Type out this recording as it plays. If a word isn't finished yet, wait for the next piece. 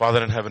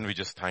Father in heaven, we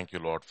just thank you,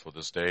 Lord, for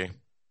this day.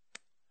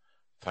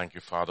 Thank you,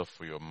 Father,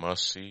 for your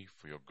mercy,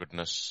 for your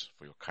goodness,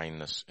 for your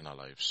kindness in our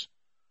lives.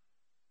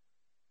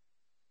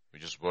 We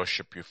just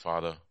worship you,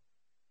 Father.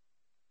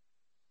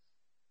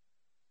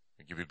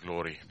 We give you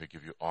glory. We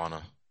give you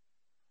honor.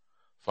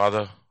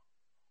 Father,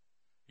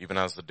 even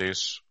as the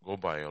days go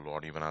by, O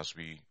Lord, even as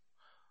we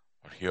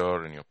are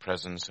here in your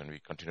presence and we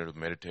continue to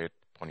meditate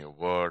upon your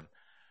word,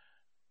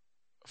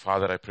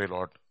 Father, I pray,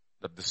 Lord,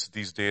 that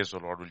these days, O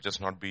Lord, will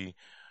just not be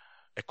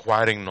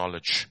acquiring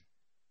knowledge,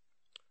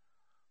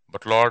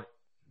 but Lord,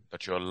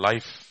 that your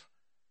life,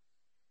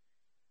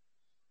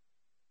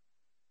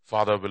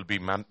 Father, will be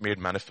made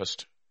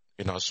manifest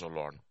in us, O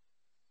Lord.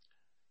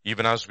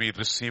 Even as we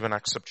receive and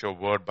accept your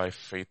word by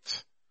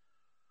faith.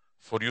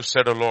 For you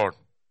said, O Lord,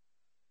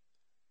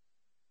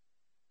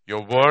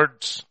 your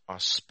words are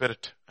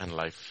spirit and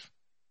life.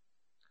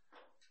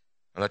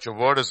 And that your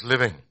word is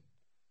living.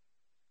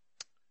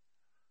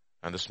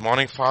 And this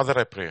morning, Father,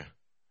 I pray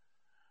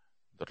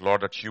that,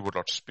 Lord, that you would,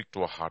 Lord, speak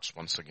to our hearts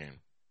once again.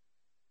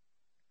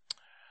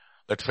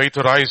 Let faith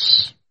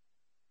arise,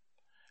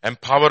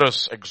 empower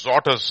us,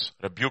 exhort us,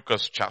 rebuke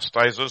us,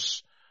 chastise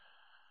us.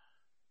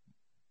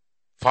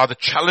 Father,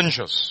 challenge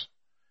us,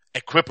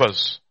 equip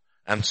us,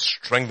 and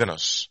strengthen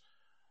us.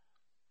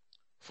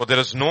 For there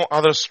is no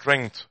other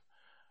strength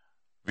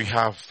we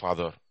have,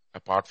 Father,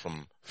 apart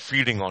from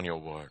feeding on your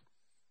word.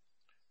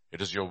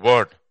 It is your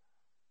word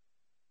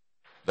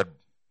that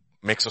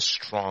makes us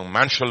strong.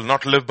 Man shall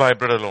not live by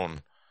bread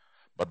alone,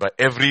 but by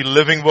every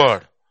living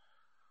word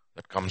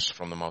that comes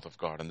from the mouth of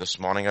God. And this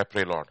morning I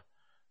pray, Lord,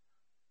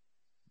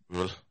 we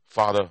will,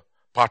 Father,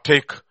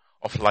 partake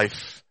of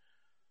life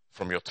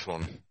from your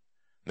throne.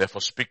 Therefore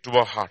speak to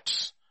our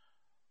hearts,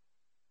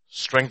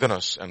 strengthen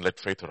us, and let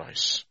faith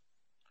arise.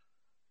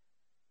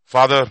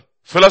 Father,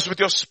 fill us with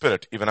your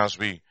spirit, even as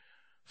we,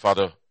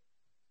 Father,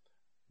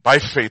 by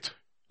faith,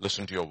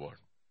 listen to your word.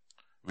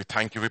 We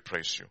thank you, we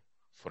praise you.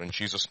 For in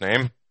Jesus'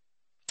 name,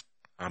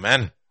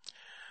 amen.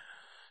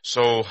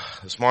 So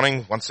this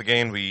morning, once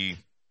again, we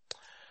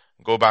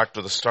go back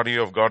to the study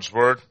of God's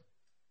word.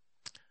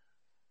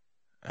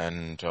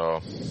 And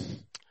can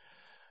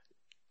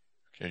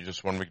you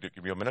just want me to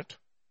give you a minute?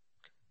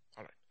 Okay.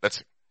 All right, let's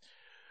see.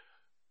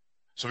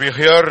 So we are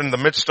here in the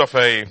midst of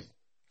a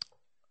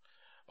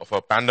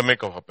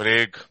pandemic, of a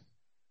plague,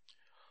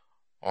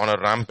 on a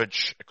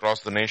rampage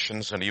across the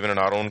nations and even in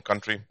our own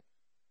country.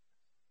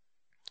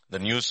 The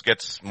news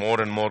gets more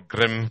and more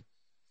grim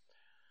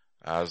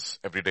as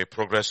every day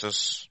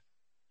progresses.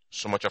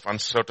 So much of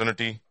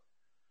uncertainty,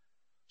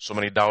 so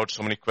many doubts,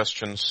 so many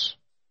questions,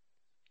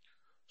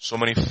 so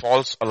many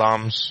false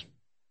alarms,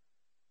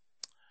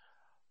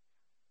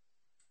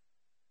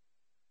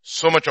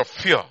 so much of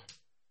fear.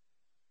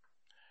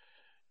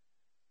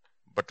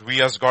 But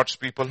we as God's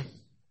people,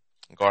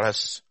 God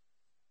has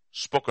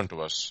spoken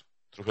to us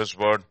through his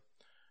word,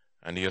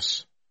 and he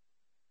has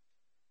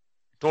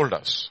told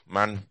us,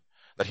 man,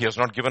 that he has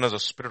not given us a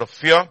spirit of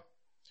fear,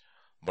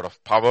 but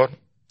of power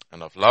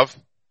and of love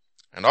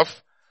and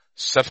of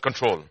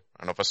self-control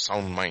and of a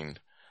sound mind.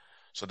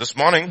 So this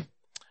morning,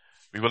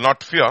 we will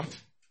not fear,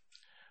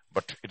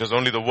 but it is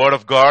only the word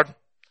of God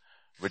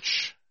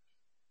which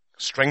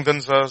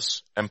strengthens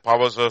us,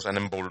 empowers us, and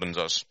emboldens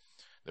us.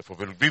 Therefore,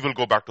 we will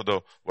go back to the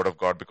word of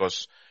God,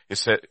 because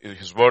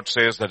his word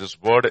says that his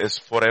word is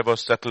forever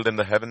settled in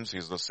the heavens. He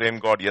is the same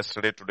God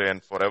yesterday, today,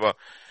 and forever.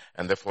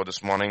 And therefore,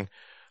 this morning,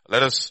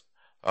 let us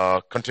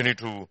continue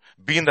to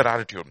be in that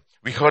attitude.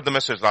 We heard the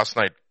message last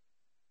night.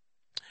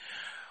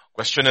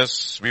 Question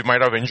is, we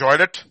might have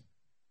enjoyed it.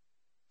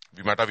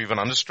 We might have even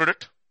understood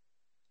it.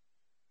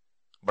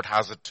 But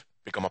has it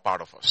become a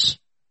part of us?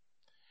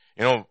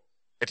 You know,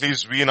 at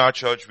least we in our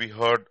church, we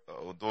heard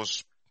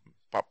those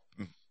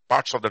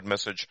parts of that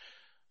message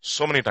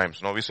so many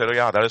times. Now we said, oh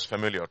yeah, that is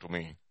familiar to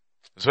me.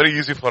 It's very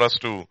easy for us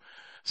to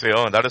say,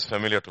 oh, that is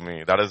familiar to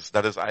me. That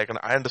is,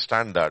 I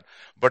understand that.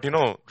 But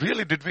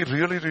really, did we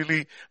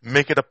really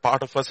make it a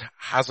part of us?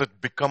 Has it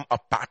become a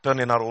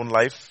pattern in our own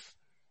life?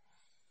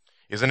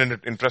 Isn't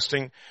it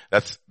interesting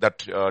that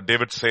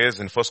David says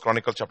in 1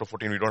 Chronicles chapter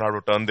 14, we don't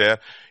have to turn there.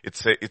 It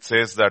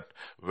says that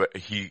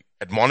he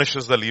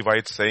admonishes the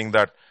Levites, saying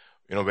that,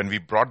 when we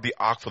brought the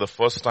ark for the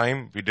first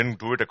time, we didn't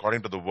do it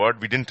according to the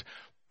word. We didn't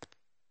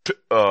do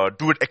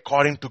it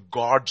according to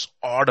God's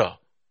order.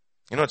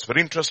 It's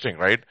very interesting,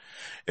 right?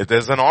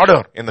 There's an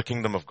order in the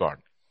kingdom of God.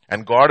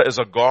 And God is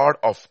a God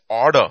of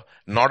order,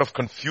 not of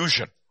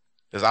confusion.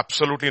 There's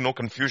absolutely no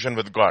confusion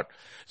with God.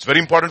 It's very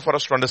important for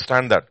us to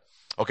understand that.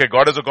 Okay,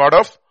 God is a God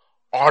of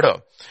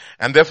order.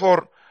 And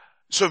therefore,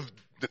 so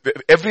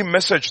every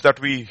message that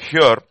we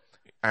hear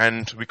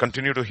and we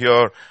continue to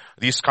hear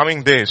these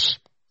coming days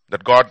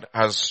that God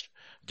has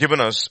given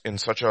us in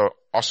such an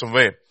awesome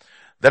way,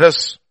 let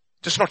us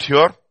just not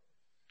hear.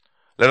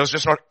 Let us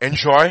just not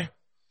enjoy.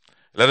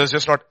 Let us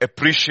just not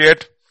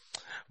appreciate.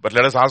 But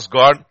let us ask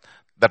God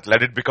that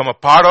let it become a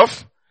part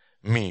of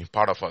me,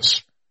 part of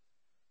us.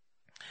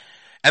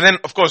 And then,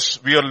 of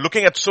course, we are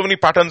looking at so many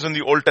patterns in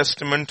the Old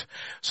Testament.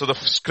 So the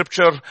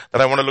scripture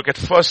that I want to look at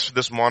first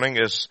this morning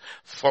is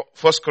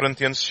 1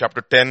 Corinthians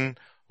chapter 10,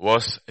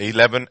 verse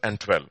 11 and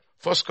 12.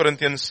 1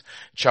 Corinthians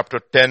chapter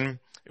 10,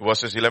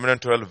 verses 11 and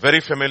 12.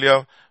 Very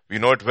familiar. We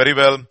know it very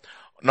well.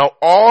 Now,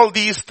 all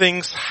these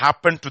things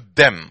happen to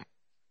them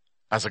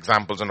as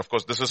examples. And of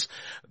course,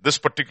 this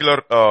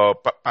particular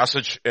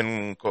passage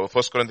in 1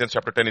 Corinthians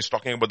chapter 10 is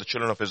talking about the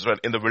children of Israel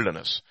in the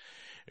wilderness.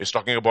 It's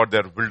talking about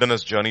their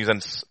wilderness journeys,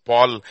 and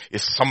Paul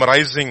is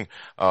summarizing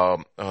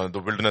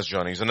the wilderness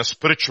journeys in a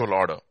spiritual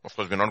order. Of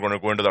course, we're not going to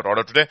go into that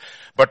order today,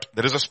 but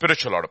there is a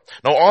spiritual order.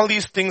 Now, all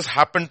these things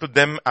happened to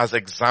them as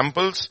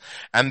examples,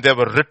 and they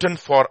were written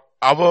for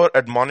our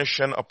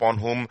admonition, upon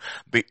whom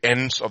the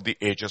ends of the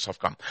ages have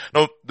come.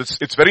 Now,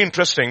 it's very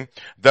interesting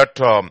that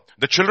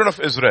the children of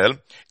Israel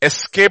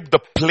escaped the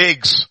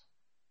plagues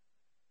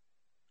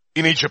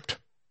in Egypt.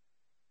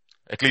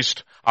 At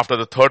least after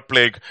the third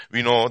plague,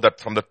 we know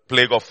that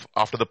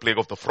after the plague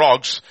of the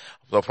frogs,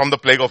 from the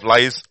plague of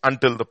lice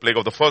until the plague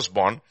of the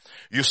firstborn,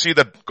 you see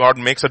that God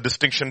makes a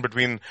distinction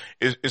between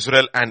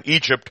Israel and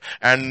Egypt,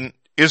 and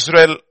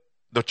Israel,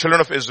 the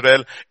children of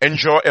Israel,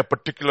 enjoy a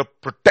particular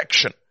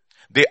protection.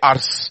 They are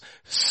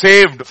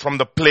saved from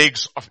the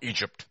plagues of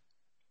Egypt.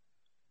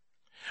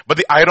 But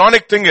the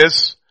ironic thing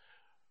is,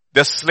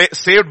 they're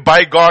saved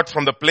by God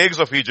from the plagues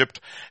of Egypt,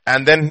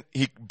 and then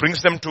He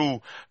brings them to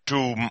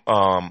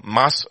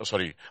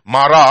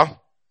Mara,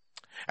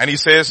 and He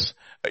says,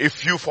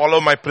 if you follow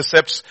my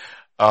precepts,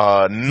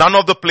 none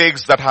of the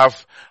plagues that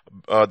have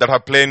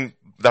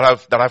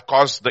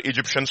caused the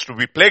Egyptians to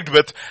be plagued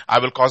with, I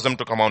will cause them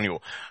to come on you.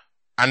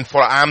 And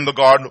for I am the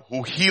God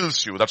who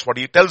heals you. That's what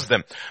He tells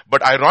them.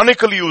 But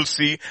ironically, you'll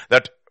see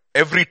that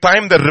every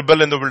time they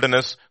rebel in the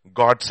wilderness,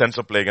 God sends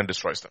a plague and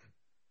destroys them.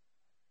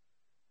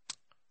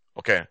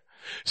 Okay.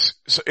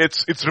 So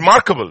it's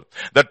remarkable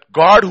that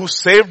God, who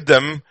saved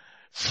them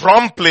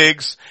from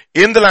plagues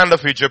in the land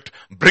of Egypt,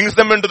 brings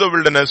them into the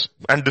wilderness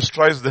and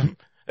destroys them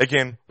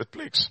again with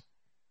plagues.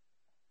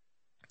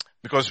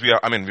 Because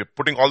we're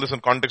putting all this in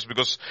context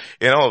because,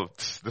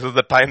 this is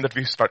the time that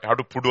we have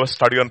to do a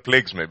study on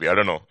plagues maybe. I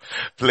don't know.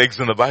 Plagues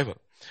in the Bible.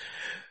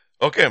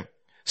 Okay.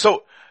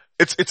 So,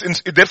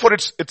 therefore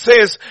it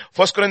says,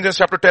 1 Corinthians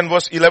chapter 10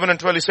 verse 11 and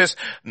 12, it says,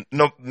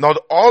 now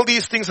all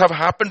these things have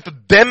happened to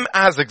them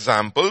as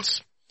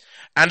examples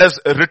and as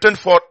written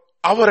for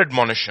our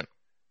admonition.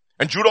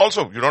 And Jude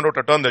also, you don't have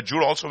to turn there,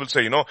 Jude also will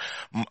say,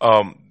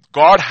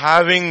 God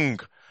having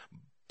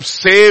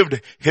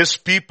saved His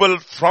people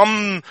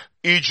from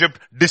Egypt,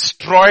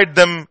 destroyed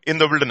them in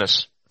the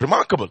wilderness.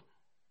 Remarkable.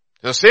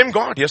 The same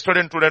God,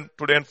 yesterday and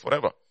today and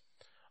forever.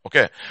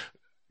 Okay.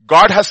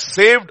 God has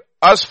saved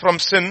us from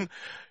sin.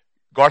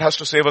 God has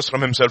to save us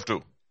from Himself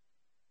too.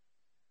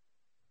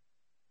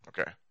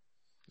 Okay.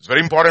 It's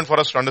very important for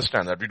us to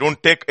understand that we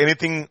don't take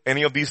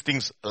any of these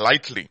things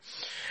lightly.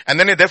 And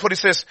then therefore He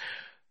says,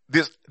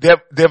 they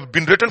have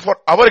been written for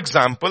our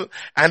example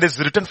and is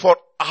written for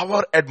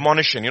our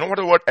admonition. You know what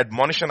the word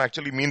admonition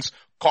actually means?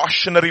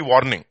 Cautionary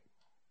warning.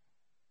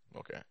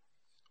 Okay.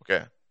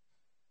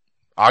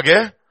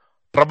 Aage,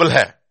 trouble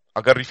hai.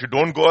 If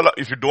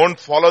you don't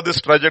follow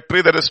this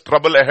trajectory, there is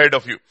trouble ahead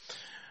of you.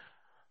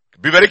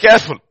 Be very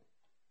careful.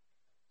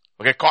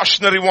 Okay,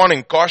 cautionary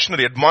warning,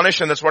 cautionary,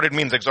 admonition, that's what it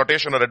means,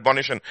 exhortation or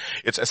admonition.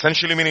 It's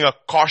essentially meaning a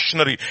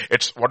cautionary,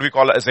 it's what we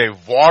call as a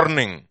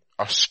warning,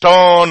 a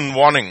stern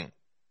warning.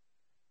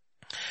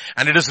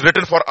 And it is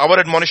written for our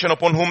admonition,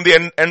 upon whom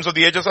the ends of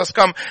the ages has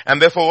come.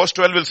 And therefore verse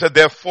 12 will say,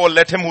 therefore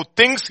let him who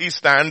thinks he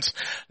stands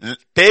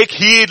take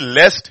heed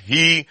lest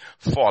he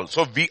fall.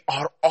 So we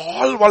are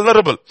all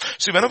vulnerable.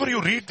 See, whenever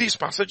you read these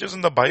passages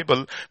in the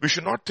Bible, we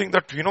should not think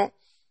that,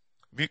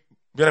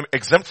 we are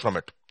exempt from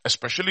it.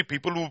 Especially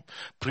people who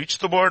preach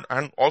the word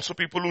and also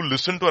people who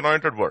listen to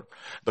anointed word.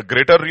 The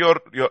greater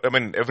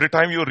every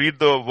time you read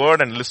the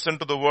word and listen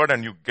to the word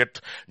and you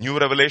get new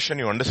revelation,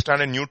 you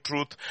understand a new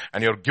truth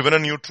and you're given a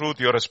new truth,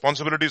 your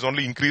responsibility is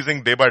only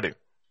increasing day by day.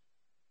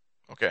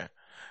 Okay.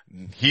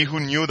 He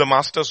who knew the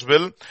master's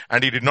will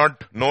and he did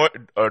not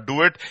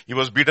do it, he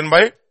was beaten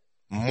by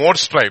more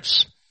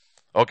stripes.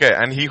 Okay.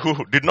 And he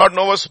who did not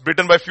know was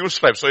beaten by few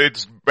stripes. So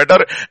it's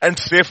better and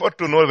safer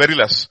to know very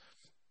less.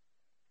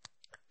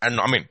 And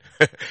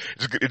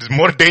it's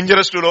more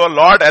dangerous to know a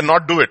lot and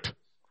not do it,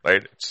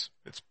 right?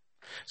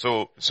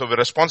 So the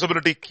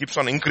responsibility keeps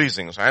on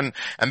increasing. And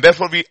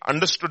therefore we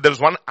understood there's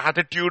one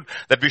attitude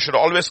that we should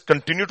always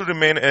continue to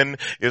remain in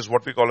is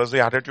what we call as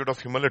the attitude of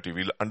humility.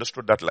 We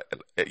understood that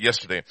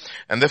yesterday.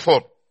 And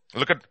therefore,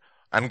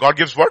 and God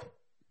gives what?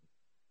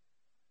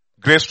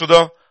 Grace to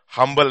the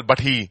humble, but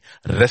He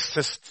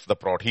resists the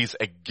proud. He's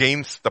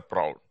against the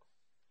proud.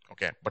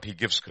 Okay, but He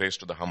gives grace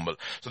to the humble.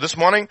 So this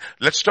morning,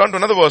 let's turn to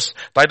another verse.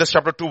 Titus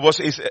chapter 2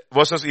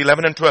 verses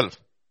 11 and 12.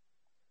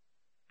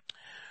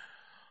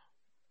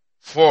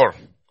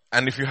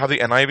 And if you have the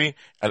NIV,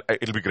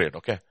 it'll be great,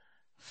 okay?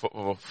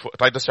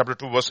 Titus chapter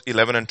 2 verse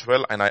 11 and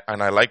 12, and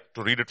I like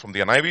to read it from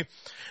the NIV.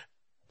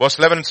 Verse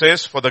 11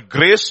 says, for the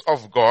grace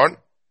of God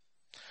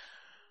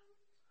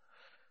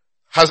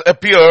has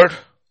appeared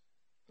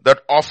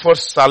that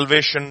offers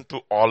salvation to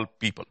all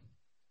people.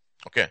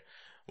 Okay.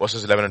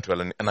 Verses 11 and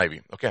 12 in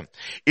NIV. Okay.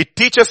 It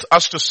teaches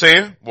us to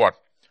say what?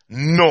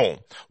 No.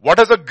 What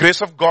does the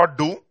grace of God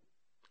do?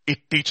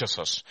 It teaches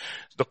us.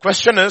 The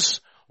question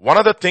is, one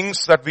of the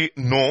things that we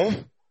know,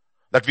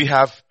 that we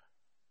have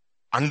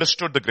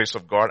understood the grace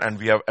of God and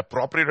we have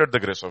appropriated the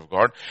grace of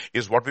God,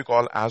 is what we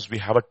call as we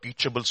have a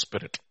teachable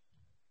spirit.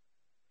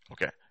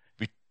 Okay.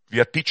 We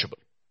are teachable.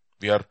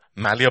 We are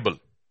malleable.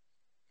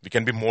 We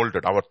can be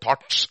molded. Our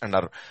thoughts and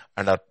our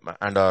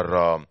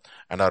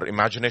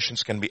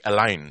imaginations can be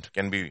aligned,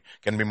 can be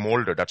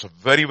molded. That's a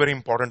very, very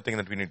important thing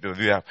that we need to do.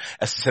 We have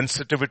a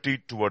sensitivity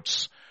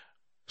towards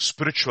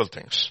spiritual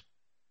things.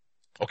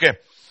 Okay.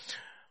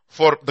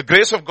 For the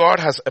grace of God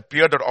has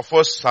appeared that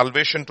offers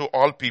salvation to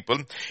all people.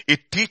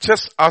 It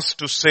teaches us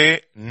to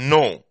say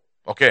no.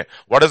 Okay.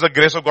 What does the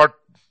grace of God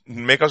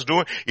make us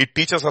do? It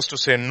teaches us to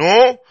say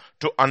no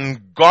to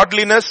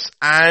ungodliness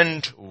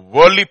and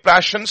worldly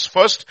passions.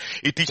 First,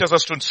 it teaches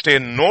us to say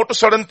no to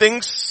certain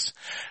things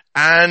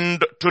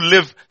and to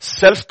live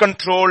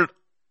self-controlled,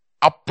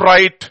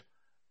 upright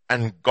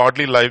and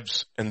godly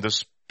lives in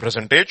this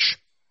present age.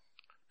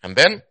 And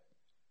then,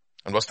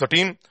 in verse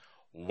 13,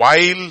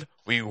 while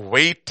we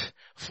wait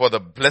for the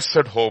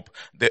blessed hope,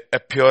 the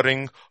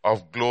appearing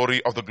of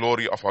the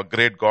glory of our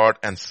great God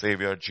and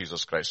Savior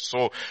Jesus Christ.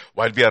 So,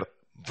 while we are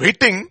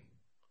waiting,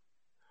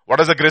 what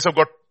is the grace of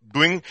God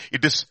doing?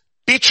 It is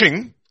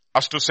teaching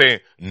us to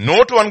say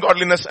no to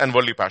ungodliness and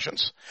worldly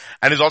passions,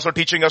 and is also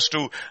teaching us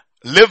to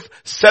live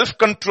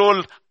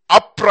self-controlled,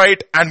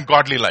 upright and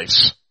godly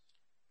lives.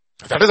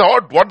 That is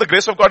what the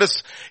grace of God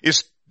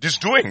is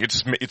doing.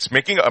 It's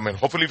making,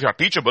 hopefully if you are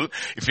teachable,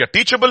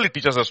 it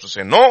teaches us to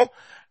say no.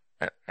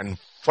 And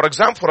for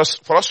example,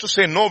 for us to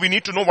say no, we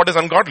need to know what is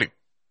ungodly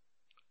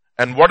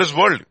and what is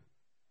worldly.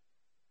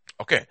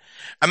 Okay.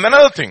 And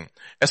another thing,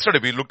 yesterday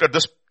we looked at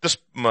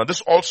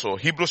this also,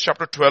 Hebrews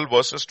chapter 12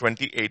 verses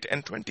 28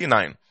 and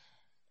 29.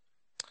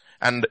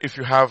 And if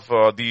you have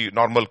the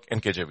normal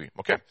NKJV,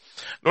 okay?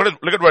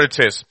 Look at what it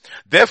says.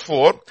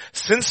 Therefore,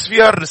 since we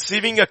are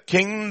receiving a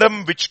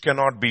kingdom which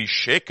cannot be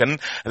shaken,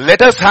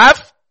 let us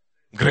have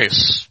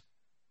grace.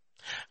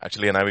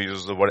 Actually, and I will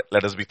use the word,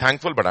 let us be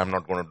thankful, but I'm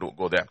not going to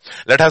go there.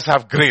 Let us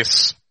have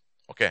grace.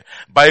 Okay.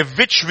 By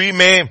which we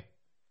may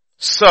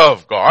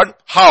serve God.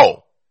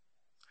 How?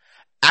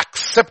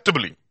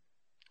 Acceptably.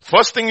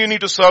 First thing you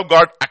need to serve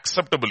God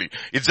acceptably.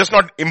 It's just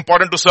not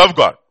important to serve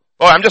God.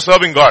 Oh, I'm just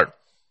serving God.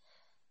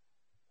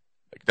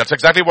 That's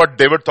exactly what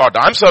David thought.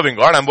 I'm serving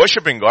God. I'm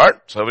worshiping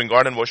God. Serving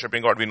God and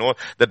worshiping God. We know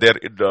that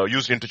they're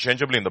used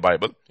interchangeably in the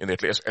Bible,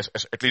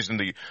 at least in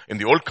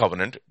the Old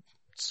Covenant.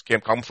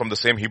 Come from the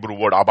same Hebrew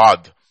word,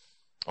 abad.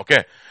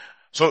 Okay.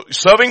 So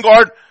serving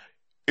God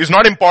is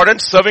not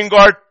important. Serving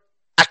God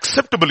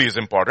acceptably is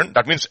important.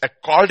 That means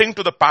according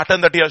to the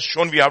pattern that He has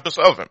shown, we have to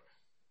serve Him.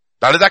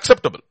 That is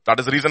acceptable. That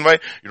is the reason why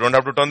you don't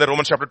have to turn there.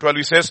 Romans chapter 12,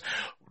 he says,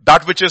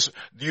 that which is,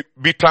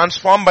 be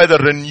transformed by the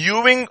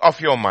renewing of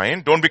your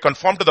mind. Don't be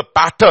conformed to the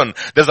pattern.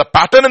 There's a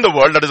pattern in the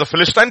world that is a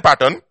Philistine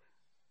pattern.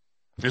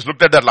 We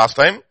looked at that last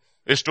time.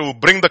 Is to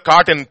bring the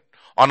cart bring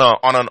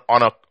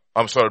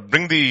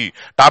the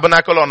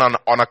tabernacle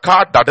on a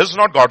cart. That is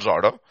not God's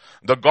order.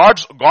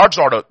 God's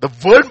order. The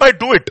world might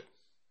do it.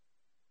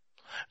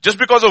 Just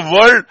because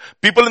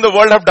people in the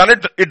world have done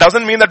it, it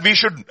doesn't mean that we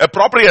should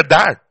appropriate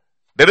that.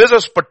 There is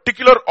a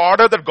particular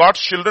order that God's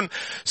children,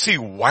 see,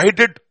 why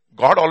did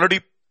God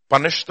already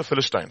punish the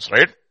Philistines,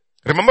 right?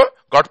 Remember,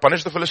 God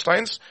punished the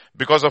Philistines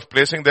because of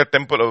placing their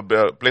temple,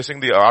 placing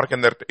the ark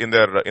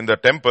in their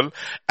temple.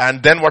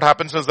 And then what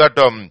happens is that,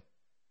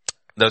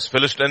 the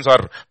Philistines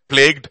are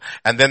plagued,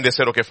 and then they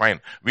said, okay,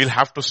 fine, we'll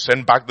have to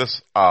send back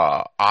this,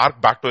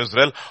 ark back to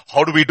Israel.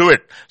 How do we do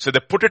it? So they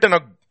put it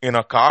in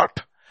a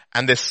cart,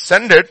 and they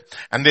send it,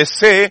 and they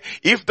say,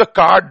 if the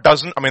cart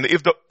doesn't,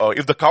 if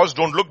the cows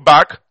don't look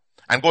back,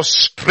 and go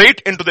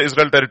straight into the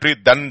Israel territory,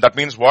 then that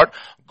means what?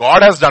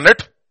 God has done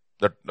it.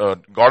 That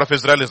God of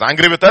Israel is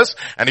angry with us,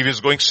 and if he's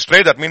going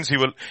straight, that means he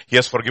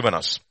has forgiven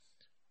us.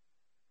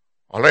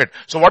 Alright.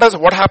 So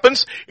what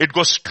happens? It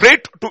goes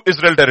straight to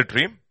Israel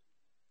territory.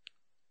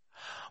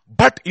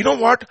 But you know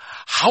what?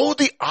 How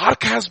the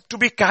ark has to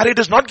be carried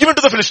is not given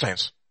to the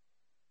Philistines.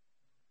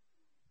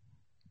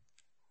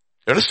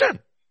 You understand?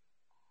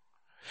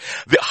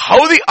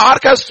 How the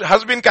ark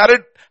has been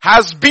carried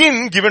has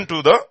been given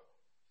to the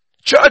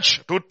church,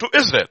 to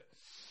Israel.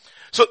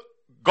 So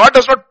God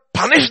does not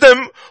punish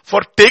them for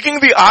taking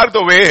the ark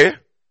the way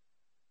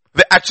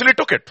they actually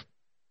took it.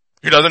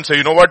 He doesn't say,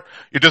 you know what,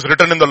 it is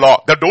written in the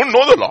law. They don't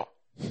know the law.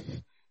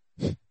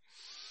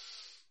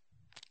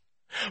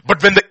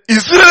 But when the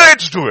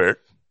Israelites do it,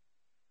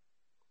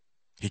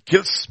 He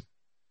kills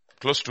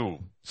close to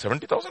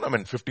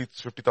 70,000,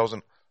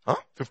 50,000,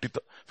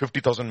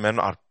 50,000 men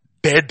are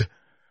dead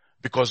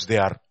because they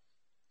are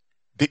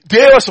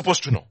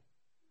supposed to know.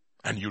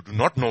 And you do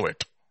not know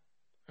it.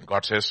 And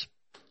God says,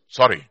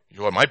 sorry,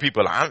 you are my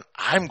people.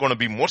 I'm going to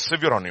be more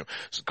severe on you.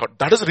 So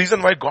that is the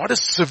reason why God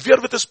is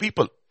severe with His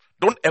people.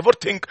 Don't ever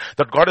think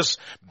that God is,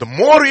 the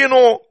more you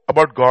know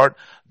about God,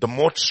 the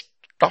more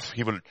tough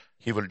he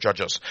will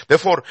judge us.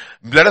 Therefore,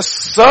 let us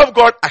serve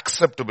God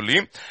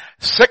acceptably.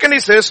 Second, he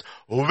says,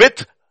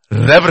 with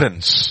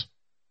reverence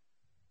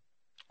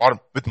or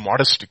with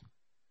modesty.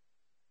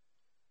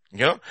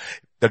 You know,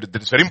 that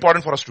it's very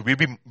important for us to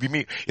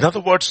in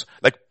other words,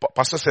 like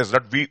Pastor says,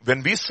 that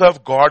when we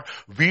serve God,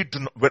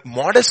 what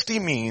modesty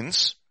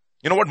means,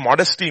 you know what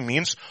modesty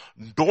means?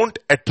 Don't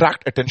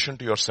attract attention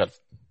to yourself.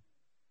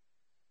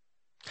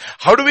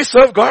 How do we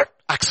serve God?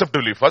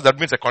 Acceptably first. That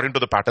means according to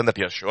the pattern that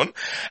he has shown.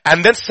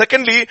 And then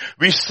secondly,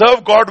 we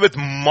serve God with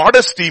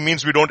modesty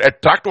means we don't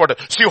attract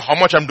see how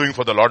much I'm doing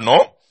for the Lord.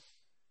 No.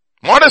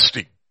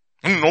 Modesty.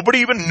 Nobody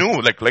even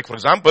knew. Like for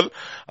example,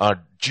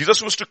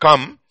 Jesus used to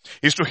come,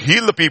 he used to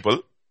heal the people,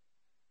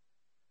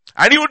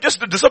 and he would just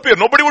disappear.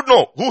 Nobody would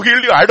know. Who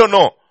healed you? I don't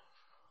know.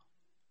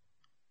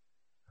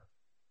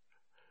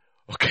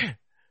 Okay.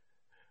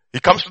 He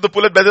comes to the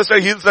pool at Bethesda,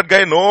 heals that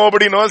guy.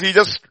 Nobody knows. He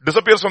just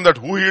disappears from that.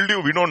 Who healed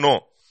you? We don't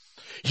know.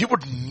 He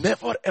would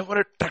never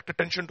ever attract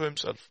attention to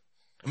himself.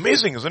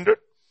 Amazing, isn't it?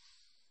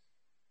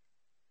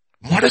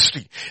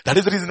 Modesty. That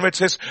is the reason why it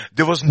says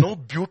there was no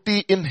beauty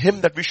in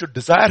him that we should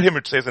desire him,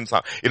 it says in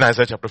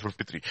Isaiah chapter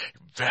 53.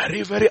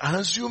 Very, very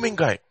unassuming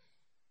guy.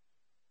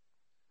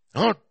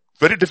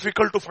 Very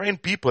difficult to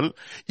find people,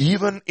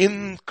 even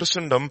in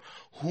Christendom,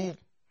 who,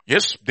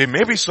 yes, they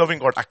may be serving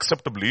God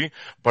acceptably,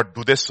 but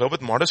do they serve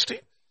with modesty?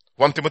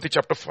 1 Timothy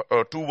chapter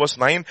 2 verse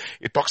 9,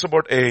 it talks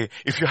about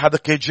if you have the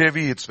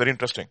KJV, it's very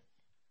interesting.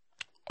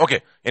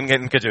 Okay, in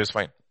KJV is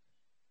fine.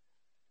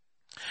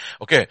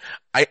 Okay,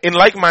 in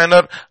like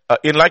manner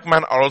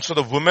also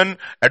the women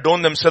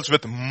adorn themselves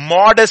with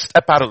modest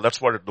apparel.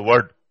 That's what the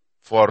word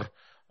for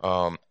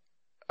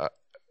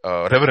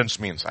reverence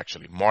means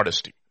actually.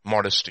 Modesty.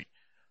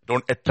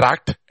 Don't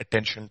attract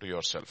attention to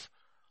yourself.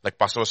 Like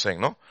Pastor was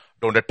saying, no?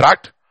 Don't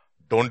attract,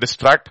 don't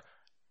distract,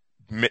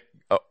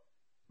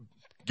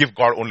 give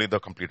God only the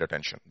complete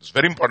attention. It's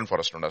very important for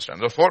us to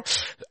understand. Therefore,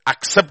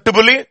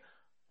 acceptably,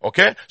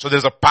 okay, so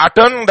there's a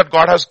pattern that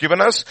God has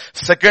given us.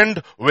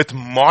 Second, with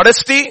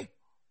modesty,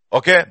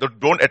 okay,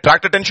 don't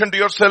attract attention to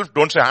yourself.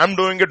 Don't say, I'm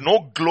doing it.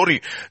 No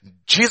glory.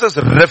 Jesus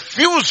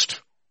refused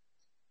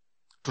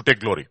to take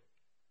glory.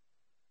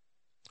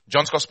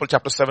 John's Gospel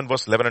chapter 7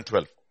 verse 11 and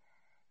 12.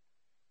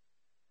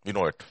 You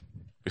know it.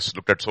 It's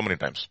looked at so many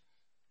times.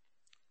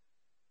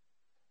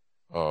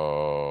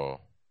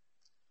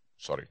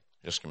 Sorry,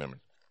 just give me a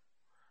minute.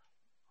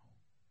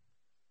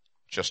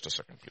 Just a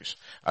second, please.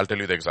 I'll tell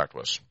you the exact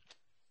verse.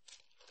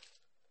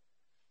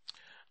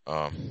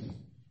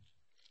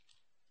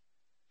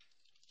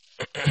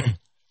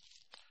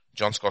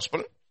 John's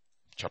Gospel,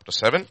 chapter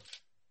 7,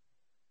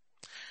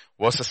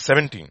 verses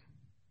 17.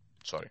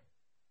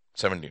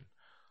 17.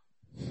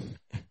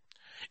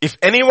 If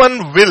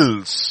anyone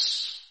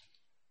wills,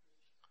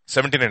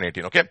 17 and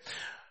 18, okay?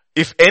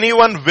 If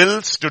anyone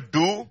wills to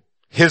do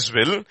his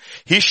will,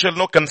 he shall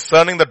know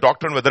concerning the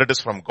doctrine whether it is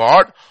from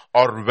God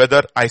or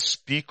whether I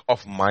speak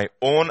of my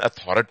own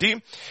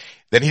authority.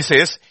 Then he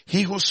says,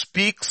 he who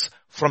speaks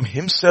from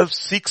himself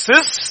seeks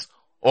his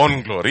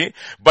own glory,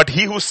 but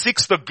he who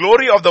seeks the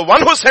glory of the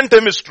one who sent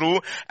him is true,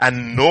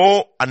 and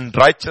no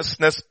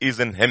unrighteousness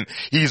is in him.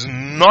 He is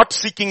not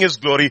seeking his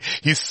glory,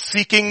 he is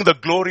seeking the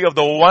glory of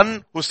the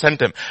one who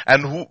sent him.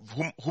 And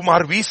whom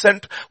are we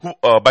sent?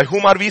 By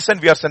whom are we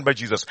sent? We are sent by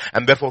Jesus.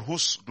 And therefore,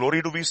 whose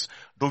glory do we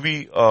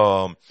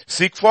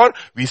seek for?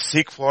 We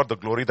seek for the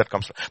glory that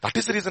comes from. That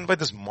is the reason why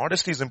this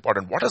modesty is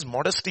important. What does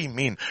modesty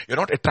mean? You're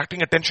not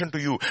attracting attention to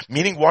you,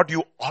 meaning what?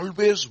 You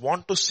always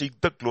want to seek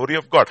the glory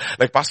of God.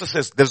 Like Pastor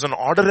says, there's an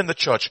order in the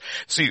church.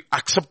 See,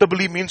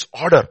 acceptably means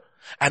order.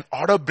 And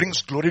order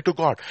brings glory to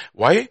God.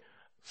 Why?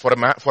 For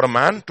a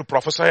man to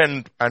prophesy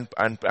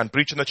and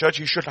preach in the church,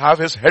 he should have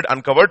his head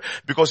uncovered,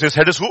 because his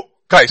head is who?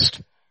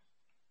 Christ.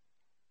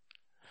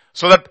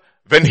 So that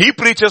when he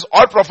preaches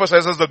or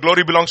prophesies, the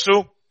glory belongs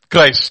to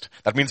Christ.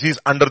 That means he is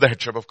under the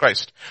headship of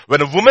Christ.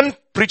 When a woman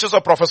preaches or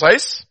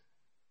prophesies,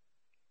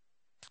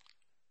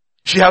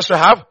 she has to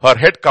have her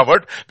head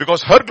covered,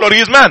 because her glory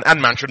is man,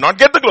 and man should not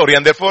get the glory.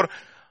 And therefore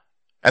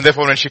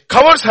when she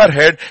covers her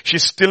head, she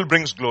still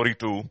brings glory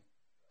to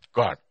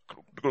God,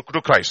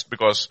 to Christ,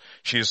 because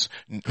she's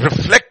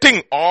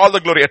reflecting all the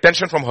glory,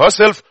 attention from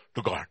herself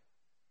to God.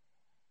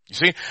 You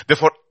see,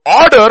 therefore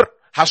order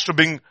has to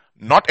bring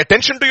not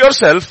attention to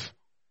yourself,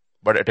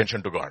 but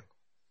attention to God.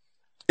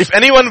 If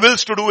anyone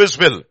wills to do his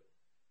will,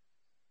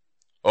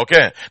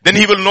 okay, then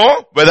he will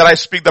know whether I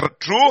speak the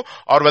true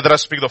or whether I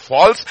speak the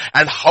false.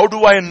 And how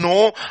do I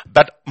know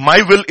that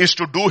my will is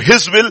to do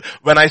his will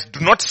when I do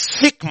not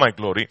seek my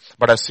glory,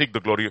 but I seek the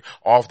glory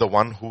of the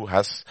one who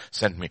has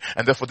sent me?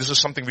 And therefore this is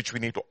something which we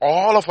need to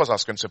all of us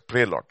ask and say,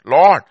 pray,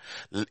 Lord,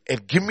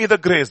 give me the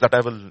grace that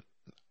I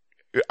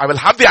will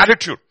have the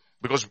attitude.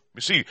 Because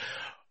you see,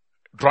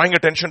 drawing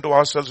attention to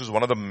ourselves is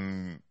one of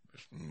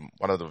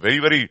the very,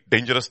 very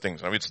dangerous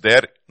things. I mean, it's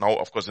there now,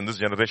 of course, in this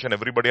generation,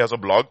 everybody has a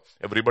blog,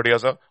 everybody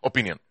has an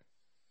opinion.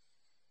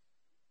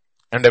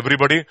 And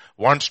everybody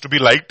wants to be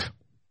liked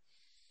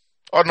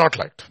or not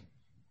liked.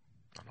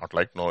 Not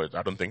liked, no,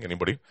 I don't think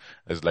anybody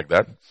is like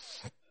that.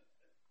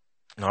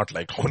 Not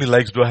like, how many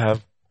likes do I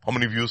have? How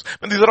many views?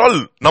 And these are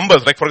all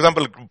numbers. Like for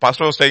example,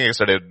 Pastor was saying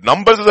yesterday,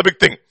 numbers is a big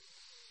thing.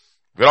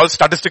 We're all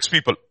statistics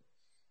people.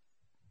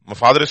 My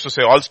father used to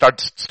say, all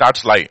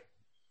stats lie.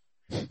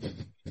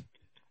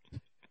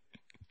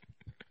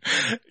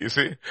 You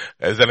see,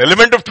 there's an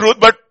element of truth,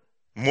 but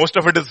most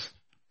of it is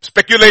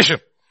speculation.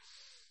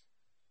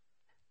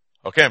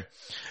 Okay.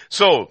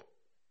 So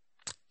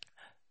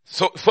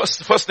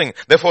first thing,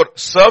 therefore,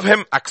 serve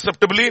him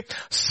acceptably,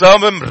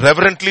 serve him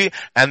reverently,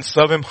 and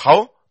serve him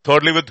how?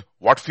 Thirdly, with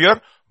what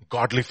fear?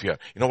 Godly fear.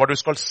 You know what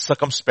is called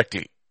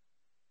circumspectly.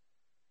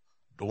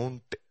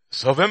 Don't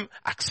serve him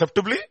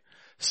acceptably,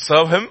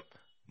 serve him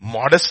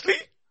modestly,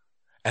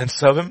 and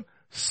serve him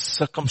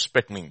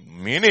circumspectly.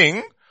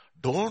 Meaning,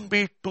 don't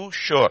be too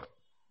sure.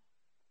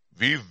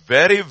 Be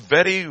very,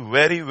 very,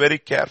 very, very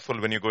careful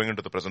when you're going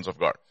into the presence of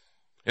God.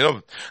 You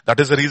know, that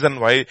is the reason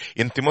why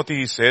in Timothy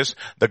he says,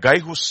 the guy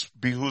who's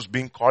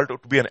being called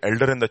to be an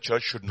elder in the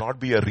church should not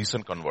be a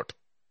recent convert.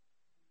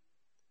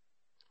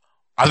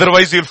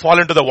 Otherwise he'll fall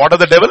into the what of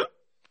the devil?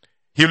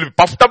 He will be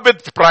puffed up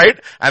with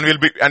pride and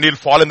he'll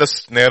fall in the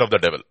snare of the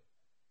devil.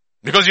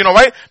 Because you know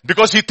why?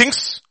 Because he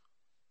thinks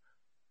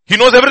he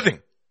knows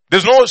everything.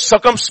 There's no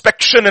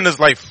circumspection in his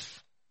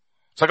life.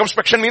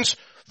 Circumspection means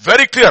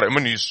very clear. I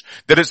mean,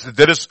 there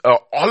is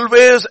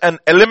always an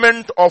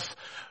element of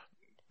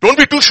don't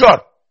be too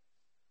sure.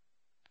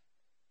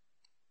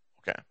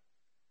 Okay.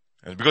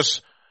 And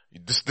because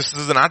this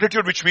is an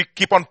attitude which we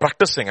keep on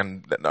practicing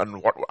and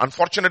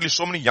unfortunately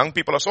so many young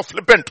people are so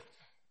flippant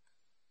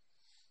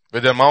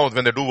with their mouth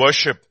when they do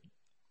worship.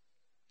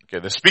 Okay,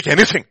 they speak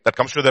anything that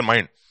comes to their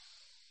mind.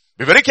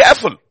 Be very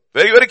careful.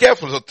 Very, very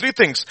careful. So 3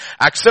 things.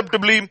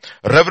 Acceptably,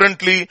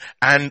 reverently,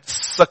 and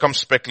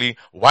circumspectly.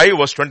 Why?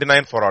 Verse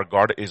 29, for our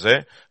God is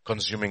a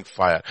consuming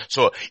fire.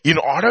 So, in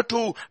order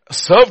to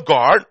serve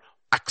God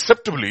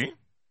acceptably,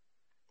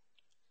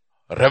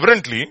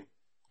 reverently,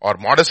 or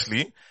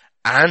modestly,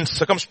 and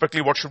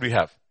circumspectly, what should we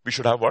have? We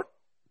should have what?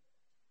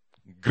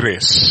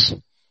 Grace.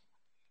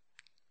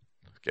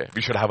 Okay.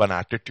 We should have an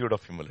attitude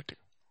of humility.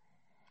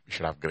 We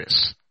should have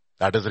grace.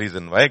 That is the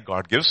reason why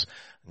God gives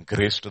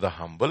grace to the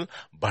humble,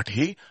 but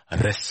he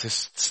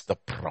resists the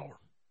proud.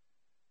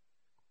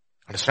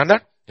 Understand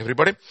that,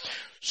 everybody?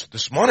 So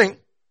this morning,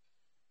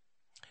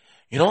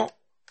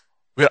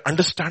 we're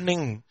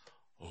understanding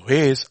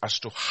ways as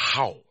to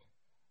how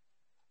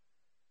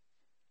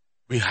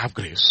we have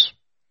grace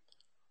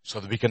so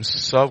that we can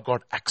serve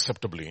God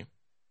acceptably,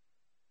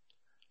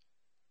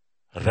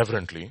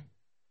 reverently,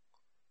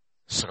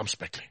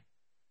 circumspectly.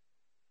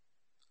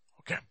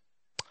 Okay.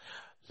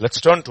 Let's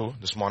turn to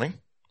this morning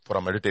for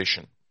our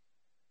meditation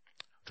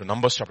to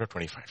Numbers chapter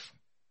 25.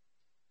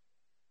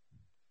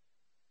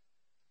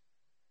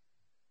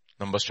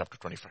 Numbers chapter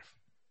 25.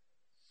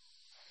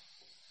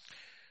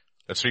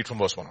 Let's read from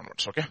verse 1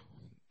 onwards, okay?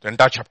 The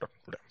entire chapter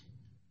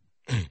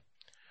today.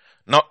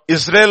 Now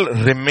Israel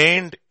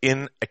remained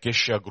in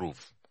Acacia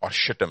Grove, or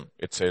Shittim,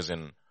 it says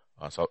in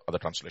other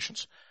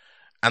translations.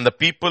 And the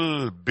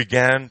people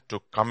began to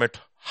commit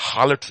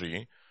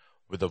harlotry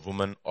with the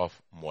woman of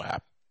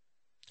Moab.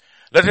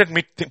 Let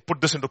me put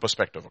this into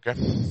perspective, okay?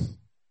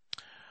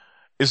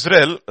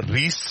 Israel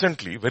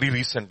very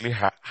recently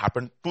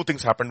happened, 2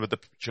 things happened with the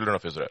children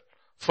of Israel.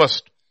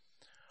 First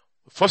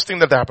thing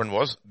that happened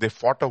was they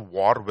fought a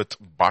war with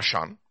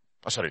Bashan,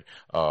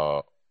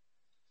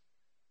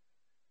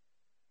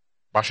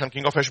 Bashan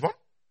king of Heshbon?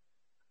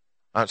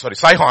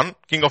 Sihon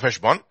king of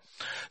Heshbon,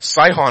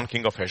 Sihon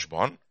king of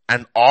Heshbon,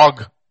 and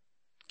Og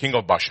king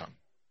of Bashan.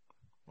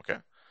 Okay?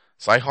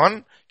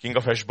 Sihon king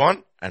of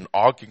Heshbon and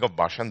Og king of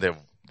Bashan,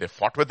 they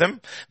fought with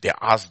them. They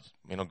asked,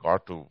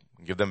 God to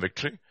give them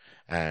victory,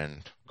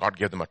 and God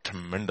gave them a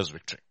tremendous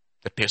victory.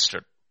 They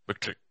tasted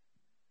victory.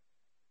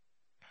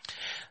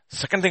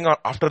 Second thing,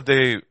 after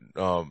they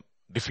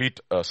defeat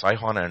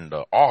Sihon and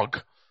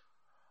Og,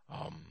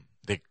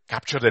 they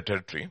capture their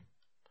territory,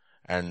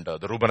 and the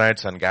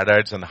Reubenites and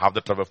Gadites and half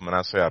the tribe of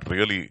Manasseh are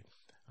really,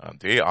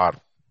 they are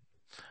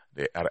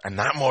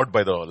enamored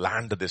by the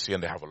land that they see,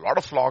 and they have a lot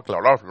of flock, a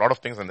lot of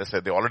things, and they say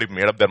they already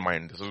made up their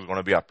mind. This is going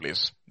to be our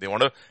place. They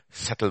want to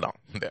settle down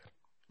there.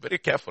 Very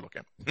careful,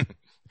 okay?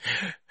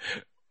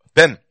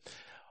 Then,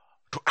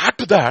 to add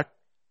to that,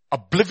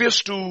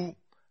 oblivious to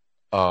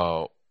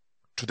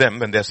them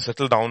when they are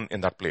settled down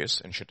in that place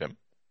in Shittim,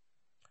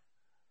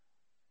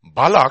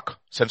 Balak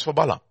sends for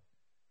Balaam.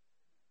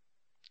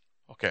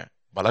 Okay.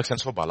 Balak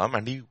sends for Balaam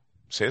and he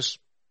says,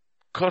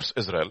 curse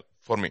Israel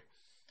for me.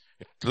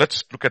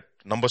 Let's look at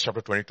Numbers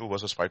chapter 22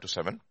 verses 5 to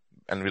 7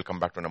 and we'll come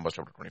back to Numbers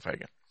chapter 25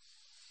 again.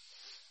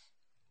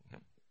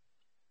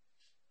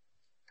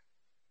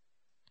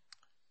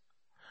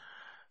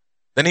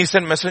 Then he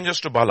sent messengers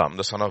to Balaam,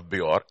 the son of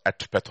Beor, at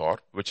Pethor,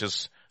 which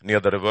is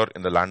near the river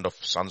in the land of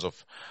the sons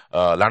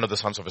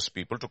of his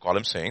people, to call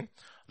him, saying,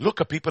 look,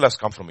 a people has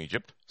come from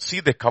Egypt.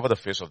 See, they cover the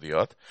face of the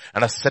earth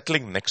and are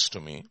settling next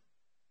to me.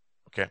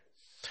 Okay.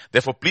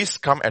 Therefore, please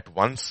come at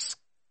once,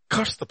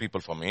 curse the people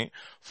for me,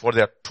 for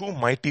they are too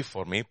mighty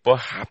for me.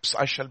 Perhaps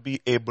I shall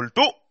be able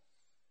to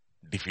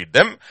defeat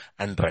them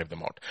and drive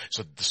them out.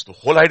 So the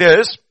whole idea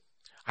is,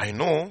 I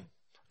know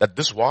that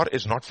this war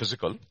is not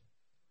physical.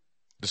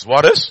 This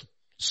war is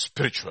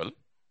spiritual.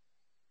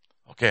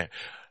 Okay.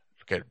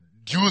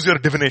 Use your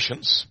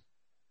divinations.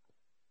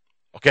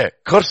 Okay.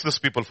 Curse these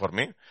people for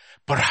me.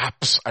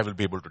 Perhaps I will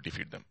be able to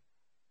defeat them.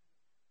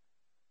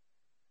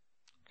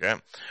 Okay.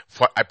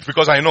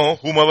 Because I know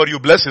whomever you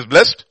bless is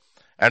blessed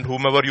and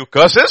whomever you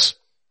curse is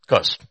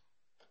cursed.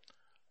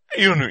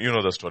 You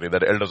know the story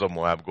that elders of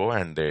Moab go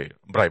and they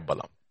bribe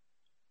Balaam.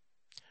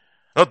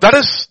 Now that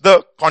is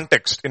the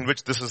context in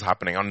which this is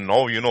happening. And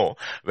now you know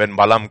when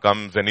Balaam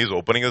comes, when he's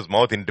opening his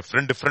mouth in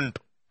different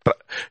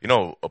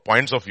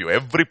points of view.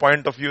 Every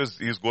point of view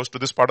he goes to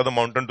this part of the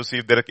mountain to see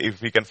if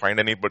he can find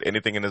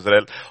anything in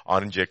Israel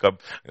or in Jacob.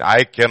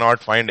 I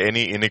cannot find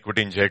any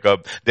iniquity in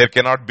Jacob. There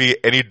cannot be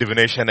any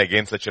divination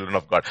against the children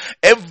of God.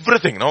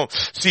 Everything,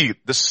 see,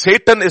 the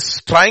Satan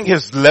is trying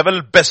his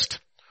level best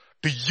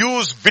to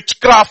use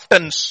witchcraft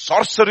and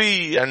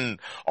sorcery and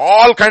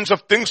all kinds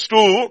of things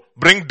to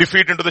bring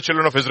defeat into the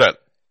children of Israel.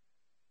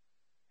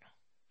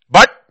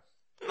 But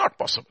not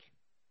possible.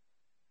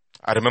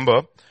 I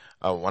remember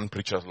one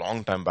preacher a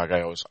long time back,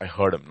 I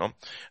heard him,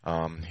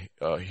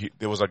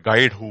 there was a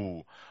guide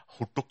who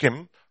took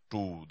him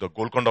to the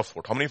Golconda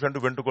Fort. How many of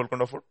you went to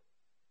Golconda Fort?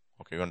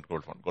 Okay, you went to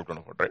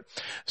Golconda Fort, right?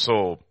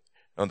 So,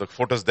 the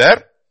fort is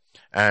there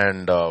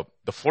and the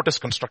fort is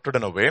constructed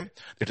in a way,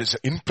 it is an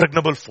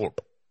impregnable fort.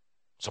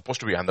 Supposed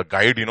to be, and the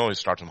guide, he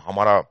starts from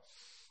Hamara,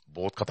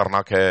 बहुत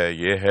खतरनाक है,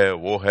 ये है,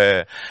 वो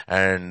है,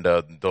 and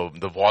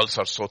the walls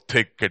are so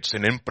thick, it's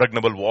an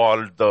impregnable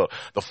wall, the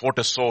fort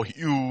is so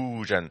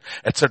huge, and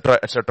etc.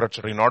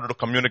 In order to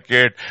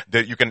communicate,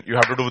 you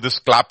have to do this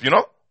clap, you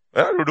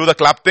do the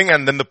clap thing,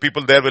 and then the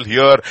people there will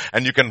hear,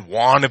 and you can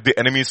warn if the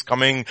enemy is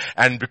coming,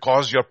 and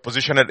because your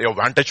position at your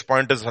vantage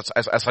point is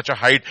at such a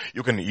height,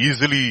 you can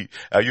easily,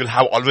 you'll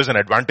have always an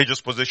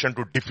advantageous position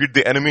to defeat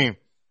the enemy.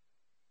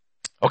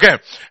 Okay,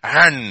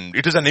 and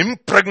it is an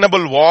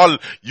impregnable wall.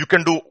 You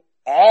can do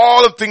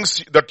all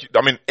things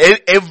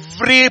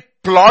every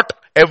plot,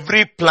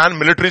 every plan,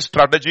 military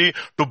strategy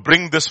to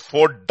bring this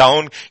fort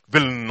down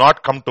will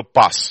not come to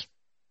pass.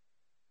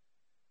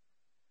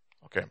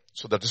 Okay,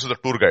 so this is the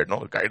tour guide,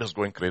 The guide is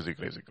going crazy.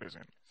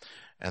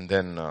 And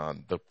then,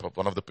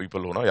 one of the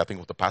people I think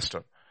was the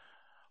pastor.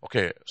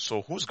 Okay,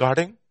 so who's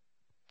guarding?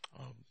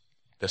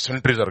 The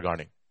sentries are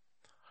guarding.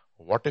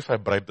 What if I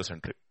bribe the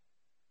sentry?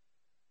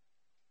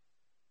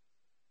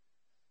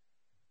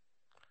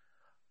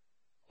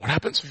 What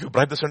happens if you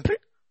bribe the sentry?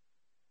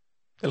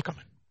 They'll come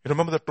in. You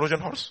remember the Trojan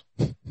horse?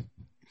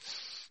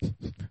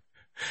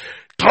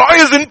 Troy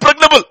is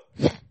impregnable.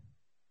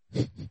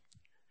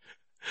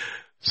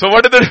 So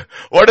what do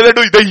they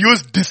do? They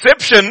use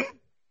deception.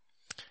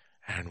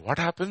 And what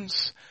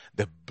happens?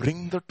 They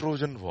bring the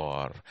Trojan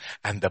war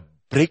and they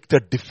break the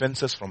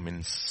defenses from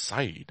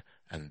inside,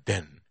 and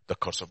then the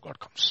curse of God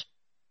comes.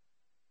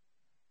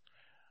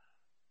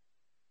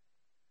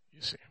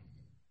 You see.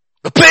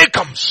 The plague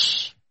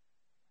comes.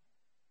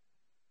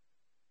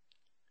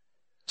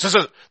 So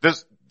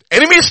the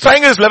enemy is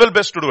trying his level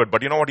best to do it.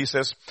 But you know what he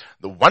says?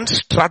 The one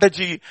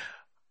strategy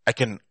I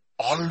can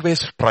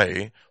always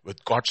try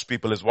with God's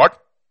people is what?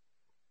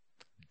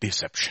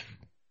 Deception.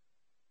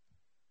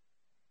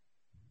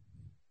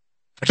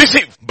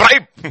 Deceive,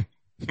 bribe.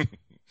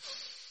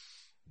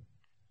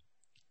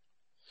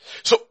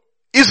 So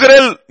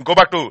Israel, go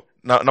back to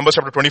Numbers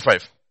chapter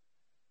 25.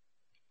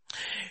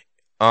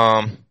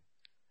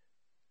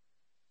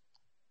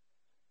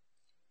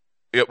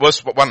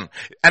 Verse 1.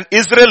 And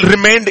Israel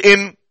remained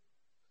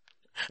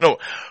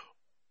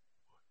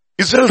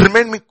Israel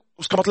remained,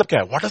 uska matlab kya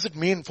hai? What does it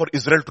mean for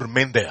Israel to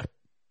remain there?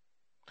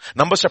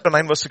 Numbers chapter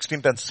 9 verse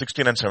 16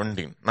 and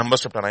 17.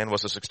 Numbers chapter 9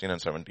 verses 16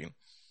 and 17.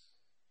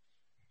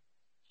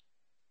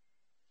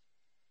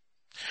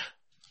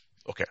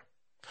 Okay.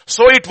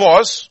 So it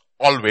was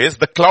always,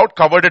 the cloud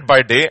covered it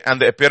by day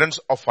and the appearance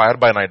of fire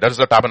by night. That is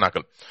the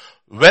tabernacle.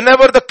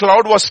 Whenever the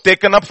cloud was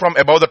taken up from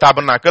above the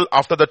tabernacle,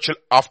 after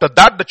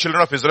that the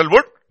children of Israel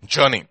would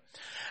journey.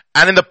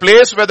 And in the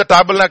place where the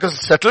tabernacle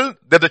settled,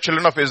 there the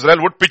children of Israel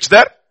would pitch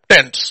their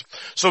tents.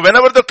 So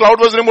whenever the cloud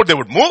was removed, they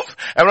would move.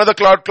 And when the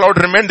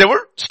cloud remained, they would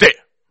stay.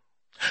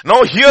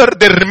 Now here,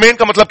 they remain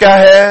ka matlab kya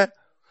hai?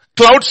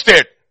 Cloud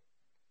state.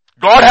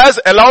 God has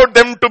allowed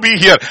them to be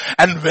here.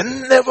 And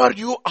whenever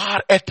you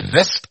are at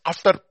rest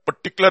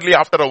particularly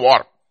after a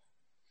war,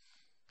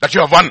 that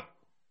you have won,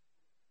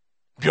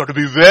 you have to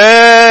be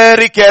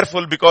very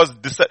careful, because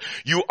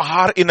you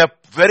are in a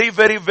very,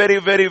 very, very,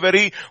 very,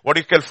 very, what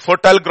you call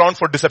fertile ground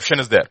for deception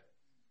is there.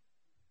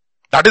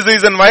 That is the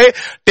reason why,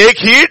 take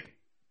heed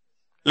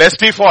lest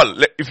he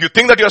fall. If you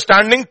think that you are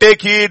standing,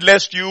 take heed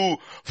lest you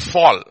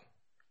fall.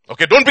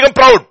 Okay, don't become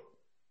proud.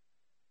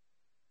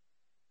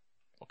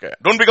 Okay,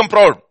 don't become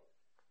proud.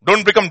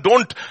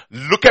 Don't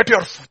look at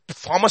your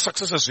former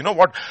successes. You know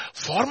what?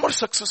 Former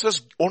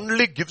successes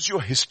only gives you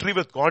a history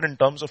with God in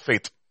terms of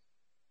faith.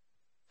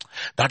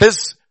 That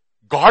is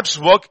God's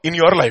work in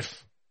your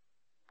life.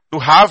 To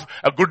have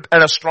a good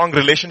and a strong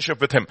relationship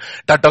with Him.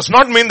 That does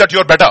not mean that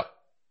you're better.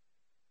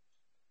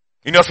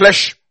 in your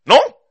flesh. No.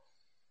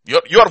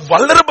 You are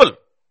vulnerable.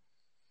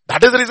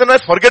 That is the reason why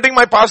forgetting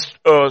my past,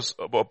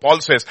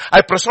 Paul says,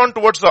 I press on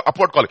towards the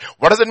upward calling.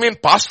 What does it mean?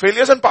 Past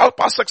failures and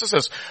past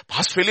successes.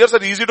 Past failures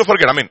are easy to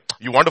forget. I mean,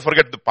 you want to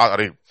forget the past.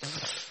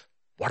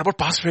 What about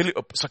past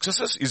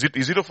successes? Is it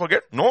easy to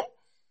forget? No.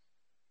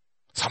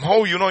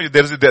 Somehow,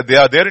 they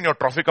are there in your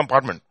trophy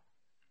compartment.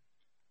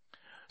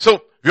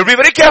 So, you'll be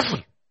very careful.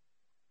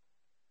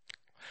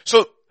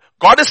 So,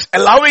 God is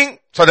allowing,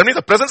 so that means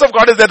the presence of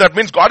God is there. That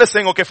means God is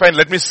saying, okay, fine,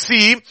 let me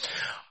see.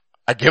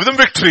 I gave them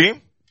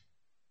victory.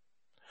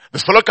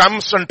 This fellow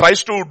comes and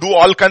tries to do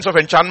all kinds of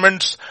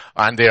enchantments,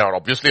 and they are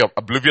obviously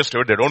oblivious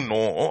to it. They don't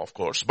know, of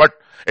course, but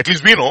at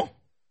least we know.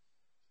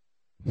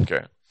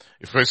 Okay.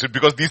 If I say,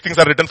 because these things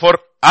are written for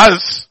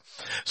us.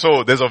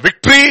 So there's a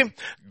victory.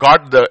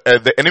 God,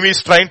 the enemy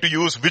is trying to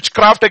use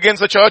witchcraft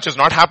against the church. It's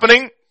not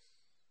happening.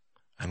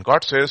 And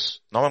God says,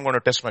 now I'm going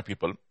to test my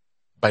people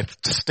by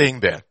just staying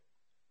there.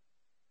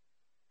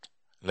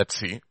 Let's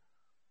see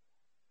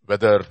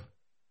whether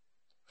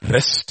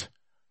rest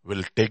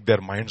will take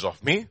their minds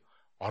off me,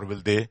 or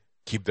will they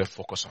keep their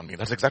focus on me?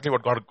 That's exactly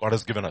what God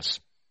has given us.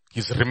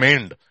 He's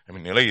remained. I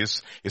mean,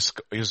 he's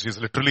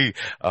literally,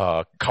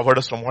 covered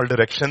us from all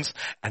directions,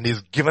 and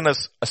he's given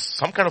us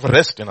some kind of a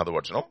rest, in other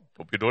words,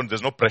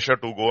 there's no pressure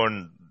to go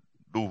and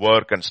do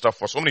work and stuff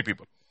for so many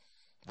people.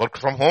 Work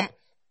from home,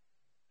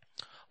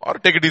 or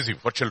take it easy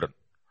for children.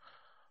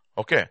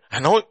 Okay.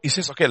 And now he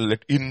says, okay,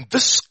 in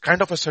this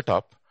kind of a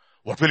setup,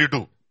 what will you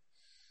do?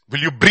 Will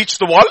you breach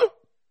the wall,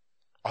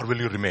 or will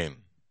you remain?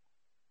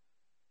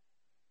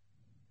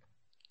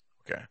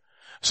 Okay.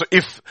 So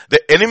if the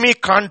enemy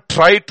can't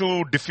try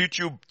to defeat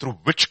you through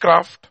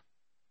witchcraft,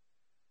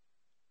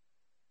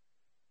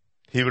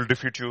 he will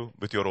defeat you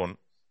with your own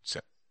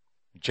sin.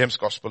 James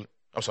Gospel,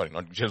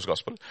 not James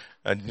Gospel,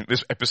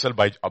 this epistle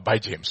by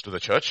James to the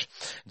church.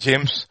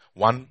 James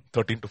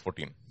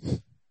 1:13-14.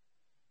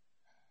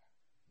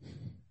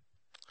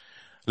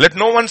 Let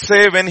no one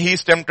say when he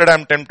is tempted, I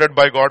am tempted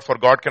by God, for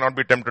God cannot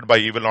be tempted by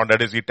evil, nor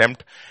that is he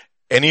tempt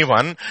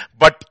anyone,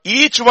 but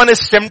each one is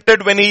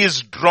tempted when he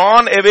is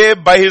drawn away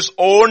by his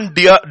own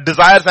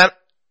desires and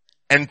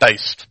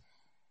enticed.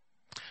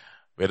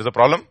 Where is the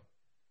problem?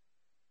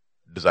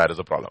 Desire is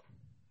the problem.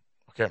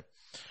 Okay.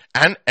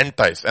 And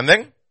enticed. And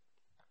then,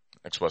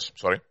 next verse,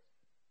 sorry.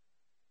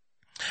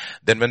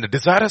 Then when the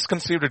desire is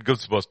conceived, it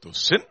gives birth to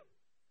sin.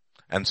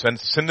 And when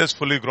sin is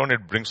fully grown,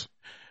 it brings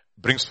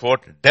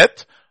forth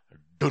death.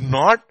 Do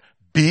not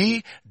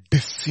be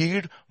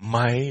deceived,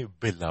 my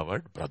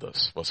beloved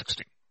brothers. Verse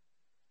 16.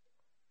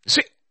 You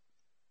see?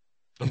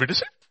 Don't be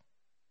deceived.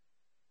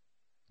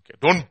 Okay.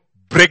 Don't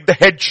break the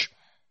hedge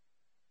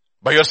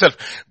by yourself.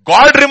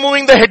 God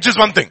removing the hedge is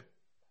one thing.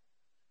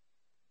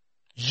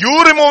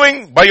 You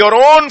removing by your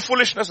own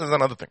foolishness is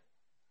another thing.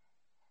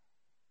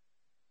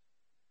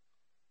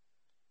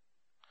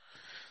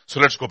 So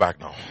let's go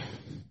back now.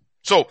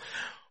 So,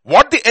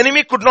 what the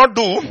enemy could not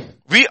do,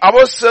 we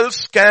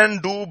ourselves can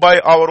do by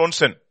our own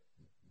sin.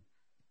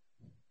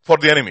 For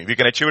the enemy. We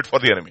can achieve it for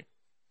the enemy.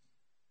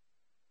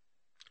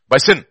 By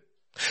sin.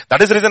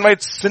 That is the reason why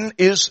sin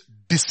is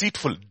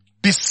deceitful.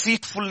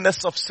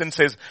 Deceitfulness of sin,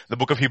 says the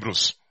book of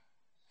Hebrews.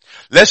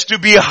 Lest you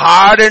be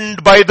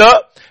hardened by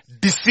the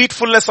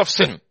deceitfulness of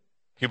sin.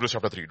 Hebrews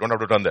chapter 3. Don't have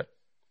to turn there.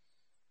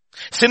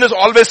 Sin is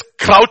always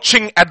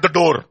crouching at the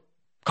door.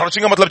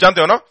 Crouching ka matlab jante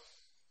ho na?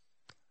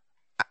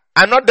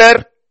 I'm not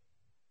there.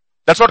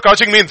 That's what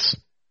crouching means.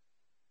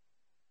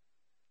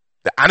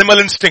 The animal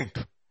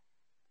instinct.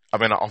 I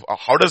mean,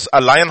 how does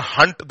a lion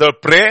hunt the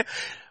prey?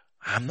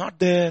 I'm not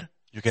there.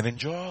 You can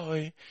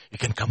enjoy. You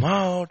can come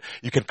out.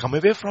 You can come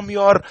away from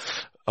your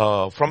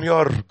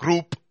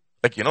group.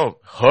 Like,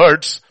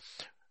 herds.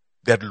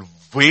 They're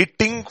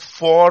waiting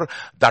for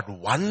that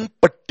one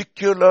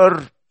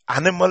particular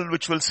animal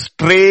which will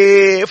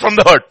stray from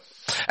the herd.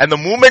 And the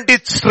moment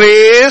it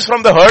strays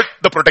from the herd,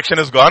 the protection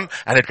is gone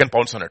and it can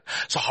pounce on it.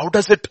 So how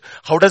does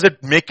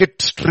it make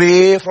it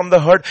stray from the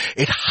herd?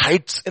 It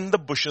hides in the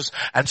bushes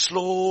and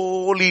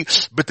slowly,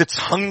 with its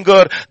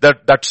hunger,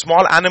 that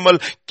small animal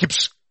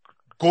keeps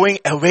going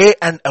away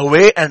and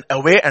away and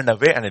away and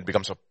away, and it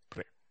becomes a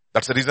prey.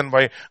 That's the reason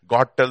why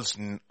God tells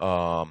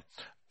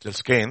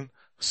Cain,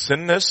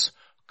 sin is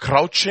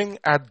crouching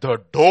at the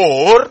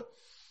door.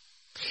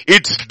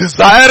 Its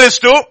desire is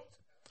to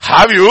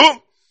have you,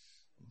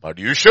 but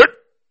you should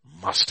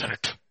master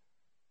it.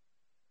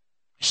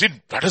 You see,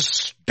 that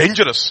is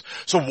dangerous.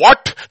 So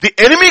what the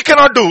enemy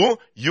cannot do,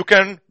 you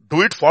can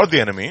do it for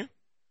the enemy.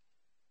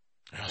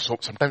 So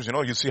sometimes,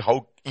 you see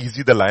how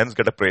easy the lions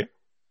get a prey.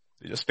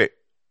 They just stay.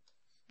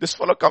 This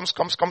fellow comes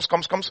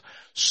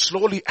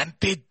slowly, and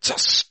they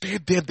just stay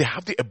there. They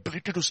have the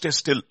ability to stay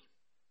still.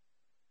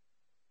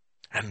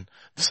 And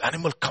this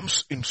animal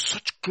comes in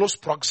such close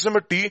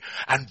proximity,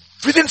 and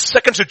within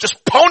seconds it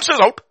just pounces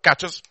out,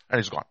 catches, and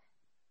is gone.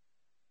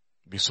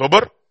 Be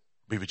sober,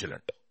 be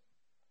vigilant.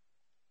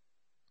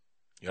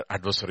 Your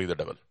adversary, the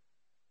devil.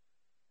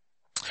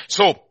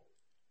 So,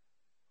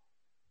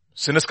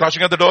 sin is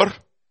crouching at the door.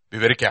 Be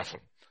very careful.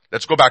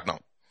 Let's go back now.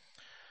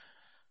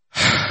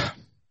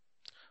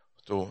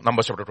 to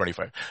Numbers chapter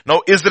 25.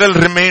 Now Israel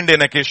remained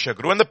in Acacia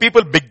Grove and the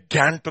people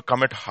began to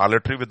commit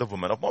harlotry with the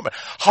women of Moab.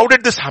 How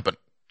did this happen?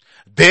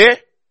 They,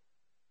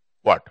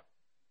 what?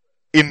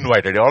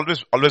 Invited.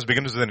 It always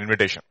begins with an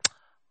invitation.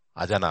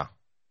 Ajana.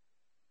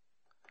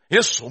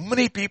 Yes, so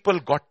many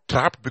people got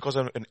trapped because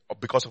of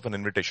an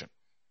invitation.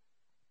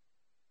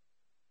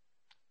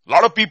 A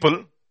lot of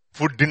people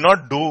who did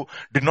not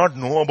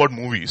know about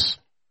movies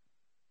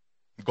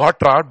got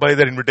trapped by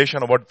their invitation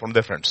from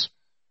their friends.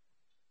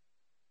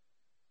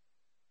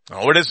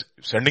 Nowadays,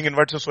 sending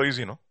invites is so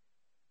easy, no?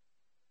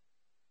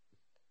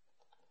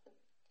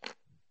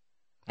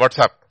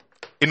 WhatsApp.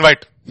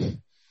 Invite.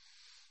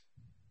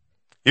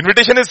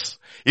 Invitations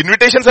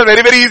are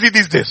very, very easy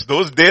these days.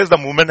 Those days, the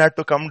woman had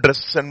to come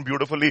dress and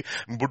beautifully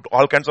put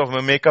all kinds of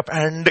makeup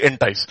and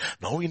entice.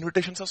 Now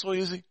invitations are so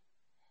easy.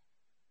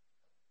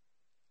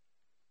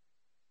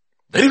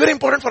 Very, very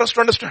important for us to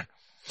understand.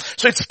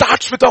 So it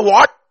starts with a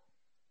what?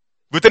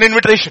 With an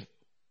invitation.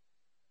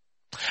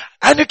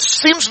 And it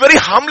seems very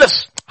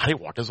harmless. Hey,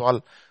 what is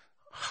all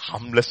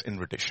harmless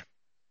invitation?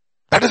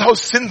 That is how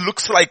sin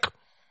looks like.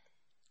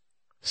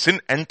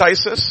 Sin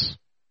entices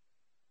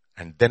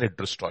and then it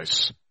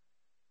destroys.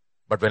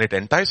 But when it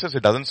entices,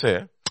 it doesn't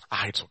say,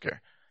 it's okay.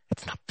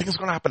 Nothing's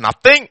gonna happen.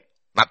 Nothing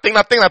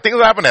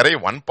will happen. Hey,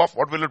 one puff,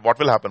 what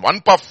will happen?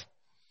 One puff.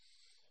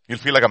 You'll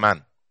feel like a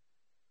man.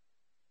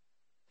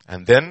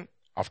 And then,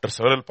 after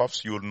several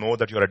puffs, you will know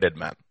that you're a dead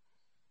man.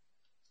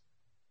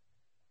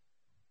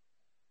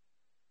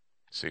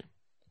 See.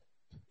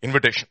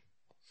 Invitation.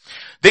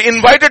 They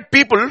invited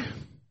people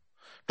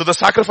to the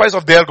sacrifice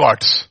of their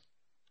gods.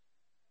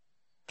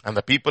 And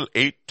the people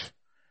ate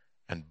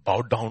and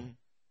bowed down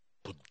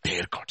to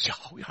their gods.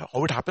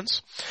 How it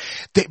happens?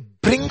 They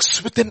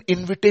brings with an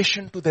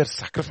invitation to their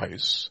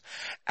sacrifice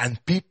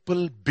and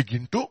people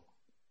begin to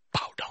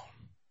bow down.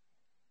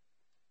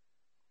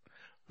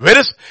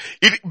 Whereas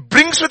it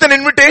brings with an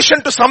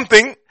invitation to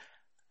something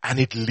and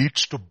it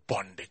leads to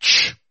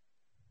bondage.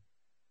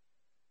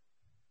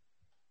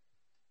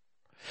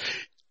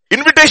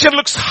 Invitation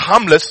looks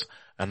harmless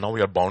and now we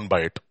are bound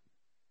by it.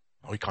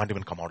 Now we can't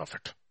even come out of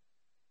it.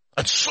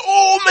 And so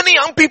many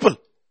young people,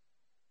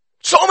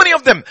 so many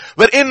of them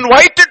were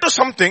invited to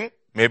something,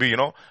 maybe,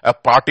 a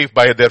party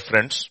by their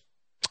friends.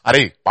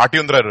 Arey, party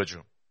undra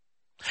raju.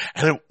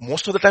 And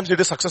most of the times it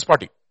is success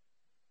party.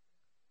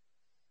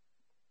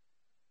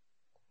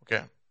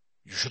 Okay.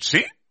 You should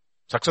see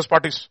success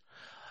parties.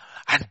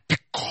 And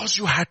because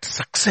you had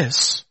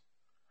success,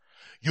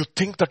 you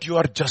think that you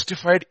are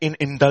justified in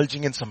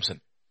indulging in some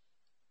sin.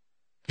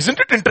 Isn't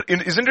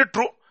it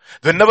true?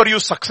 Whenever you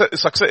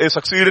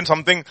succeed in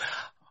something,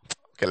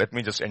 okay, let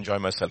me just enjoy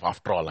myself.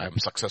 After all, I am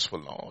successful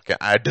now. Okay,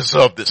 I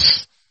deserve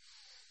this.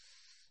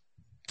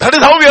 That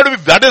is how we have to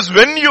be. That is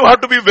when you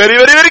have to be very,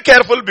 very, very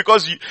careful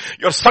because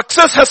your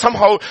success has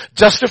somehow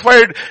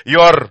justified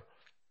your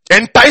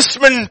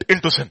enticement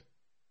into sin.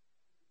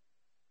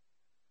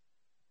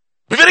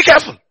 Be very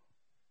careful.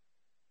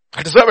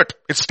 I deserve it.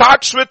 It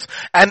starts with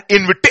an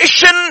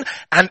invitation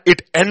and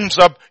it ends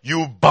up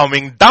you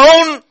bowing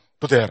down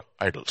to their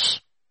idols,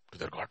 to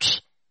their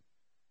gods.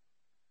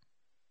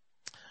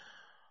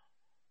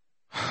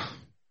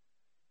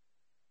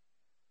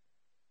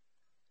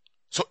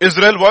 So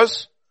Israel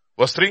was,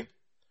 verse 3.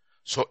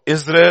 So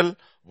Israel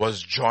was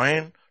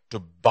joined to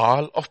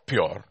Baal of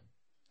Peor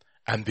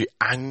and the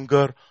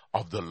anger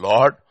of the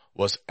Lord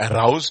was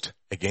aroused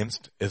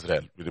against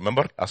Israel. You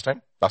remember last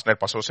night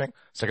Pastor was saying,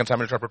 2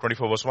 Samuel chapter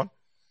 24 verse 1.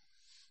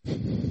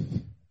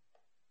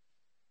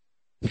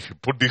 If you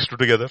put these two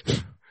together,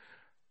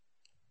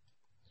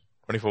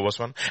 24 verse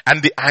 1.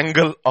 And the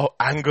anger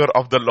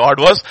of the Lord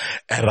was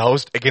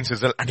aroused against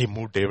Israel and he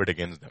moved David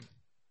against them.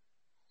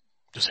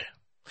 To say.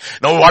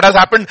 Now what has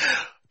happened?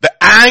 The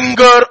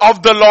anger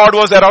of the Lord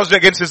was aroused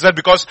against Israel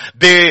because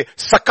they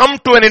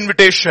succumbed to an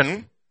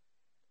invitation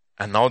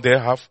and now they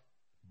have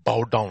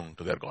bowed down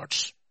to their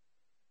gods.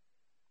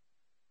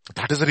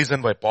 That is the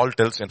reason why Paul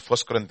tells in 1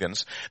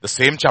 Corinthians, the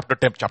same chapter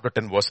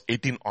 10 verse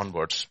 18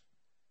 onwards.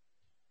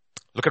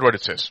 Look at what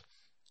it says.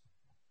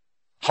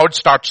 How it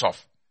starts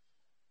off.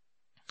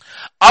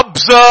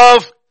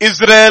 Observe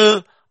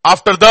Israel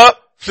after the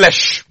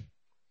flesh.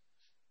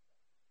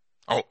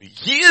 Oh,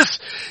 he is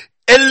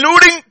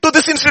alluding to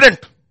this incident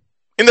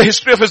in the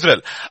history of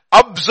Israel.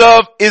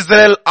 Observe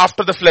Israel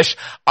after the flesh.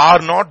 Are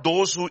not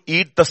those who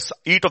eat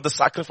of the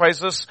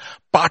sacrifices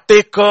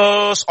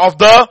partakers of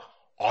the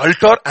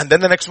altar? And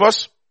then the next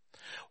verse.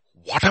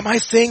 What am I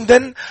saying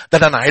then?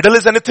 That an idol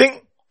is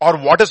anything? Or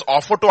what is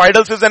offered to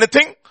idols is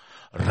anything?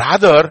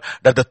 Rather,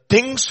 that the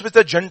things which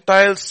the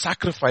Gentiles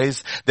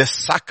sacrifice, they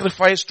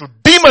sacrifice to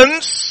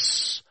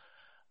demons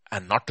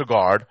and not to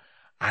God.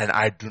 And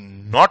I do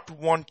not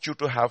want you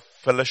to have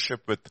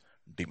fellowship with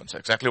demons.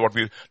 Exactly what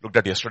we looked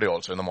at yesterday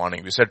also in the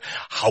morning. We said,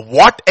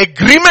 what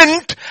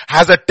agreement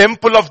has a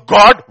temple of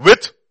God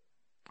with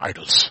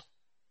idols?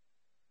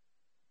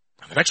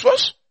 And the next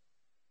verse.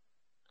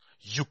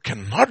 You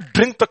cannot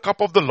drink the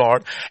cup of the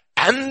Lord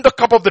and the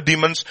cup of the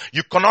demons.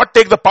 You cannot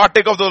take the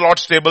partake of the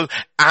Lord's table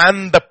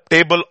and the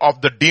table of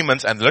the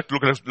demons. And look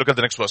at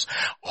the next verse.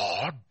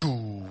 Or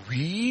do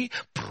we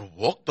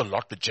provoke the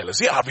Lord to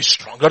jealousy? Are we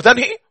stronger than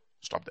He?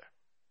 Stop there.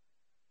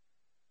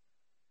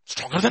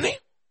 Stronger than He?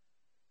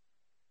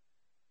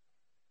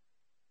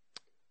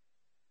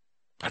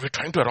 Are we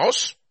trying to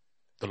arouse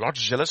the Lord's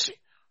jealousy?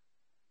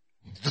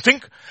 You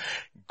think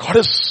God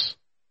is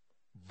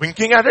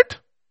winking at it?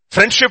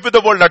 Friendship with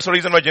the world, that's the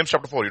reason why James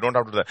chapter 4, you don't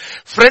have to do that.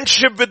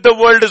 Friendship with the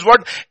world is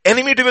what?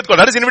 Enmity with God.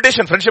 That is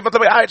invitation. Friendship,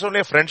 it's only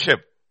a friendship.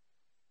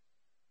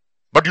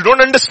 But you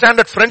don't understand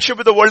that friendship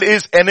with the world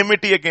is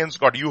enmity against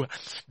God. You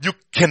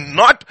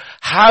cannot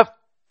have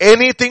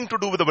anything to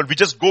do with the world. We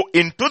just go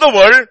into the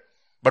world,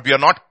 but we are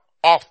not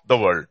of the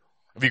world.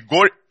 We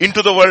go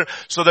into the world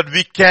so that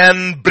we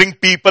can bring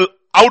people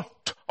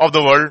out of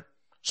the world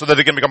so that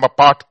they can become a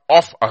part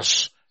of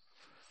us.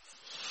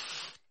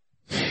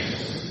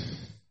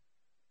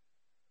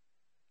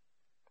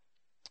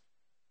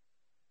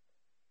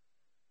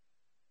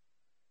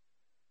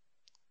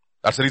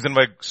 That's the reason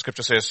why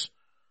scripture says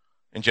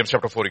in James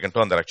chapter 4, you can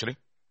turn there actually.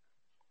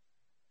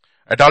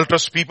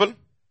 Adulterous people,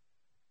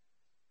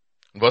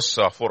 verse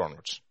 4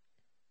 onwards.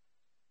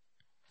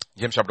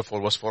 James chapter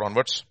 4, verse 4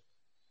 onwards.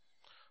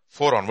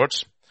 4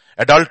 onwards.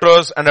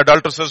 Adulterers and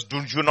adulteresses,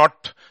 do you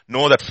not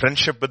know that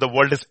friendship with the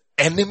world is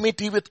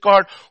enmity with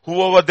God?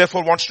 Whoever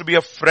therefore wants to be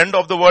a friend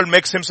of the world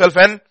makes himself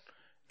an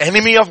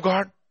enemy of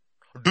God.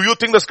 Do you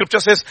think the scripture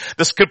says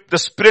the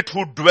spirit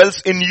who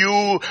dwells in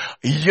you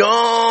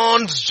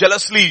yearns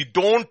jealously?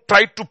 Don't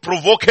try to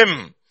provoke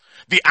him.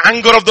 The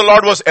anger of the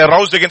Lord was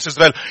aroused against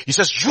Israel. He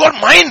says, you are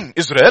mine,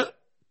 Israel.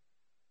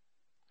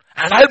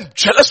 And I am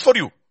jealous for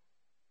you.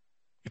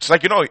 It's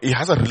like, he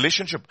has a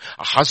relationship,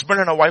 a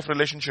husband and a wife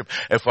relationship.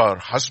 If a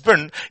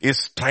husband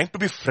is trying to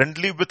be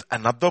friendly with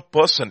another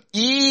person,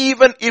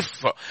 even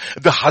if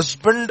the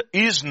husband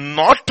is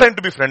not trying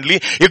to be friendly,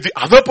 if the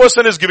other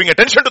person is giving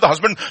attention to the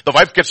husband, the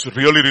wife gets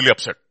really, really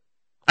upset.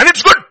 And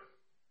it's good.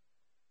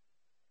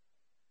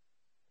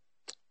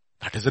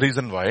 That is the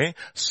reason why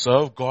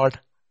serve God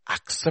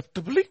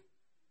acceptably,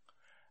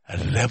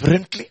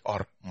 reverently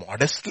or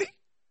modestly,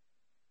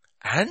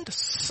 and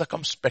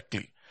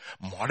circumspectly.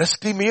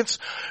 Modesty means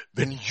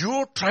when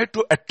you try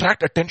to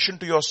attract attention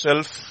to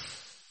yourself,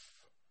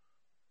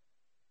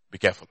 be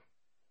careful.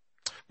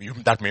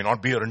 That may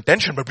not be your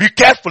intention, but be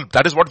careful.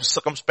 That is what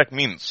circumspect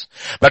means.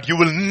 That you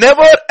will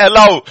never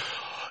allow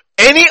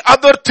any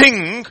other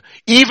thing,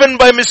 even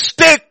by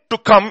mistake, to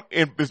come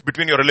in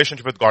between your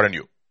relationship with God and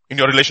you. In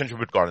your relationship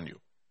with God and you.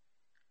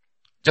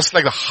 Just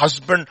like a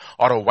husband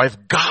or a wife,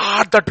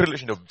 guard that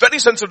relationship. Very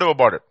sensitive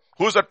about it.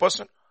 Who is that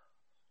person?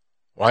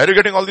 Why are you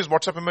getting all these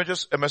WhatsApp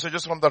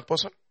messages from that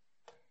person?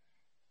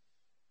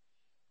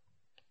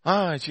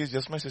 She's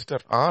just my sister.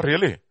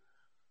 Really?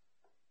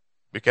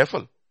 Be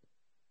careful.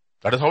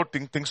 That is how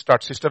things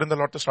start. Sister in the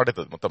Lord started.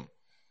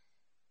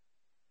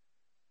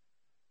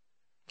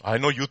 I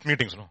know youth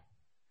meetings, no?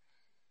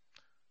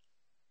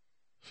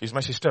 She's my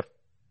sister.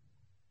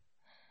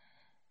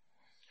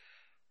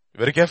 Be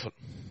very careful.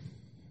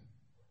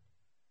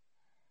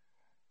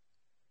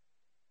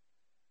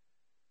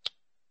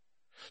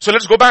 So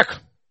let's go back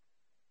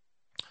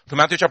to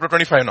Matthew chapter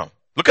 25 now.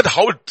 Look at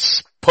how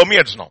it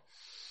permeates now.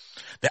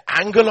 The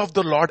anger of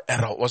the Lord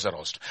was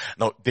aroused.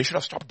 Now, they should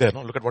have stopped there.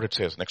 No, look at what it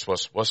says. Next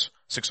verse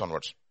 6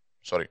 onwards.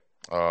 Sorry.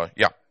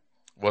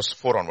 Verse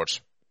 4 onwards.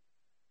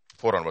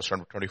 4 onwards,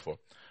 24.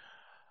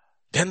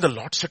 Then the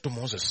Lord said to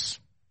Moses,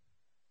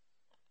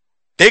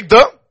 take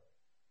the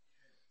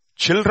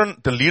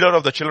leader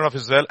of the children of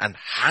Israel and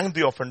hang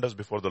the offenders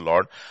before the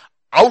Lord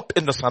out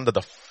in the sun, that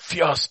the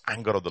fierce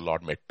anger of the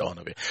Lord may turn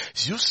away.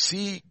 You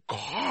see,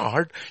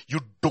 God,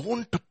 you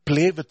don't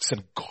play with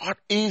sin. God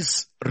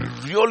is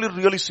really,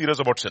 really serious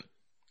about sin.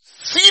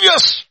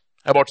 Serious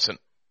about sin.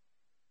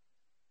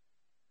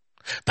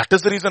 That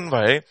is the reason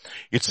why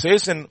it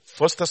says in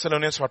 1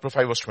 Thessalonians chapter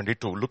 5 verse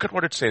 22. Look at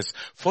what it says.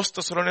 1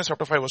 Thessalonians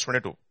chapter 5 verse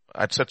 22.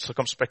 I said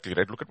circumspectly,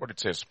 right? Look at what it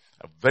says.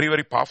 A very,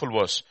 very powerful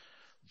verse.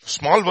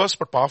 Small verse,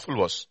 but powerful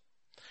verse.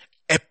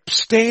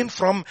 Abstain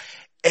from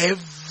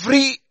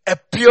every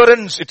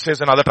appearance, it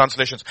says in other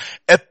translations,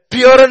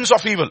 appearance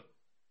of evil.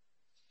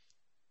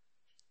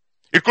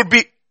 It could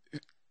be,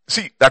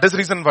 see, that is the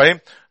reason why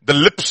the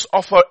lips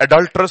of an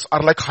adulteress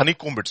are like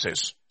honeycomb, it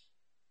says.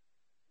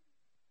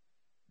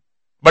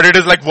 But it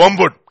is like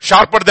wormwood,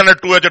 sharper than a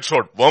two-edged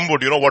sword.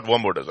 Wormwood, you know what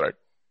wormwood is, right?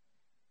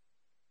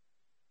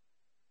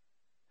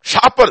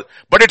 Sharper,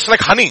 but it's like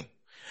honey.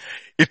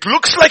 It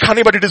looks like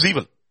honey, but it is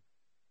evil.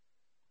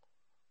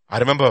 I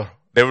remember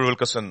David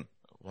Wilkerson,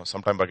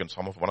 sometime back in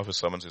one of his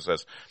sermons, he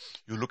says,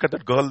 you look at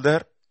that girl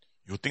there,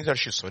 you think that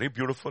she's very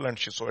beautiful and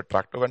she's so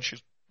attractive and she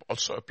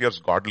also appears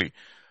godly.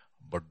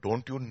 But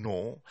don't you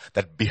know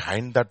that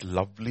behind that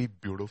lovely,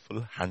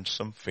 beautiful,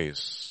 handsome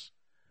face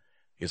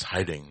is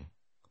hiding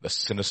the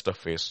sinister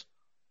face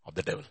of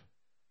the devil?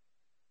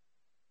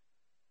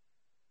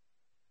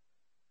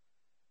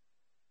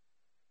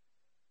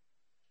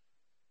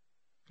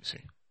 You see,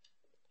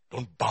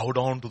 don't bow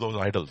down to those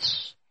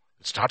idols.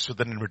 It starts with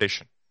an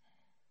invitation.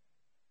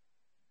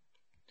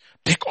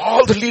 Take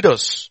all the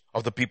leaders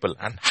of the people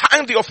and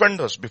hang the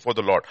offenders before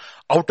the Lord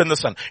out in the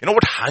sun. You know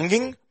what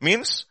hanging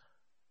means?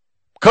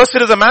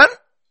 Cursed is a man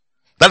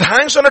that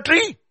hangs on a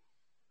tree.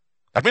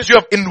 That means you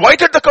have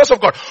invited the curse of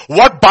God.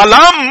 What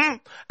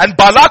Balaam and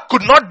Balak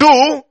could not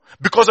do,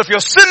 because of your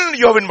sin,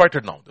 you have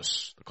invited now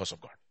this, the curse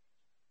of God.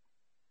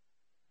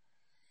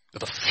 That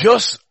the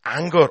fierce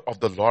anger of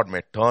the Lord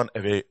may turn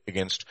away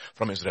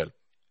from Israel.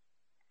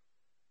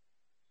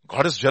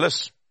 God is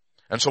jealous.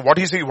 And so what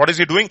is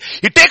he doing?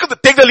 He take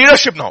the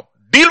leadership now.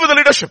 Deal with the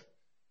leadership.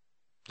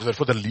 So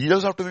therefore the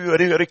leaders have to be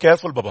very, very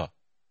careful, Baba.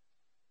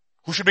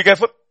 Who should be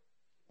careful?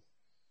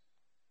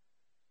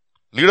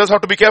 Leaders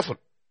have to be careful.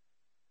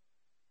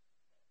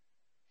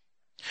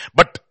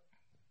 But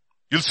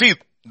you'll see,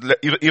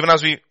 even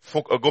as we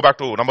go back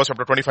to Numbers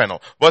chapter 25 now,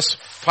 verse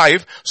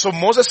 5. So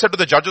Moses said to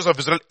the judges of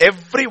Israel,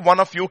 every one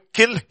of you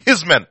kill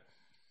his men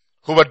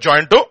who were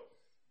joined to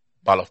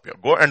Baal of Peor.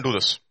 Go and do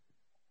this.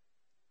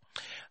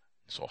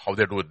 So how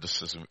they do it,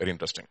 this is very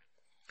interesting.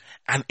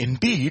 And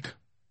indeed,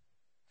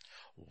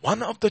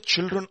 one of the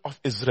children of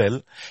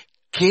Israel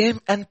came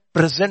and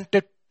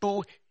presented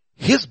to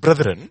his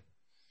brethren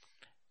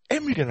a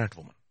Midianite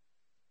woman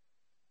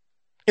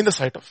in the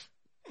sight of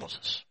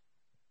Moses.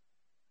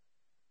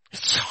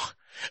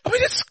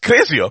 It's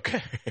crazy,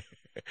 okay?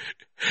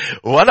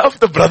 One of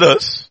the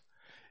brothers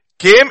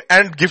came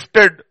and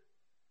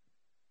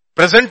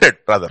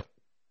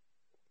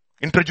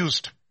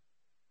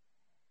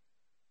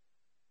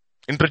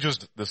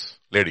introduced this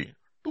lady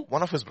to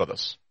one of his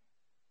brothers.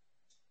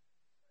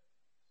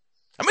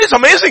 It's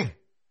amazing.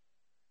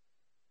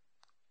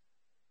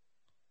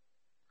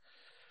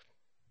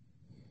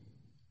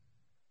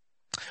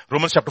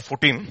 Romans chapter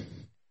 14,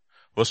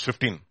 verse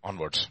 15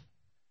 onwards.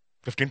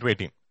 15 to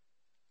 18.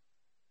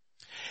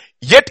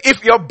 Yet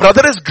if your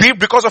brother is grieved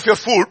because of your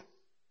food,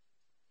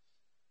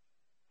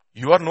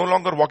 you are no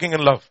longer walking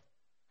in love.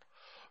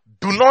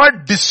 Do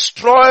not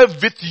destroy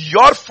with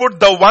your food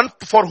the one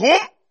for whom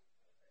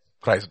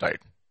Christ died.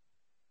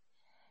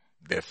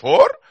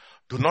 Therefore,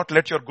 do not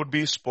let your good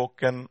be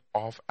spoken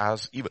of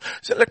as evil.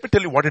 So let me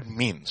tell you what it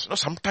means.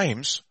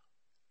 Sometimes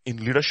in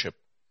leadership,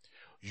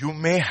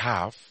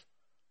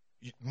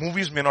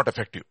 movies may not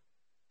affect you.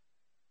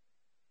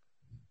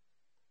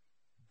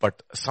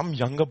 But some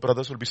younger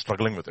brothers will be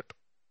struggling with it.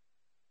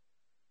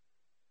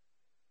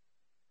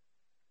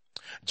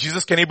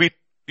 Jesus,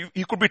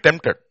 he could be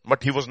tempted,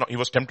 but he was not. He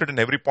was tempted in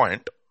every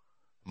point,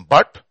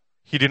 but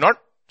he did not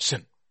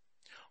sin.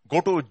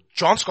 Go to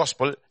John's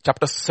Gospel,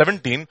 chapter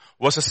 17,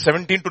 verses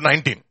 17 to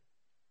 19.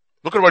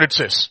 Look at what it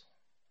says.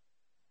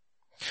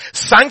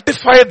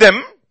 Sanctify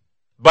them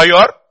by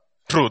your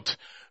truth.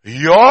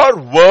 Your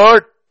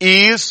word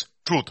is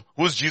truth.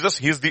 Who is Jesus?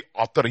 He is the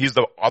author. He is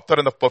the author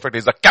and the perfect. He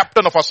is the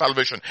captain of our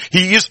salvation.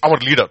 He is our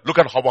leader. Look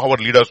at how our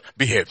leader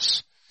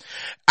behaves.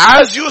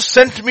 As you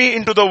sent me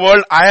into the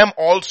world, I am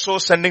also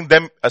sending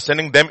them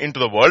into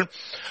the world.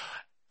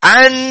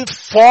 And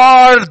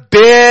for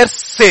their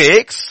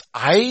sakes,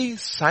 I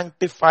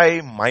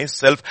sanctify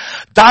myself,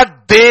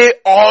 that they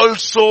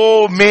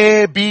also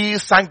may be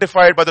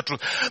sanctified by the truth.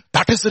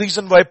 That is the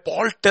reason why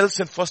Paul tells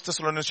in 1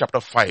 Thessalonians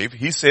chapter 5,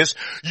 he says,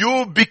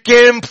 you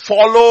became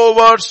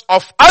followers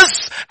of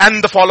us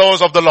and the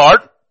followers of the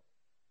Lord.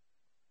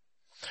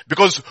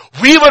 Because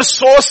we were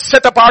so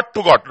set apart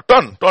to God.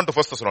 Turn to 1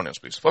 Thessalonians,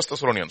 please. 1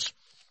 Thessalonians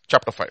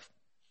chapter 5.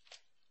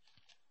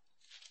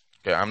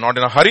 Okay, I'm not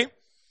in a hurry.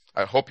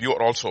 I hope you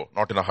are also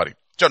not in a hurry.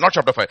 Not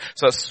chapter 5.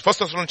 So 1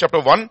 Thessalonians chapter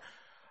 1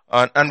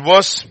 and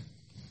verse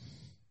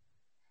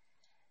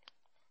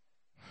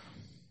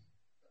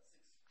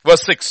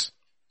 6.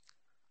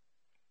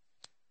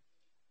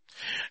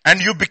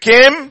 And you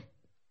became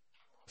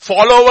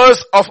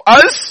followers of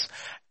us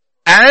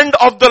and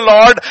of the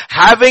Lord,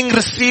 having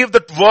received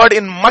that word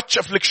in much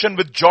affliction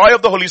with joy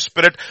of the Holy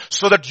Spirit,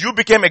 so that you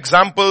became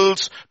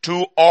examples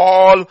to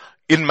all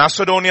in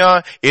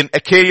Macedonia, in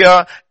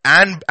Achaia,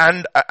 and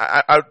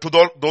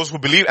to those who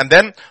believe. And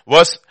then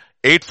verse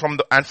 8 from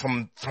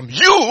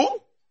you.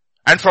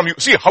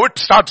 See how it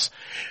starts.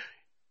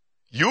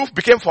 You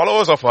became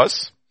followers of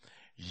us.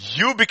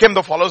 You became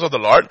the followers of the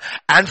Lord.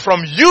 And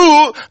from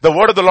you, the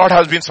word of the Lord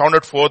has been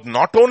sounded forth,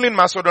 not only in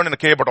Macedonia and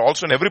Achaia, but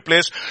also in every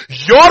place.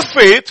 Your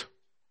faith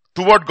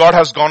toward God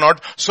has gone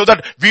out, so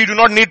that we do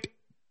not need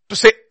to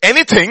say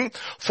anything,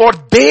 for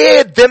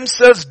they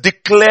themselves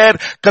declare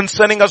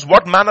concerning us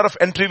what manner of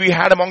entry we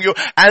had among you,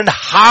 and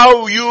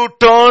how you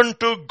turned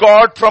to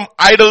God from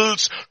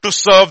idols to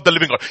serve the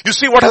living God. You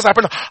see what has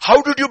happened?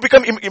 How did you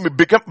become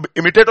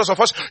imitators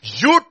of us?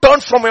 You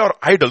turned from your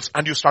idols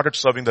and you started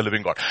serving the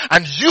living God.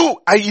 And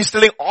he's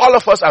telling all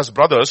of us as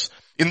brothers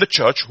in the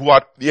church, who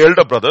are the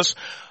elder brothers,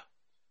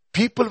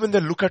 people, when they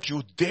look at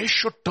you, they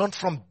should turn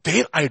from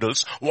their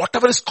idols,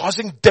 whatever is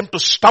causing them to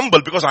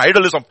stumble, because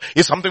idolism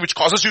is something which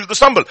causes you to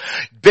stumble.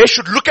 They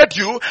should look at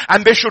you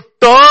and they should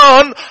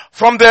turn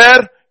from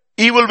their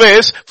evil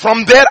ways,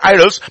 from their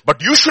idols,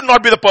 but you should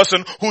not be the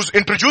person who's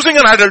introducing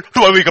an idol to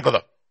a weaker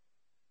brother.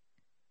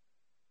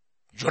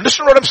 You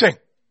understand what I'm saying?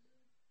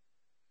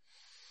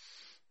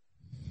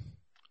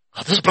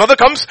 This brother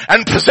comes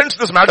and presents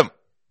this madam.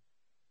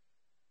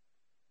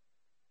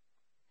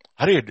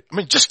 Hurry, I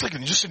mean, just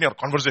in your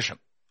conversation.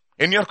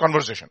 In your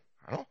conversation.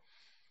 You know?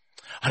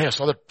 Hurry, I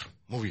saw that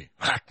movie.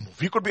 That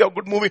movie could be a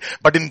good movie,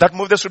 but in that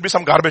movie there should be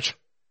some garbage.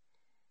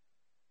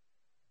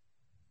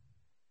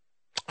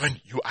 I mean,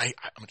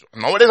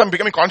 nowadays I'm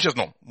becoming conscious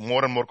now.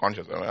 More and more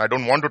conscious. I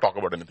don't want to talk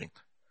about anything.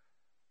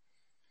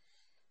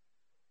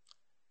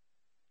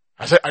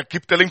 I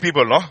keep telling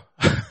people, no?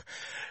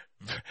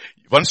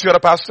 Once you're a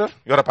pastor,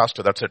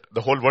 that's it.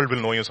 The whole world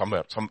will know you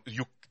somewhere.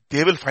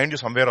 They will find you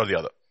somewhere or the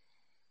other.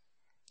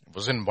 It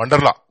was in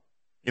Wonderla,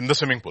 in the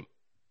swimming pool.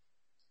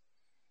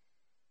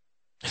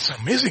 It's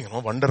amazing,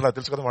 Wonderla.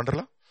 Tell me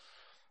Wonderla?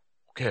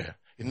 Okay.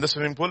 In the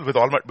swimming pool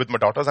with my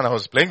daughters, and I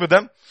was playing with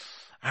them.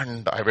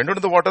 And I went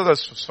into the water, I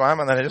swam,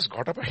 and then I just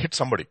got up, I hit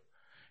somebody.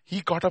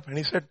 He got up and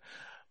he said,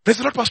 "Praise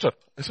the Lord, Pastor."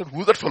 I said,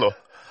 "Who's that fellow?"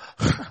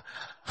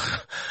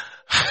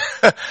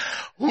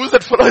 Who's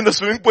that fellow in the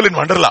swimming pool in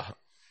Wonderla?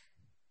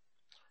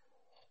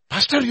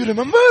 "Pastor, you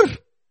remember?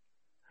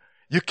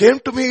 You came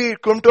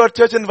to our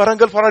church in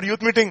Warangal for our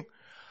youth meeting."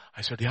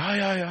 I said,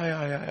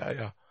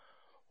 yeah.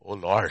 Oh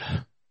Lord.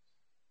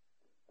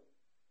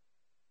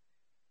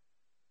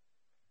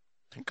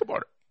 Think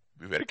about it.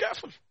 Be very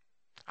careful.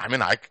 I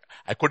mean, I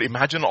could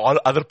imagine all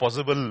other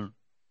possible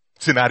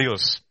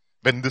scenarios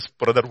when this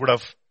brother would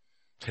have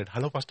said,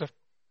 "Hello, Pastor."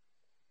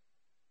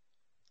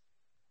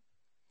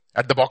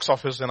 At the box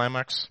office in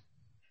IMAX.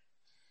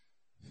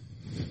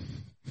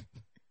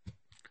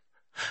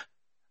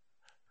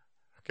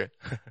 Okay.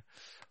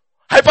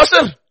 "Hi,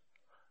 Pastor."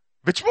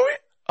 "Which movie?"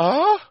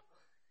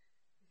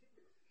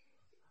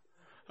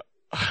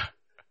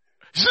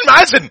 Just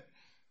imagine.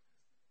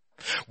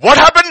 What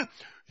happened?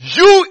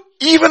 You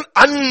even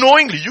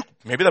unknowingly,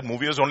 maybe that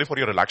movie was only for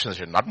your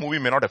relaxation. That movie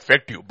may not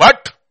affect you,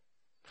 but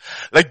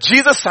like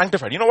Jesus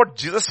sanctified. You know what?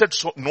 Jesus said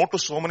no to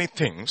so many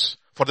things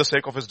for the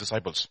sake of his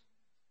disciples.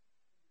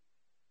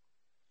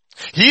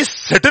 He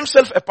set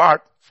himself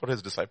apart for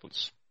his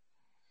disciples.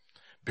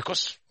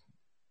 Because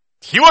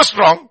he was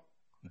strong,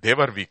 they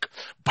were weak.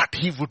 But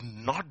he would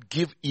not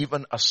give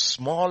even a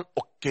small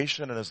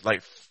occasion in his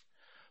life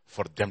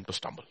for them to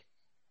stumble.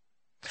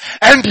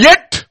 And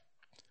yet,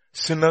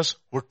 sinners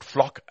would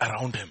flock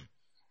around him.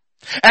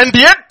 And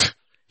yet,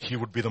 he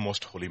would be the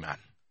most holy man.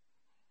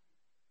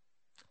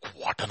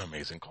 What an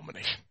amazing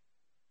combination.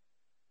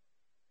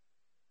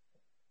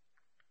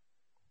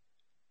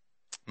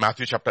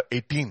 Matthew chapter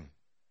 18,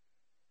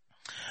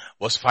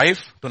 verse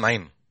 5 to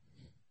 9.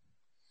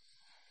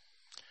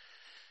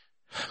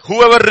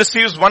 "Whoever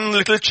receives one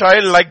little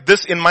child like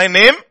this in my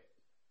name,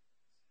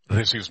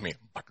 receives me."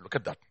 But look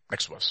at that.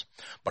 Next verse.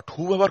 "But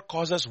whoever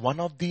causes one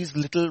of these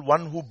little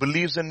one who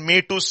believes in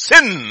me to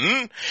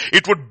sin,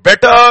 it would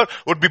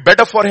be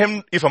better for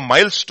him if a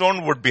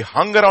millstone would be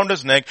hung around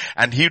his neck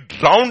and he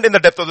drowned in the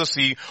depth of the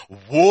sea.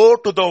 Woe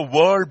to the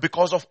world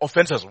because of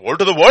offenses." Woe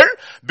to the world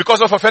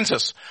because of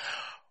offenses.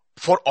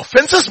 For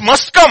offenses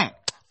must come.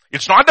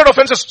 It's not that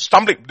offenses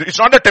stumbling. It's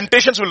not that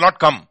temptations will not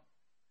come.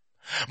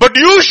 But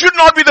you should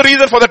not be the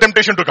reason for the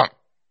temptation to come.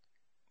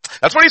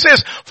 That's what he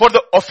says. For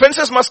the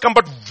offenses must come,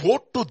 but woe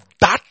to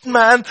that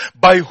man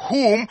by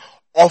whom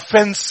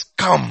offense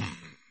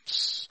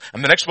comes.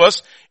 And the next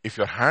verse, "If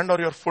your hand or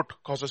your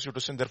foot causes you to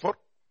sin, therefore,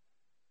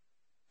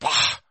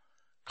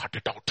 cut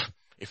it out.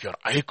 If your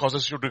eye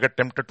causes you to get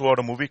tempted toward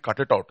a movie, cut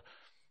it out."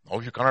 Now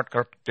if you cannot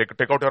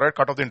take out your eye,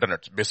 cut off the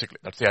internet. Basically,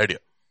 that's the idea.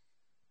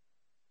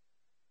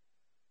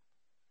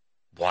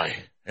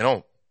 Why?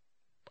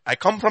 I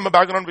come from a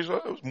background which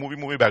was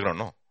movie background,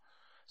 no?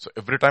 So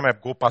every time I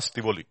go past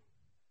Tivoli,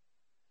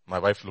 my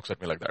wife looks at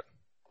me like that.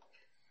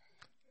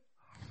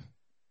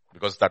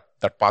 Because that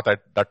path,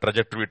 that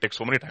trajectory takes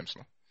so many times,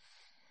 no?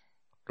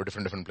 To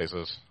different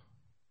places.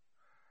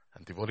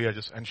 And Tivoli,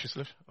 and she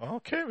says,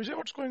 "Okay, Vijay,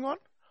 what's going on?"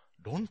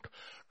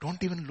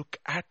 Don't even look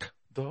at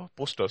the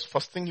posters.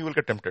 First thing, you will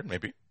get tempted,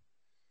 maybe.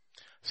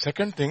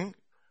 Second thing,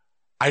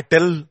 I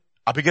tell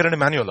Abigail and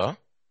Emanuela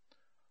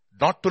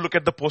not to look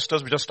at the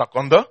posters which are stuck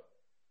on the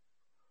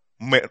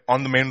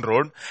main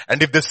road.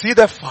 And if they see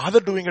their father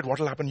doing it, what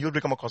will happen? You'll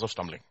become a cause of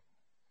stumbling.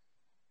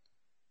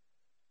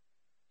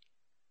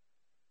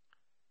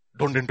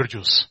 Don't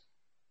introduce.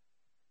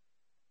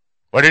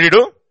 What did he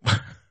do?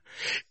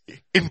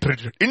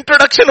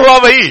 Introduction हुआ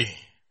भाई.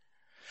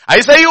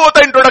 ऐसा ही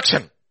होता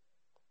introduction.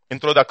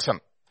 Introduction.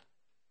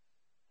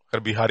 अगर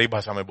बिहारी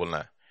भाषा में बोलना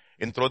है,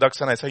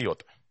 introduction ऐसा ही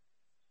होता है.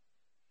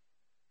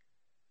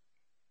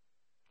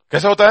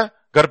 कैसा होता है?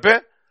 घर पे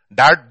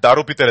डैड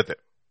दारू पीते रहते.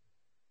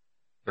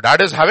 The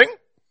dad is having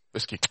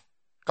whiskey.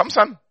 "Come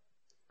son,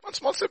 one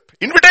small sip."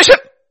 Invitation.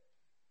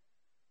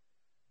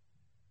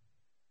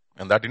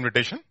 And that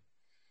invitation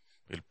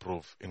will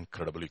prove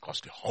incredibly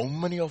costly. How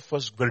many of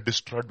us were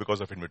destroyed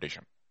because of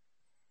invitation?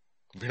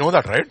 We know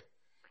that, right?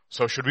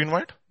 So should we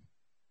invite?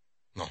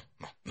 No.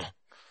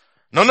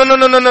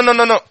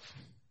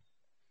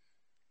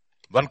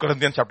 1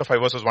 Corinthians chapter 5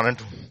 verses 1 and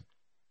 2.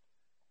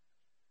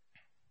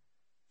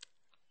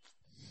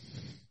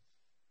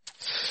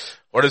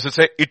 What does it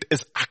say? It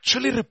is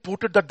actually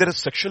reported that there is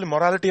sexual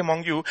immorality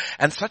among you,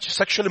 and such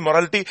sexual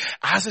immorality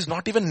as is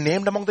not even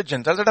named among the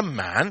Gentiles, that a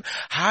man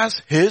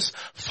has his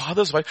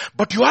father's wife.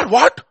 But you are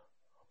what?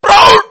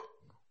 Proud!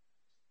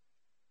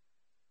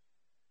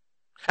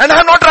 And I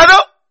have not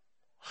rather.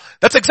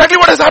 That's exactly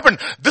what has happened.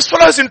 This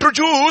fellow has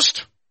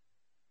introduced,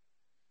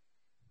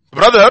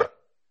 brother,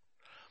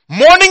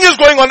 mourning is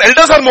going on,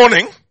 elders are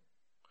mourning,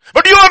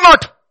 but you are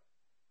not.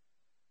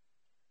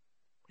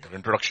 You're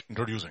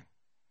introducing.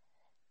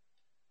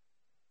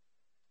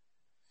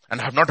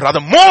 And have not rather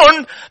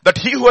mourned that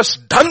he who has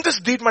done this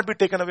deed might be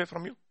taken away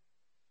from you.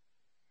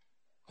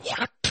 What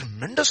a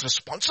tremendous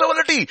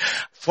responsibility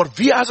for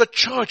we as a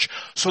church,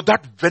 so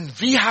that when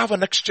we have a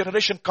next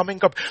generation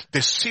coming up,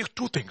 they see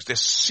two things. They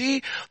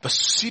see the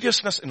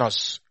seriousness in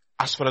us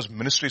as far as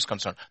ministry is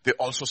concerned. They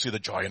also see the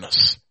joy in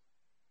us.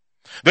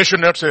 They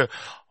should not say,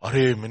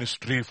 "Arey,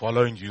 ministry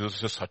following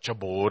Jesus is such a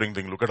boring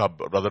thing. Look at our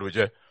brother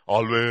Vijay,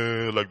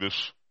 always like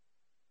this."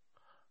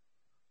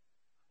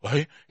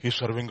 Why? He's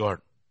serving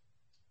God.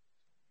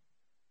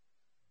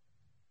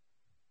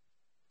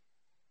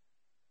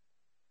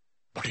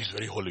 But he's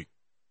very holy.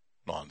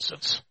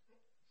 Nonsense.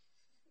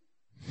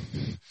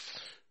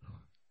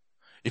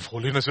 If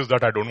holiness is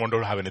that, I don't want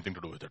to have anything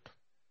to do with it.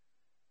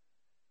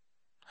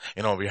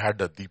 We had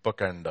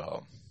Deepak and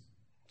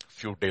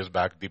few days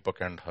back,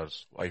 Deepak and her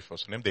wife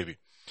was named Devi.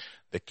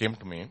 They came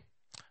to me.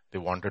 They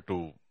wanted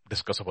to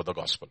discuss about the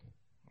gospel.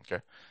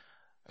 Okay.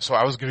 So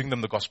I was giving them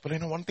the gospel.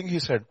 One thing he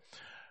said,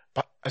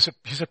 he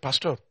said,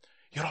 "Pastor,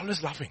 you're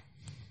always laughing.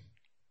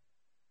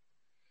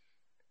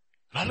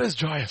 You're always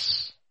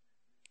joyous.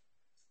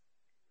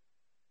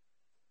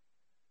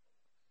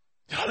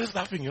 You're always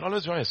laughing. You're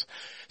always joyous."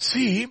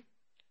 See,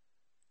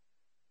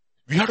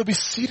 we have to be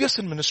serious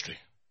in ministry.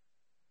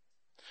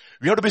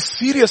 We have to be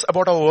serious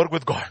about our work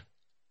with God.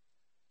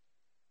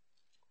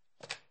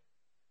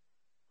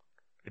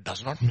 It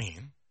does not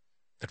mean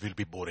that we'll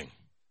be boring.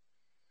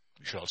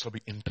 We should also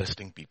be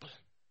interesting people.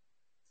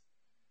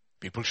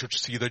 People should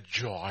see the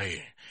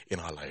joy in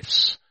our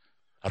lives.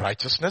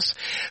 Righteousness.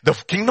 The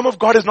kingdom of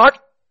God is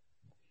not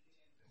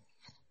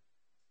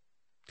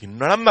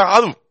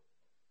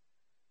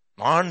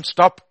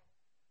non-stop.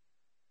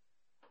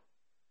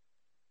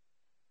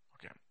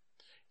 Okay.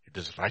 It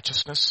is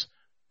righteousness,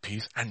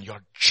 peace, and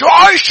your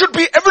joy should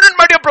be evident,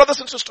 my dear brothers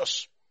and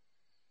sisters.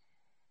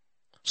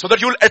 So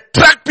that you will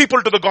attract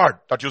people to the God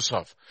that you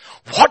serve.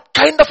 What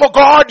kind of a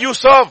God you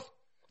serve?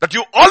 That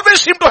you always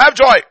seem to have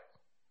joy.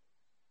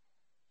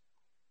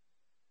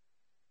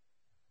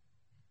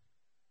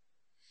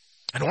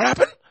 And what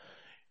happened?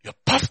 You're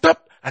puffed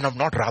up and have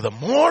not rather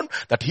mourned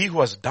that he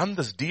who has done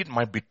this deed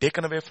might be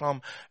taken away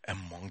from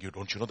among you.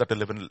 Don't you know that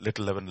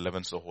little leaven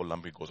leavens the whole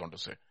lump, he goes on to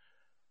say.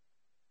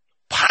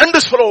 Hand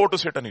this fellow over to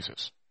Satan, he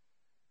says.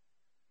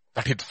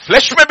 That his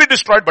flesh may be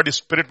destroyed, but his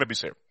spirit may be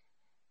saved.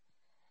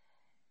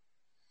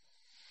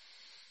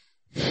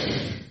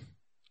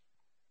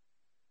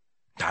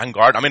 Thank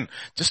God.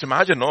 Just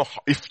imagine,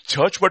 if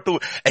church were to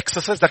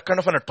exercise that kind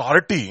of an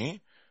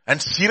authority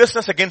and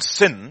seriousness against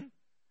sin,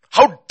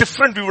 how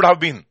different we would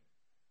have been.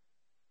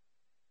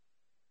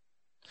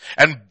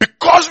 And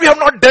because we have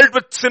not dealt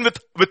with sin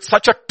with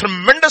such a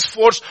tremendous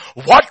force,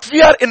 what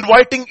we are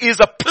inviting is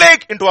a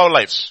plague into our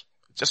lives.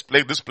 This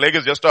plague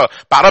is just a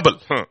parable.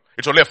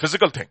 It's only a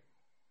physical thing.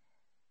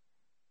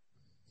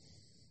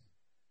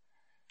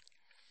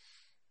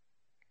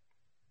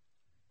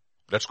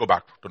 Let's go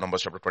back to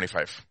Numbers chapter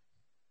 25.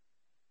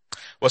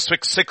 Verse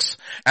 6,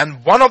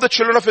 and one of the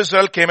children of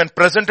Israel came and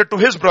presented to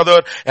his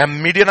brother a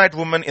Midianite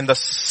woman in the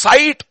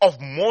sight of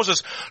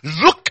Moses.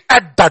 Look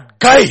at that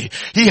guy.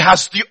 He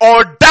has the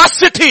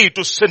audacity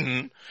to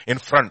sin in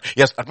front.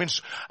 Yes, that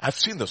means, I've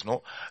seen this,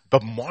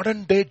 the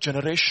modern day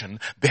generation,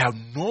 they have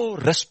no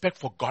respect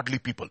for godly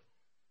people.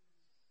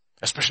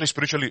 Especially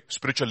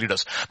spiritual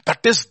leaders.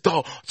 That is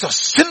the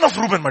sin of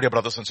Reuben, my dear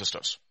brothers and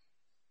sisters.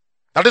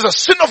 That is a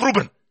sin of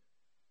Reuben.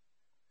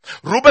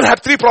 Reuben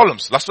had 3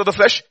 problems. Lust of the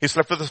flesh, he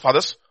slept with his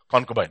father's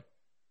concubine.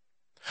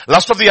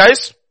 Lust of the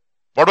eyes.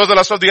 What was the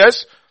lust of the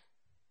eyes?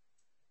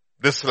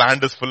 This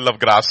land is full of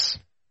grass.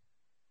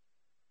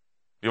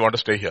 We want to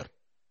stay here.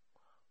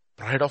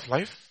 Pride of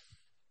life.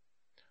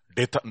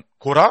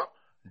 Korah,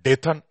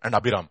 Dathan and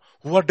Abiram.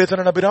 Who are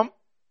Dathan and Abiram?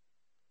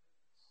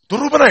 The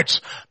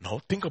Reubenites. Now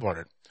think about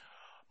it.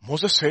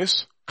 Moses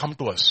says, "Come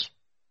to us.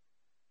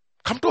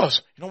 Come to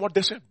us." You know what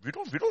they say? We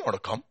don't want to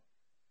come.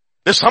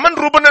 They summoned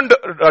Reuben and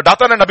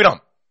Dathan and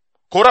Abiram.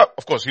 Korah,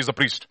 of course, he's a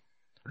priest.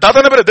 Dathan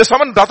and Abiram, they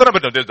summoned Dathan and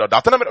Abiram.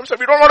 Dathan and Abiram said,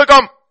 "We don't want to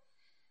come.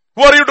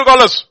 Who are you to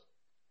call us?"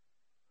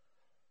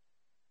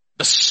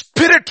 The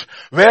spirit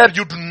where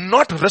you do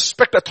not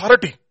respect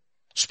authority.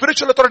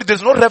 Spiritual authority.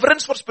 There's no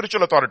reverence for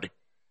spiritual authority.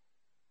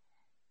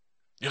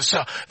 There's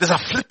a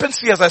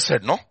flippancy, as I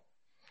said, no?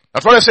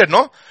 That's what I said,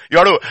 no? You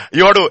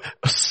have to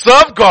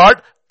serve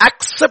God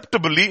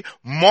acceptably,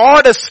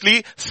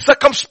 modestly,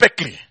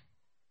 circumspectly.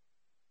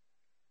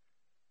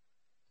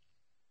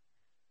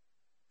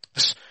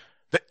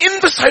 In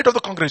the sight of the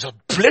congregation,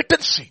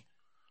 blatancy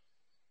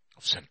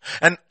of sin.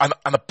 And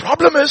the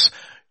problem is,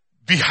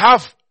 we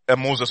have a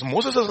Moses.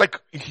 Moses is like,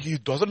 he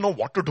doesn't know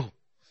what to do.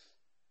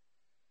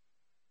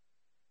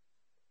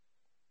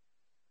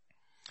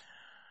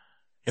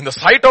 In the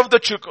sight of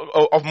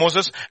of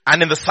Moses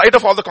and in the sight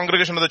of all the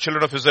congregation of the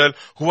children of Israel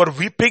who were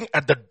weeping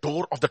at the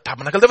door of the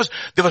tabernacle.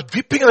 They were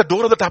weeping at the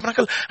door of the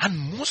tabernacle,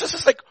 and Moses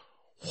is like,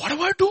 what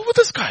do I do with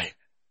this guy?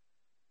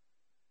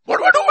 What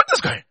do I do with this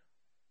guy?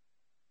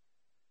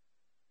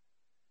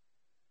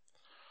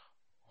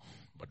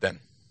 But then,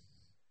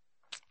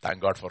 thank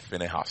God for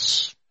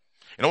Phinehas.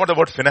 You know what the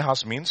word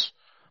Phinehas means?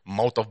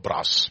 Mouth of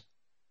brass.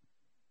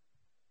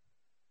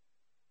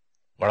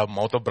 What a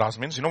mouth of brass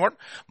means? You know what?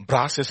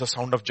 Brass is a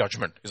sound of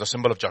judgment, is a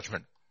symbol of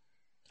judgment.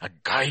 A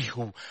guy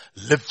who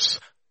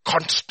lives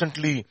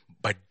constantly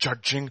by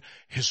judging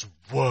his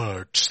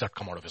words that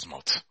come out of his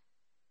mouth.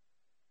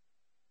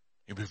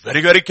 You be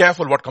very, very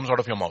careful what comes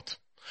out of your mouth.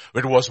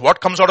 Because what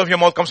comes out of your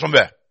mouth comes from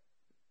where?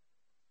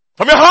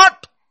 From your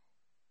heart.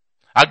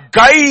 A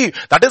guy,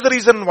 that is the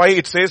reason why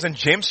it says in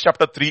James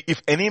chapter 3,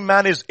 if any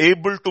man is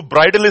able to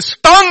bridle his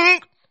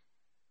tongue,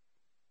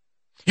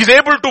 he's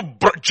able to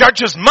judge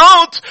his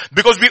mouth,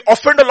 because we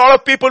offend a lot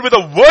of people with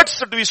the words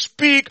that we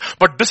speak,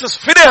 but this is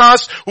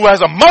Phinehas who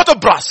has a mouth of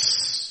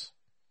brass.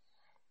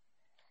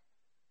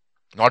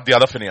 Not the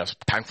other Phinehas,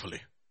 thankfully,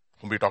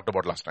 whom we talked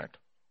about last night.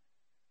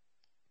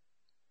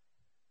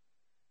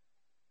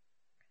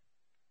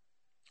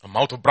 A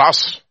mouth of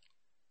brass.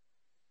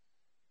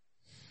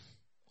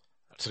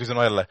 That's the reason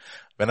why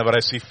whenever I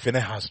see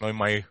Phinehas, now in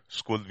my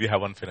school we have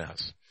one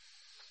Phinehas.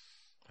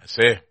 I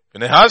say,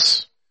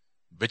 Phinehas?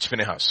 Which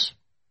Phinehas?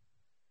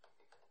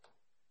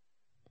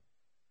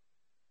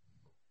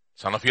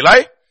 Son of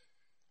Eli?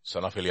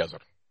 Son of Eleazar.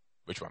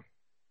 Which one?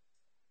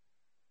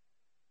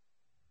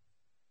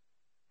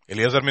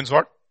 Eleazar means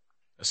what?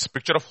 A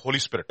picture of Holy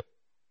Spirit.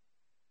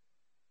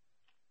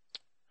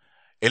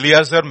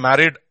 Eleazar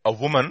married a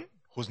woman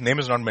whose name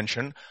is not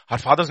mentioned. Her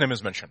father's name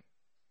is mentioned.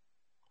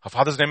 Her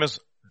father's name is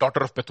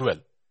daughter of Pethuel.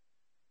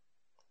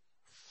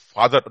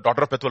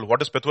 Daughter of Pethuel. What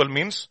does Pethuel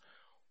means?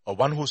 A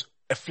one who's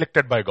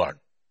afflicted by God.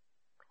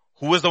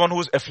 Who is the one who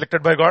is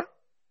afflicted by God?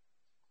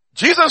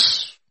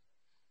 Jesus.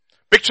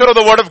 Picture of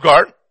the word of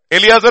God.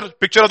 Eleazar,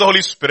 picture of the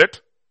Holy Spirit.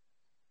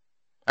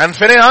 And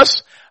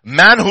Phinehas,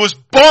 man who is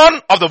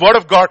born of the word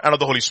of God and of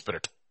the Holy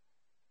Spirit.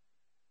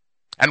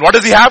 And what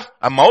does he have?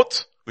 A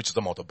mouth, which is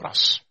the mouth of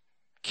brass.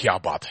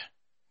 Kya baat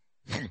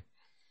hai.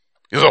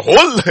 There's a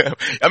whole,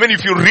 I mean,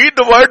 if you read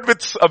the word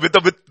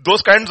with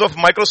those kinds of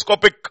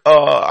microscopic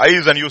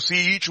eyes, and you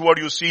see each word,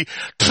 you see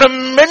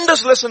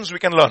tremendous lessons we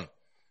can learn.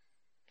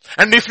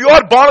 And if you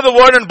are born of the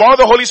word and born of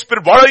the Holy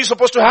Spirit, what are you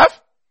supposed to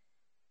have?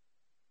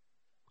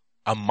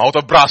 A mouth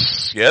of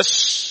brass.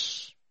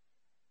 Yes.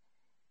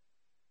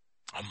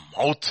 A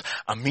mouth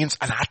means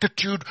an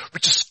attitude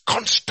which is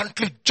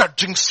constantly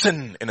judging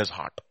sin in his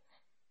heart.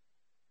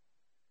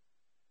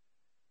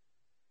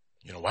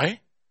 You know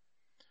why?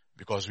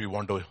 Because we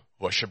want to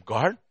worship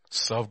God,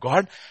 serve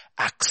God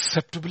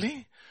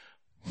acceptably,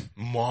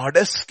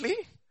 modestly,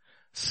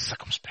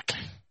 circumspectly.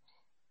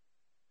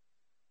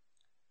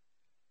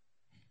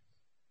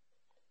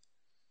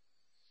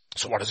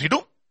 So what does he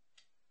do?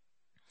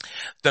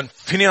 Then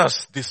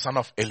Phinehas, the son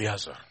of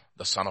Eleazar,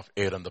 the son of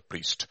Aaron the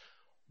priest,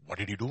 what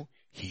did he do?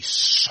 He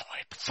saw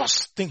it.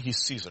 First thing he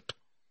sees it.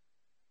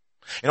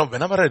 You know,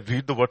 whenever I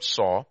read the word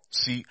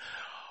see,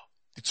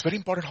 it's very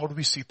important how do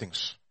we see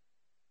things.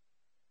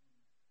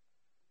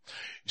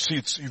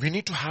 You see, we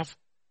need to have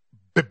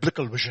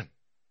biblical vision.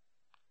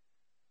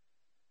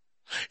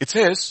 It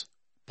says,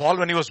 Paul,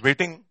 when he was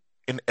waiting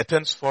in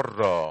Athens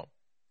for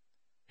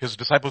his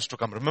disciples to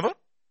come, remember?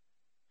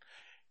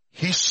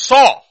 He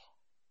saw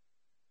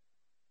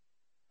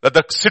that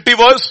the city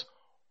was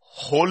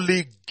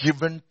wholly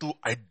given to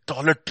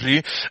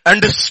idolatry,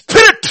 and his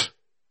spirit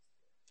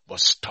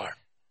was stirred.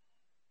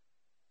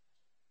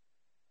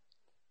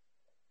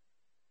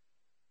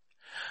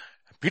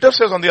 Peter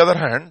says, on the other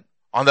hand,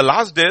 on the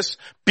last days,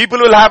 people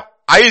will have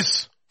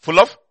eyes full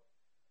of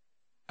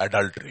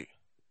adultery.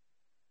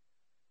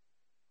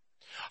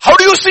 How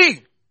do you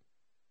see?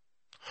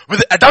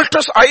 With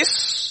adulterous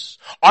eyes,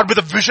 or with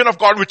the vision of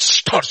God which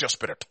stirs your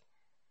spirit?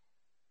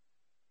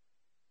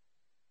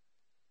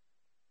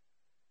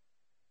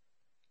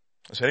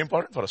 It's very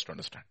important for us to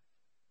understand.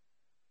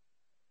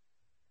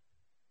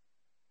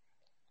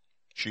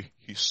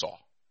 He saw.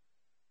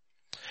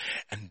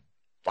 And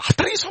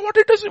after he saw what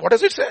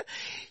does it say?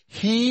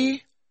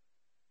 He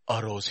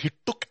arose. He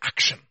took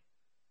action.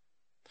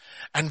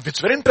 And it's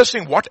very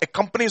interesting what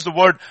accompanies the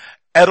word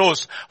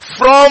arose.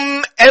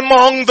 From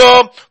among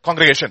the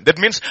congregation. That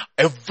means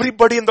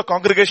everybody in the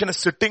congregation is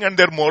sitting and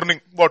they're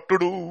mourning what to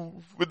do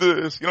with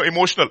this,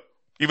 emotional.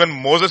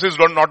 Even Moses is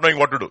not knowing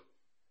what to do.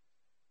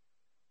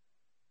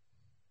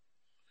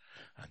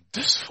 And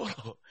this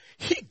fellow,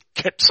 he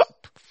gets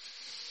up.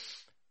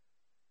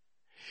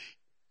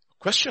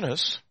 Question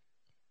is,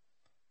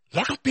 a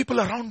lot of people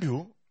around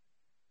you,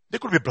 they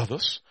could be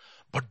brothers,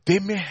 but they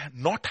may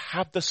not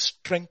have the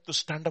strength to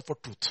stand up for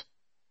truth.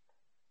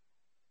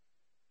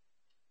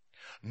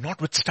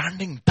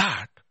 Notwithstanding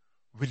that,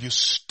 will you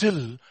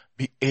still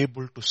be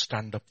able to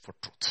stand up for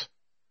truth.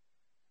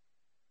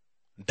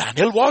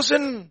 Daniel was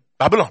in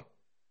Babylon.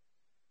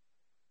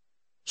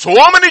 So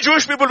many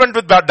Jewish people went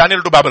with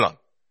Daniel to Babylon.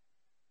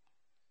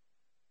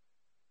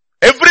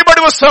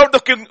 Everybody was served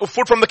the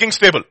food from the king's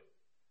table.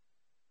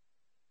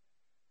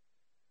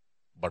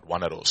 But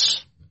one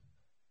arose.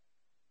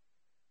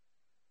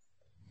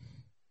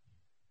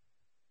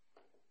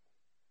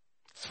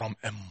 From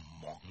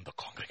among the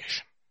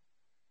congregation.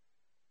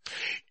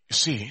 You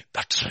see,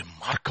 that's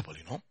remarkable,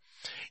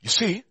 You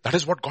see, that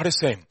is what God is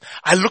saying.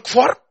 I look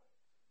for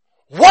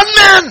one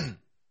man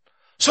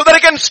so that I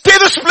can stay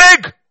this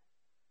plague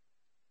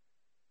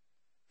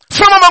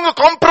from among a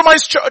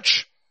compromised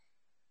church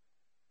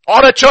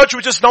or a church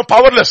which is now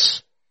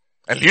powerless.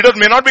 A leader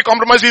may not be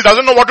compromised. He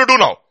doesn't know what to do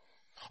now.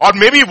 Or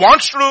maybe he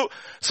wants to do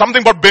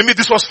something, but maybe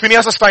this was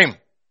Phinehas' time.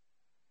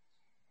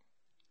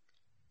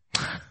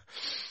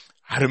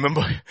 I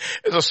remember,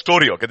 it's a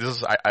story, okay?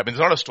 It's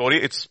not a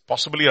story, it's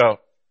possibly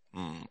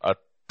a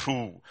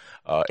true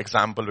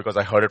example because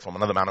I heard it from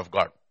another man of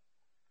God.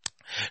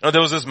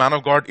 There was this man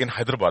of God in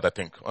Hyderabad, I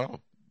think.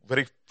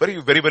 Very,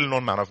 very, very well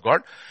known man of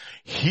God.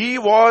 He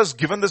was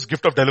given this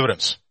gift of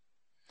deliverance.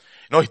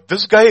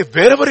 This guy,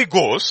 wherever he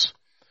goes,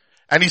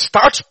 and he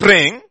starts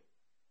praying,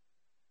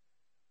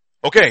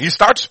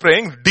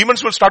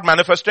 demons will start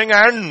manifesting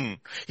and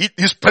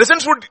his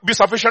presence would be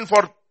sufficient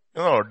for,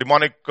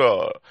 demonic,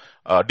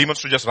 demons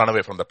to just run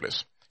away from the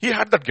place. He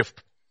had that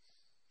gift.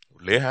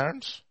 Lay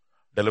hands,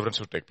 deliverance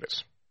will take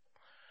place.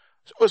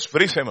 So it was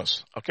very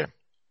famous, okay.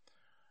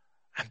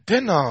 And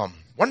then,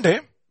 one day,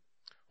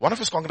 one of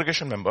his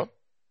congregation member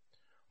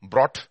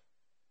brought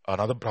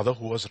another brother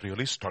who was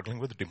really struggling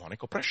with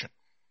demonic oppression.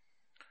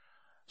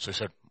 So he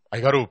said,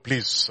 Aigaru,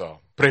 please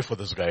pray for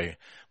this guy.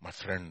 My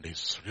friend,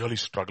 he's really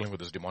struggling with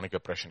this demonic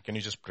oppression. Can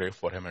you just pray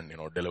for him and,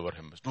 deliver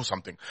him? Do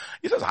something.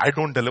 He says, I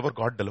don't deliver,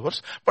 God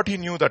delivers. But he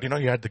knew that,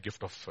 he had the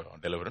gift of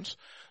deliverance.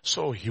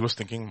 So he was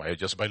thinking,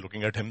 just by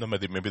looking at him,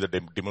 maybe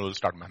the demon will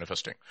start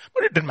manifesting.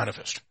 But it didn't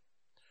manifest.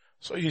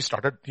 So he's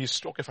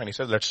okay, fine. He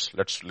says,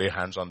 let's lay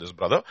hands on this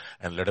brother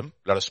and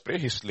let us pray.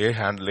 He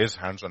lays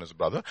hands on his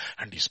brother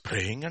and he's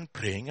praying and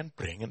praying and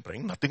praying and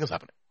praying. Nothing is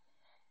happening.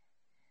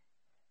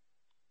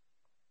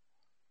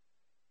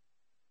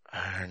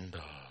 And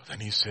then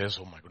he says,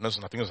 oh my goodness,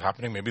 nothing is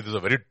happening. Maybe this is a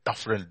very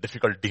tough and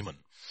difficult demon.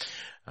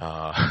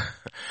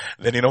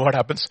 Then you know what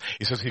happens?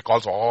 He says, he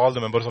calls all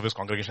the members of his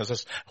congregation and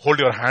says, hold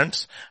your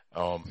hands.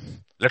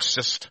 Let's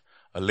just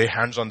lay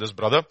hands on this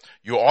brother.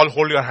 You all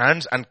hold your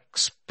hands and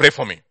pray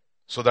for me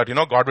so that,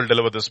 God will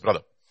deliver this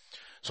brother.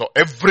 So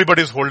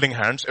everybody's holding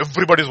hands.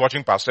 Everybody's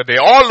watching pastor. They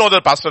all know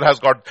the pastor has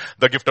got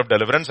the gift of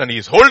deliverance and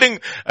he's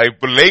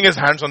laying his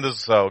hands on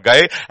this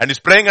guy and he's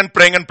praying and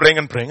praying and praying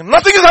and praying and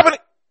nothing is happening.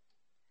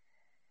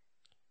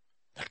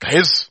 That guy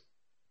is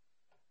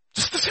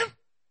just the same.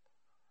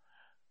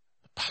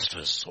 The pastor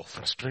is so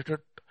frustrated.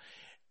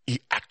 He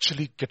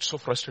actually gets so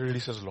frustrated.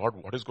 He says, Lord,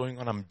 what is going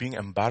on? I'm being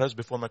embarrassed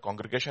before my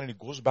congregation. And he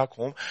goes back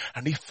home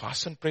and he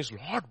fasts and prays,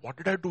 Lord, what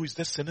did I do? Is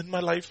there sin in my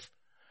life?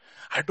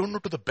 I don't know,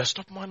 to the best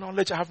of my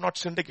knowledge, I have not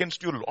sinned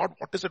against you. Lord,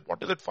 what is it?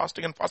 What is it?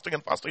 Fasting and fasting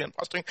and fasting and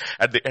fasting.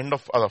 At the end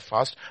of the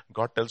fast,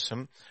 God tells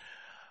him,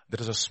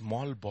 there is a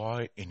small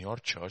boy in your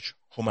church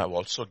whom I have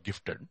also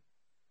gifted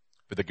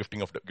with the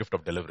gift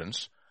of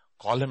deliverance.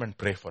 Call him and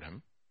pray for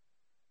him.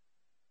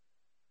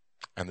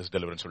 And this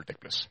deliverance will take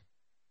place.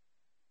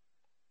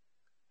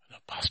 The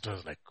pastor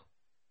is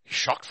he's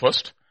shocked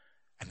first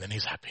and then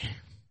he's happy.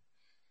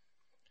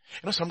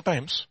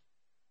 Sometimes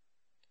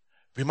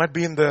we might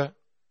be in the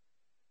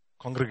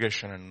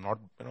congregation and not,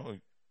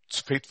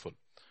 it's faithful.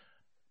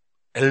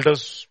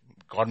 Elders,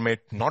 God may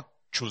not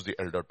choose the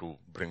elder to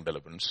bring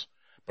deliverance,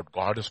 but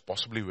God is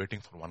possibly waiting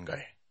for one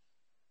guy.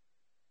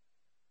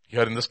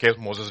 Here in this case,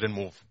 Moses didn't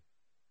move.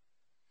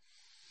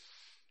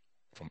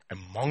 From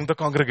among the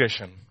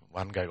congregation,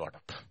 one guy got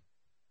up.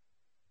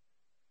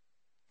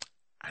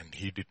 And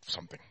he did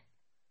something.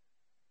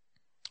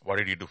 What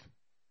did he do?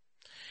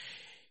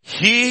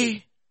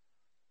 He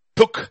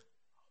took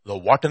the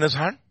what in his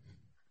hand?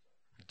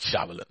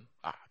 Javelin.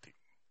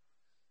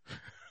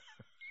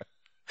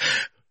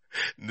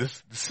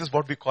 This is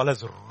what we call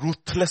as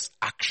ruthless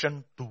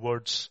action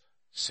towards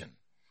sin.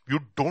 You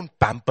don't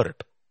pamper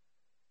it.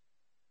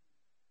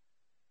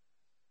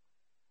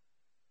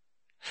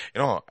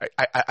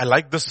 I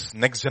like this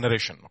next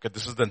generation. Okay,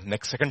 this is the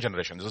second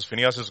generation. This is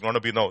Phinehas is going to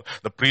be now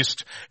the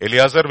priest.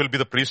 Eleazar will be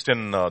the priest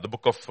in the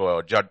book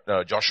of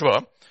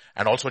Joshua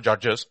and also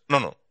Judges.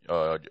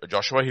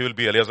 Joshua, he will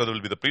be, Eleazar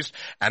will be the priest.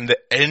 And the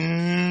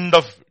end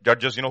of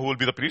Judges, who will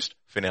be the priest?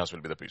 Phinehas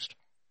will be the priest.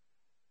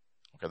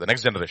 Okay, the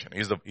next generation.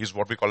 He's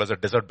what we call as a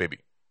desert baby.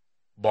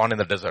 Born in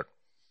the desert.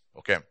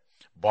 Okay.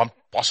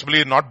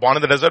 Possibly not born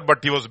in the desert,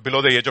 but he was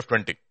below the age of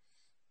 20.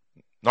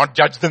 Not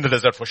judged in the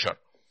desert for sure.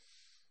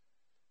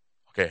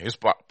 Okay, he's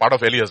part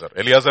of Eleazar.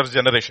 Eleazar's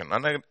generation.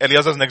 And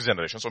Eleazar's next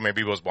generation. So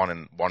maybe he was born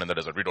in the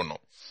desert. We don't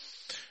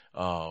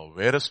know.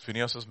 Where is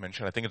Phinehas is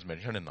mentioned? I think it's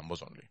mentioned in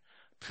Numbers only.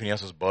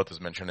 Phinehas' birth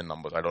is mentioned in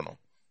Numbers. I don't know.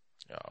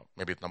 Yeah,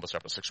 maybe it's Numbers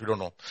chapter 6. We don't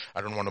know.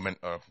 I don't want to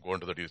go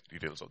into the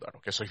details of that.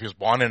 Okay. So if he was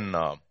born in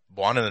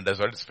the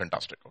desert, it's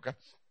fantastic. Okay.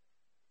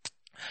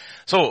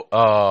 So,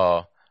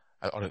 or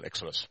in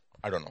Exodus.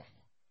 I don't know.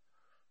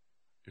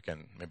 You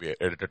can maybe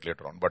edit it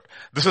later on, but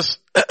this is,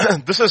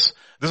 this is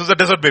a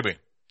desert baby.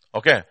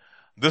 Okay.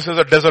 This is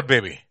a desert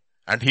baby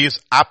and he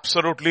is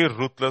absolutely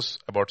ruthless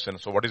about sin.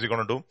 So what is he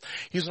going to do?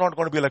 He's not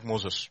going to be like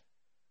Moses.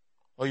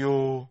 Oh,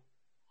 you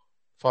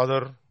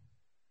father,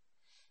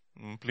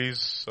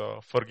 please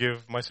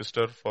forgive my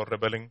sister for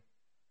rebelling.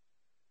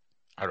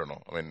 I don't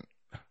know. I mean,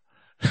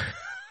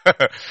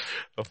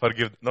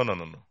 forgive. No.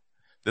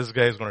 This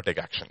guy is going to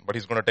take action, but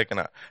he's going to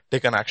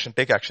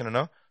take action in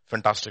a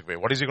fantastic way.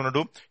 What is he going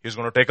to do? He's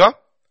going to take a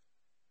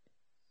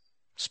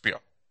spear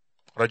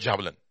or a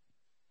javelin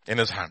in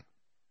his hand.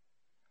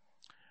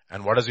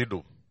 And what does he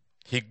do?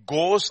 He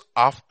goes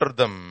after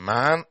the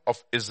man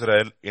of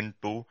Israel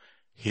into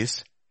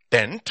his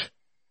tent.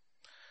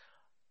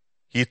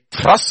 He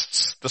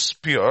thrusts the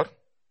spear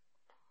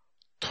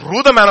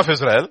through the man of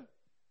Israel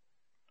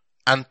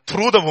and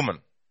through the woman.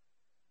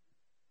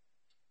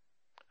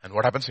 And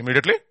what happens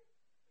immediately?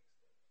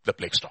 The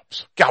plague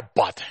stops. Kya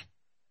baat hai?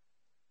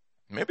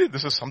 Maybe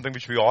this is something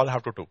which we all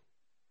have to do.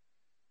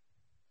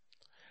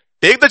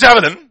 Take the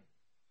javelin,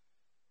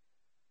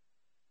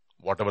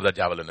 whatever the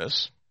javelin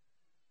is.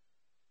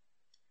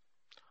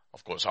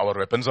 Of course, our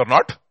weapons are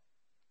not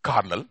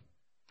carnal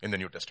in the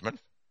New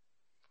Testament,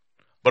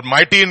 but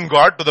mighty in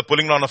God to the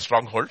pulling down of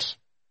strongholds.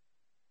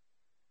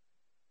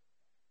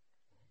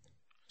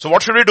 So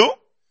what should we do?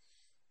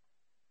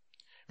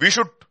 We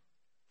should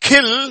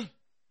kill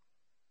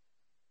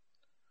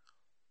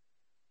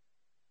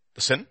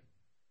the sin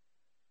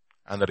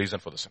and the reason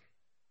for the sin.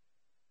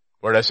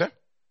 What did I say?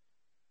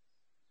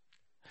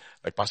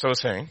 Like Pastor was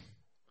saying,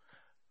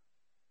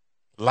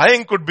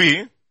 lying could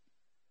be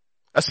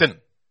a sin,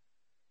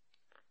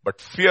 but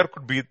fear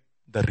could be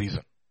the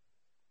reason.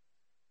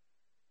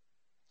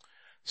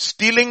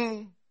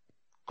 Stealing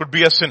could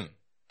be a sin,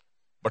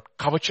 but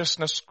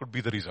covetousness could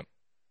be the reason.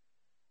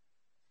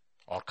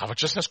 Or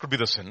covetousness could be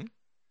the sin.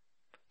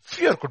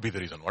 Fear could be the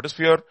reason. What is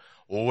fear?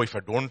 Oh, if I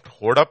don't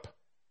hoard up,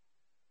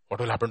 what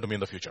will happen to me in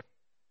the future?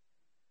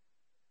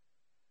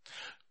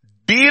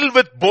 Deal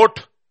with both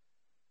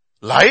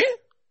lie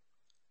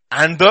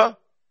and the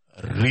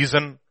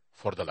reason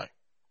for the lie.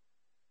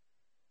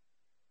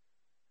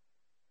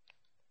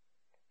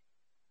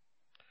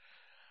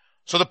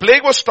 So the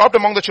plague was stopped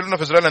among the children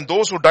of Israel, and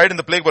those who died in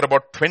the plague were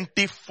about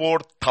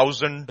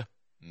 24,000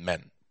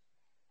 men.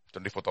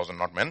 24,000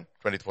 not men,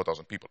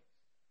 24,000 people.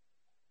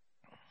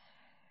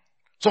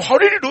 So how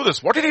did he do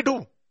this? What did he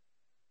do?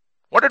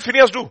 What did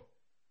Phinehas do?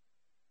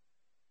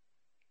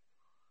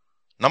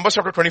 Numbers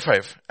chapter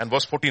 25 and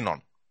verse 14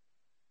 on.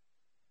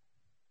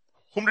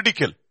 Whom did he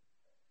kill?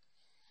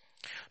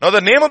 Now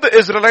the name of the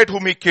Israelite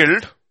whom he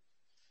killed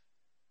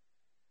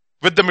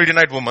with the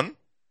Midianite woman,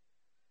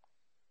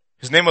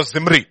 his name was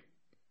Zimri.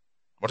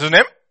 What's his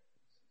name?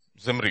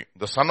 Zimri,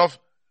 the son of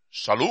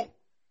Shalu,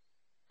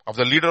 of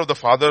the leader of the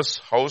father's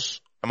house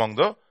among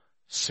the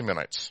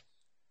Simeonites.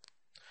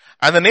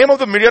 And the name of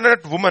the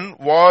Midianite woman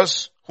who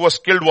was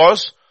killed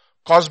was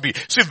Cosbi.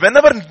 See,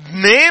 whenever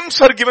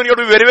names are given, you have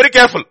to be very, very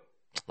careful.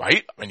 Why?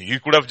 I mean, he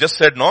could have just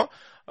said, no,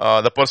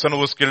 the person who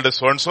was killed is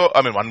so-and-so.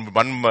 I mean,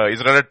 one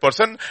Israelite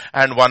person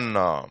and one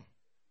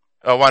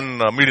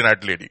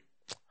Midianite lady.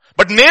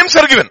 But names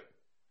are given.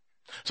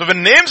 So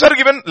when names are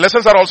given,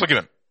 lessons are also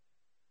given.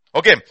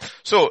 Okay.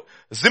 So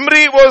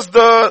Zimri was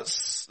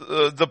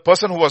the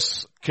person who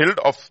was killed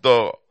of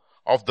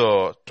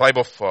the tribe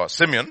of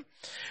Simeon.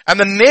 And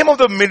the name of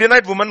the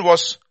Midianite woman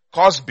was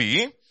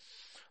Cosbi,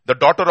 the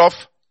daughter of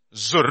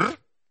Zur.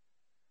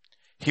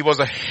 He was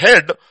a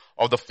head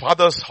of the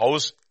father's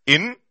house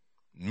in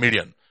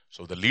Midian.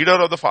 So the leader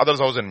of the father's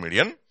house in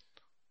Midian,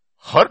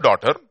 her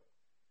daughter,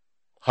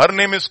 her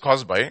name is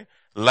Cosbi,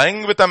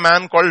 lying with a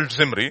man called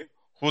Zimri,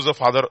 who was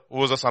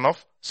a son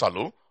of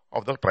Salu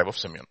of the tribe of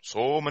Simeon.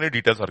 So many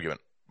details are given,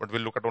 but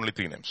we'll look at only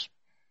 3 names.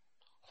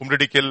 Whom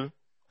did he kill?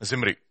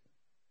 Zimri.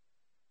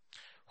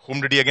 Whom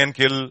did he again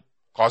kill?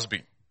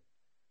 Cosbi.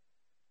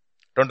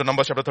 Turn to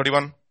Numbers chapter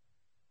 31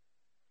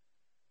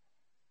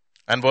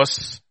 and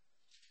verse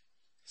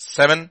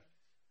 7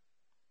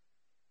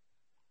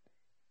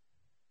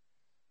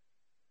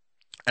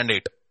 and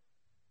 8.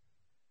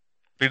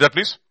 Read that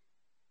please.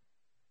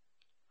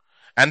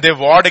 And they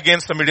warred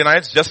against the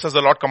Midianites just as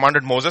the Lord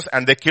commanded Moses,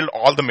 and they killed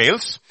all the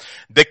males.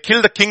 They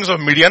killed the kings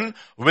of Midian.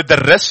 With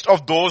the rest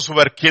of those who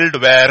were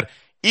killed were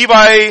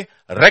Evi,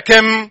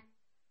 Rechem,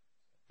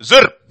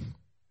 Zur,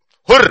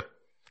 Hur,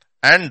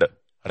 and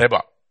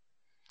Reba.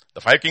 The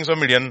 5 kings of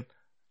Midian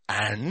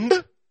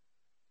and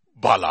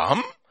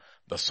Balaam,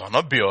 the son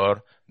of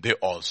Beor, they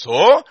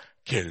also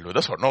killed with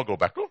the sword. Now go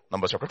back to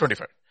Numbers chapter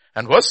 25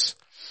 and verse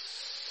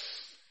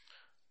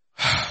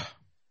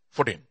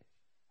 14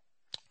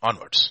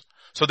 onwards.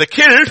 So they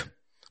killed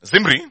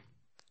Zimri.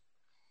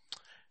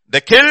 They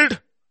killed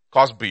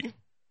Cosbi.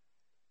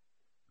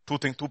 2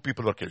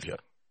 people were killed here.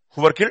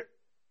 Who were killed?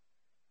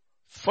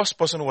 First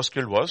person who was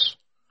killed was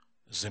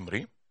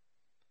Zimri.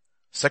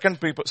 Second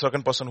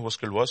person who was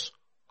killed was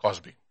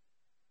Cosby.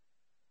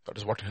 That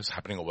is what is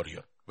happening over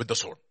here with the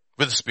sword,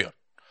 with the spear.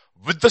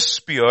 With the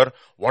spear,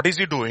 what is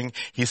he doing?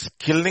 He's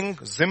killing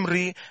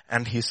Zimri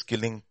and he's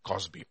killing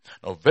Cosby.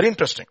 Now, very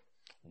interesting.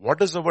 What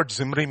does the word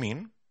Zimri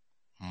mean?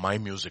 My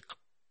music.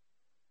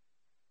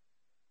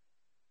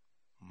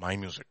 My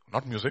music.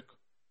 Not music.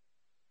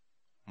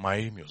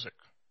 My music.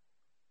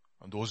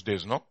 In those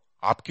days, no?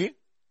 Aapki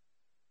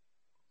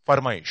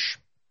farmaish.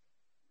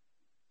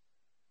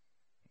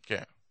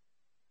 Okay.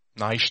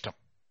 Na ishtam.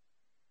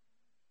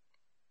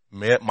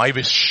 My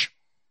wish.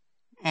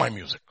 My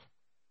music.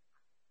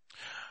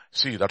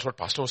 See, that's what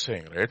Pastor was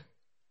saying, right?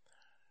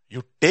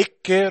 You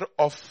take care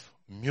of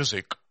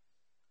music,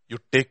 you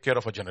take care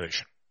of a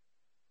generation.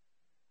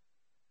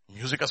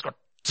 Music has got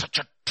such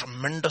a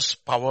tremendous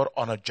power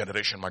on a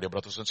generation, my dear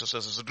brothers and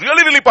sisters. It's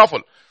really, really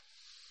powerful.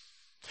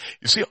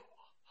 You see,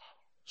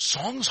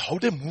 songs, how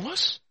they move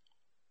us.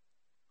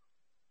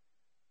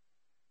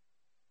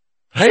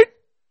 Right?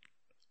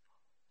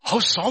 How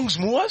songs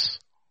move us.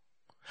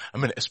 I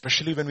mean,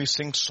 especially when we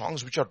sing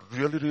songs which are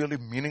really, really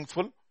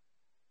meaningful.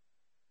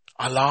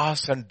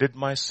 Alas, and did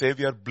my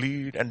Savior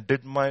bleed, and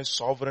did my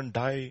sovereign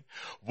die?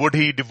 Would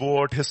he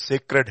devote his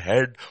sacred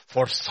head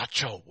for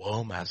such a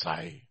worm as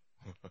I?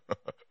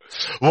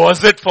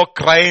 Was it for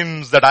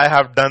crimes that I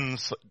have done?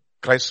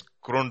 Christ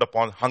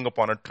hung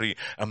upon a tree,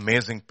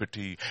 amazing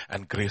pity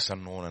and grace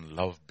unknown and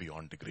love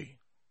beyond degree.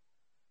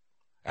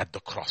 At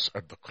the cross,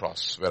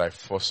 where I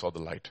first saw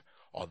the light,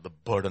 all the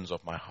burdens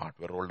of my heart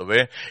were rolled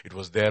away. It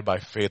was there by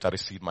faith I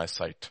received my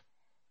sight.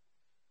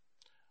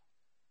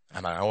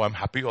 And now I'm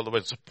happy all the way.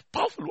 It's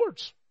powerful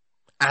words.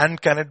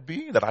 And can it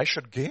be that I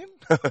should gain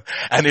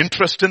an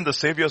interest in the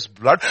Savior's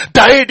blood?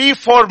 Died he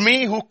for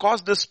me who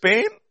caused this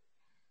pain?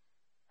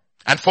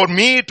 And for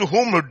me to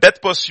whom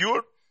death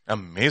pursued?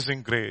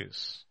 Amazing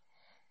grace.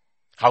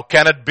 How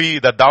can it be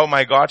that thou,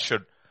 my God,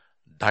 should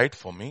died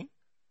for me?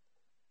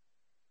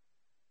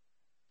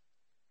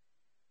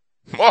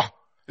 Oh,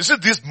 you see,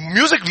 this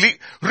music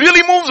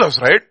really moves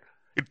us, right?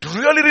 It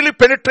really, really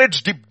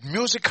penetrates deep.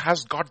 Music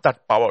has got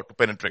that power to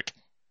penetrate.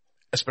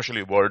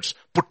 Especially words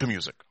put to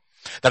music.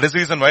 That is the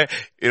reason why,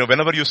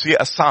 whenever you see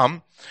a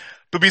psalm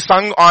to be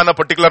sung on a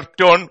particular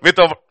tone with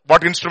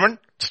what instrument?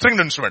 Stringed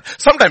instrument.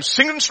 Sometimes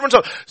stringed instruments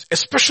are,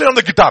 especially on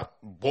the guitar.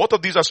 Both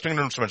of these are stringed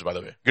instruments, by the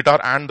way. Guitar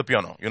and the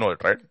piano. You know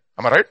it, right?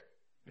 Am I right?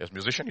 Yes,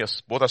 musician?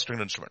 Yes, both are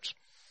stringed instruments.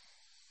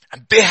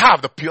 And they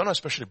have, the piano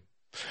especially,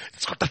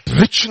 it's got that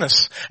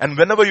richness. And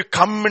whenever you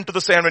come into the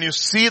sound, when you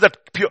see that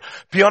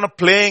piano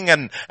playing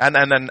and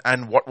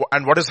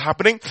what is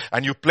happening,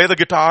 and you play the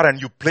guitar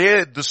and you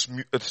play this,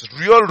 it's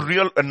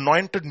real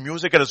anointed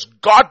music, and it's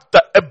got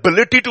the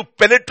ability to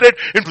penetrate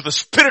into the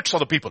spirits of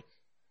the people.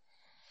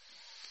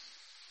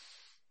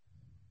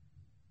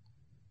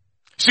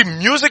 See,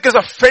 music is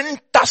a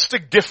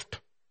fantastic gift.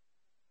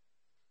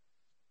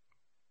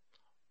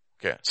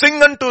 Okay.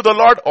 Sing unto the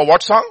Lord, or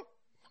what song?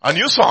 A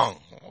new song.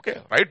 Okay,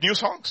 write new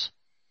songs.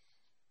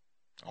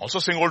 Also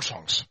sing old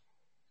songs.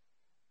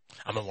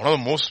 I mean, one of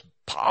the most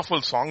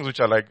powerful songs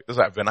which I like is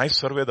When I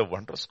Survey the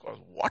Wondrous Cross.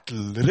 What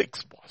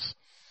lyrics, boss.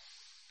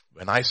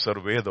 When I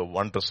survey the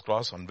wondrous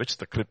cross on which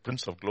the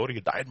Prince of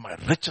Glory died, my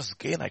richest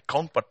gain I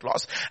count but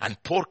loss,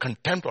 and pour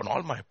contempt on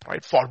all my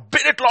pride.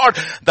 Forbid it, Lord,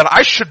 that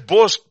I should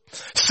boast,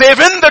 save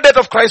in the death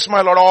of Christ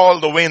my Lord all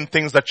the vain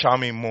things that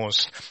charm me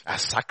most,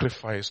 as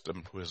sacrificed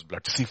him to his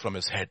blood. See, from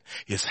his head,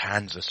 his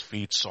hands, his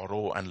feet,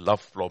 sorrow and love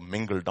flow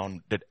mingled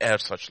down, did e'er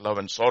such love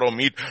and sorrow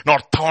meet, nor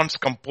thorns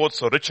compose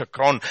so rich a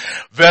crown,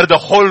 where the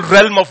whole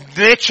realm of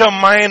nature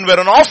mine were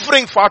an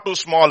offering far too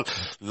small,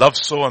 love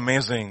so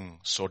amazing,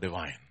 so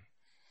divine,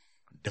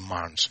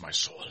 demands my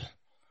soul,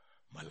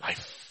 my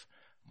life,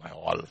 my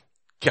all.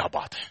 Kya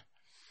baat hai?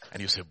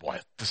 And you say, boy,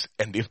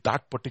 and if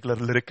that particular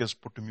lyric is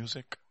put to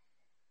music.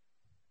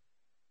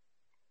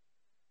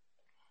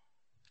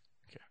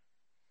 Okay.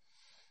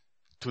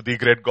 To thee,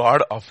 great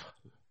God of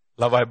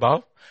love I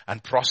bow,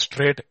 and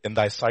prostrate in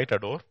thy sight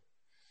adore.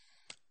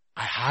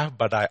 I have,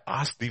 but I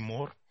ask thee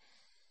more.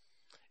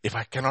 If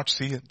I cannot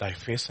see thy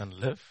face and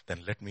live,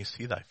 then let me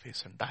see thy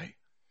face and die.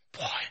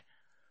 Boy.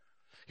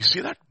 You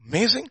see that?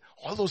 Amazing.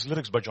 All those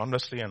lyrics by John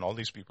Wesley and all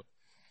these people.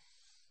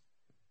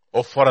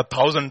 Oh, for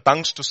 1,000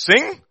 tongues to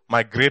sing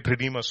my great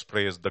Redeemer's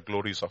praise, the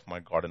glories of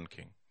my God and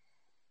King,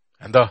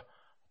 and the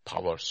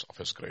powers of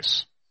his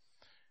grace.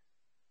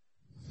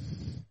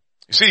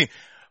 You see,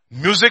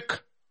 music,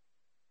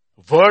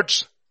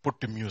 words put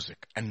to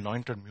music,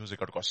 anointed music,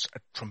 have got a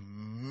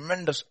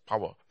tremendous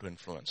power to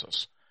influence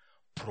us,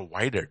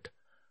 provided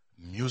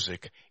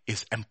music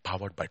is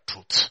empowered by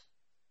truth.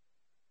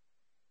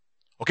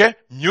 Okay?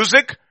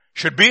 Music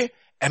should be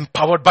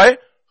empowered by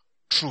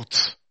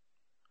truth.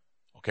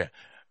 Okay?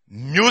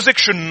 Music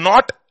should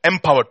not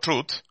empower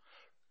truth.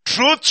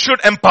 Truth should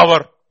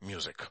empower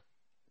music.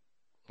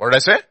 What did I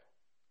say?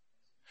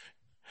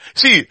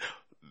 See,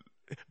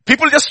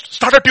 people just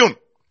start a tune.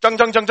 Chung,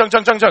 chung, chung, chung,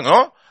 chung, chung, chung.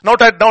 Huh? Now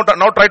try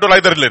to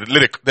write the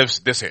lyric.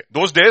 They say.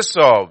 Those days,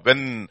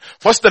 when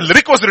first the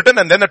lyric was written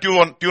and then the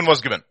tune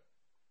was given.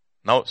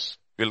 Now,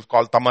 we'll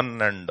call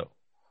Taman and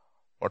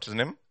What's his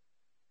name?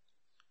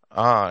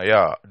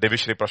 Yeah,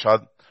 Devishri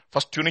Prasad.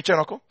 First tune icha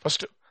naku.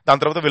 First. Dan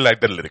tarvata we'll like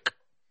the lyric.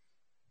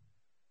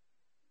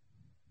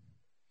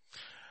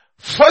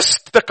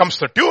 First there comes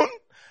the tune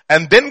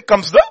and then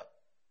comes the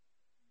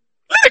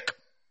lyric.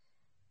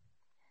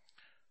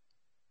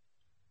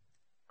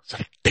 It's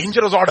a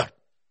dangerous order.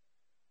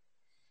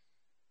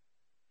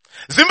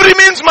 Zimri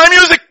means my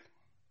music.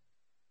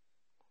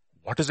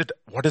 What is it?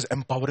 What is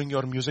empowering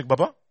your music,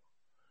 Baba?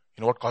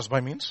 You know what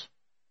Cosby means?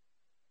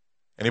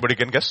 Anybody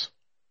can guess?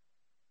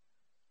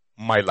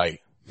 My lie.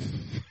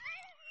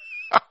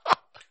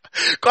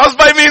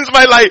 Cosby means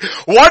my lie.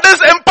 What is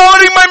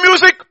empowering my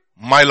music?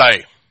 My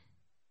lie.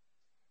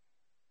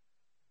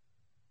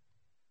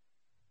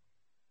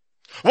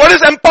 What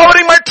is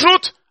empowering my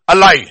truth? A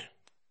lie.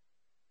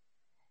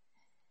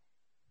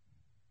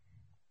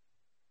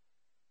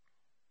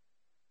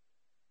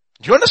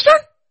 Do you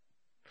understand?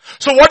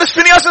 So what is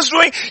Phinehas is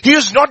doing? He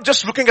is not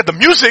just looking at the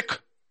music.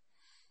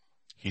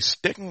 He's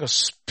taking a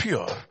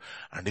spear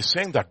and he's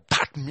saying that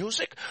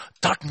music,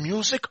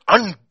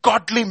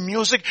 ungodly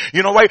music,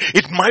 you know why?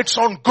 It might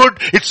sound good,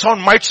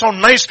 might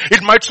sound nice,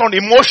 it might sound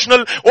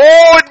emotional,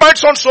 it might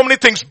sound so many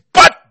things,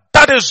 but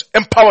that is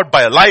empowered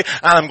by a lie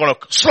and I'm going to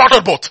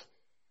slaughter both.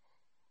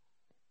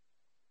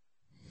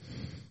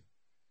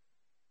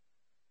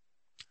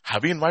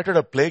 Have we invited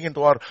a plague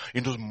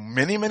into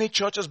many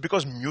churches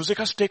because music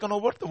has taken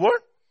over the word?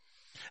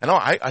 You know,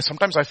 I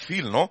sometimes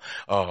feel,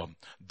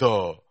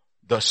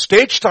 the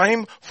stage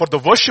time for the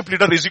worship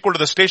leader is equal to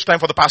the stage time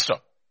for the pastor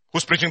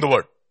who's preaching the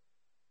word.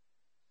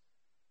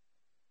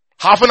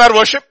 Half an hour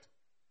worship,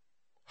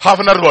 half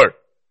an hour word.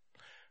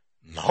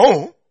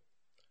 No.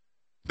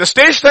 The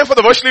stage time for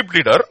the worship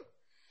leader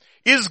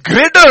is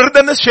greater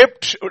than the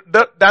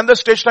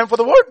stage time for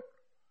the word.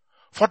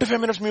 45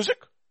 minutes music,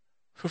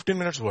 15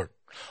 minutes word.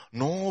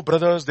 No,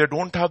 brothers, they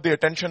don't have the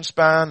attention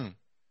span.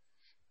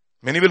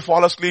 Many will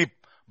fall asleep.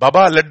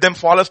 Baba, let them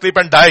fall asleep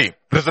and die.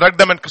 Resurrect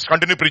them and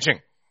continue preaching.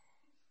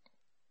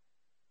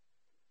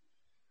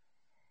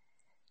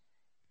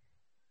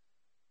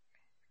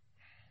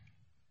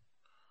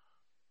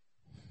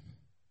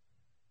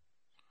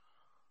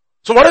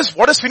 So what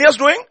is Phinehas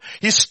doing?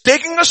 He's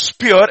taking a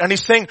spear and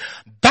he's saying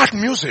that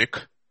music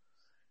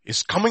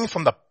is coming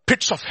from the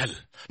pits of hell.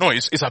 No,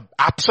 it's an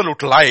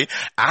absolute lie.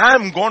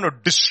 I'm going to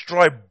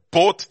destroy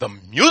both the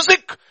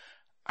music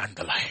and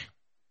the lie.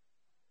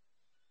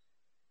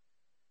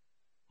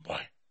 Boy,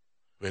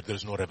 where there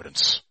is no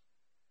reverence.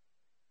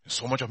 There's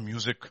so much of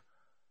music.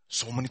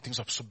 So many things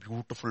are so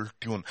beautiful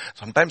tune.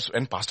 Sometimes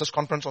in pastors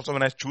conference also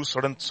when I choose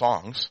certain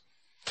songs,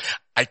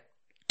 I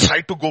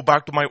try to go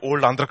back to my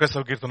old Andhra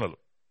Kraistava Kirtanalu.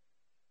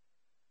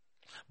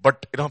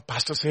 But,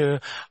 pastors say,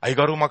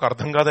 Aygaru, maku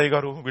ardham kada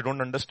Aygaru. We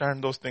don't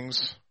understand those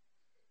things.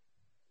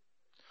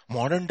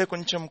 Modern day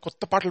koncham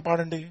kotta paatlu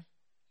paadandi.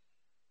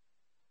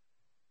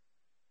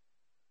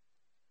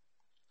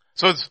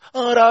 So it's,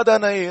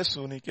 Aradhana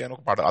Yesunike అని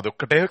ఒక పాట.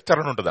 అదొక్కటే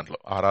చరణం ఉంటుంది దాంట్లో.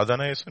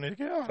 ఆరాధన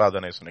యేసునికి,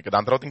 ఆరాధన యేసునికి.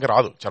 దాని తర్వాత ఇంకా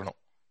రాదు చరణం.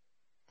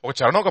 ఒక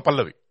చరణం, ఒక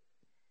పల్లవి.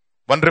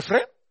 One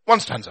refrain, one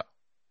stanza.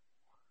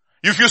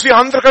 If you see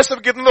Andhra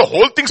Kraistava Kirtan, the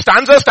whole thing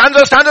stanzas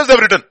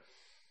they've written.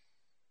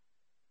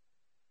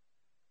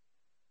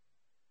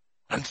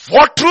 And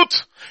what truth?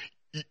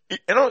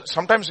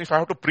 Sometimes if I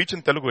have to preach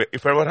in Telugu,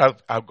 if I ever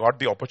have got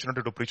the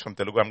opportunity to preach from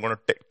Telugu, I'm going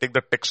to take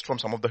the text from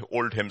some of the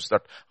old hymns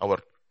that our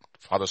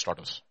fathers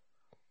taught us.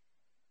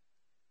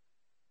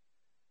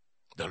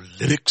 The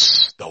lyrics,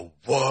 the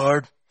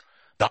word,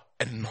 the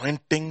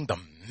anointing, the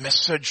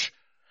message.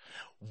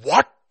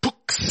 What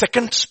took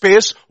second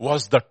space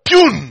was the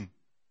tune.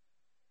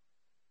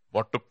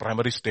 What took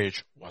primary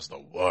stage was the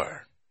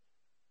word.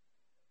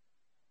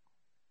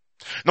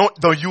 Now,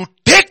 though you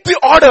take the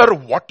order,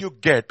 what you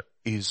get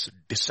is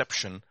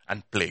deception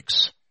and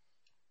plagues.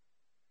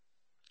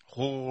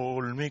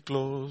 Hold me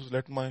close,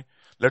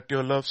 let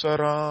your love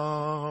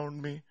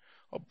surround me.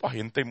 అబ్బా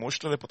ఎంత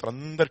emotional అయిపోతారు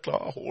అందరు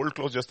hold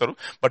close చేస్తారు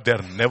but they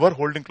are never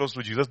holding close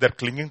to Jesus they are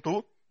clinging to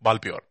ball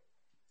pure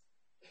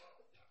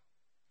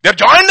they are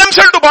join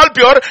themselves to ball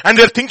pure and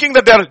they are thinking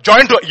that they are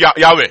join to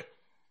యావే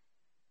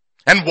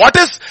and what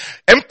is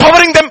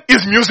empowering them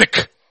is music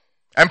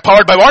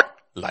empowered by what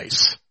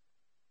lies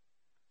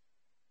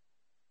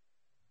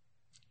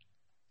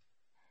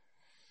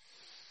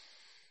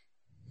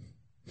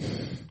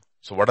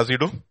so what does he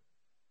do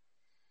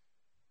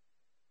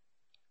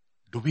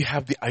Do we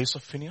have the eyes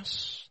of Phinehas?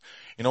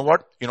 You know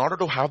what? In order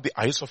to have the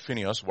eyes of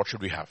Phinehas, what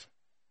should we have?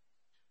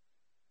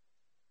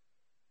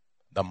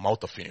 The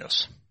mouth of Phinehas.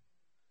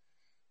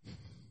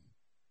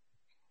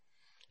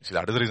 See,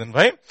 that is the reason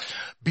why.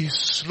 Be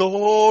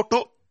slow to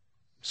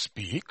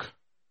speak,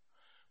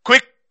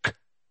 quick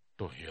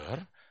to hear,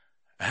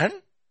 and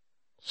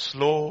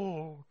slow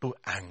to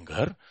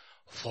anger,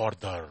 for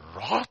the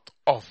wrath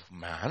of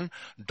man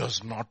does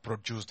not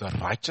produce the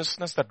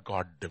righteousness that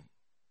God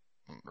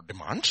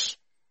demands.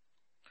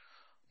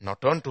 Now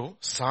turn to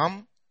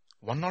Psalm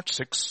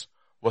 106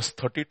 verse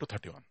 30 to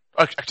 31.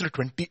 Actually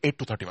 28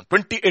 to 31.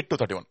 28 to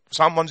 31.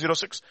 Psalm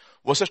 106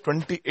 verses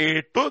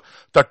 28 to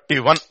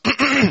 31.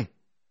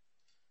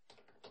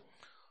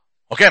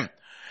 Okay.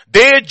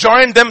 They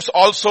joined them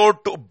also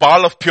to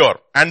Baal of Peor,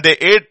 and they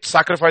ate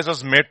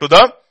sacrifices made to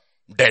the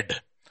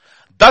dead.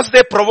 Thus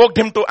they provoked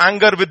him to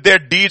anger with their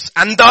deeds,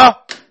 and the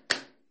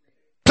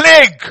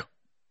plague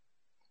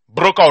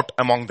broke out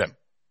among them.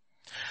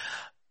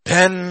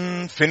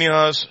 Then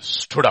Phinehas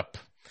stood up,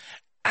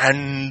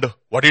 and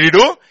what did he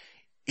do?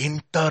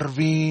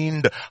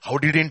 Intervened. How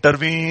did he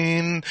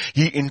intervene?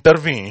 He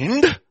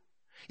intervened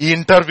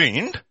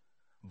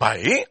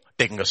by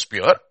taking a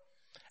spear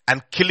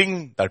and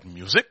killing that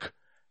music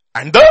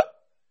and the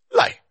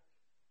lie.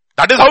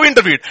 That is how he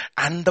intervened.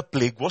 And the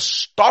plague was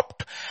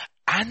stopped.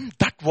 And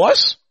that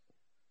was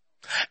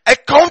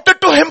accounted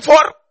to him for,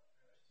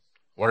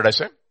 what did I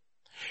say?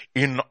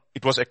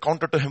 It was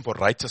accounted to him for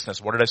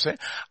righteousness. What did I say?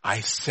 I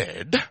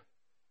said,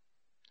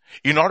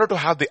 in order to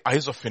have the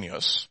eyes of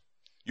Phinehas,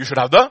 you should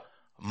have the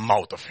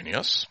mouth of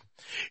Phinehas.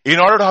 In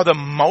order to have the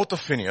mouth of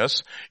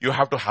Phinehas, you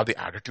have to have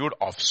the attitude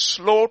of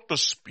slow to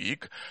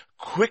speak,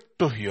 quick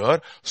to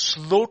hear,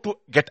 slow to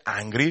get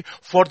angry,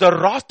 for the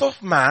wrath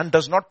of man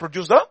does not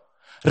produce the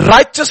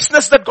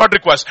righteousness that God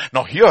requires.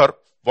 Now here,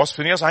 was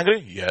Phinehas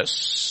angry?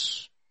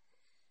 Yes.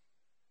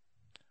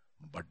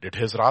 But did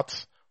his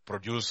wrath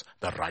produce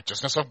the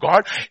righteousness of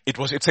God?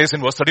 It says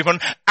in verse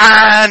 31,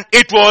 and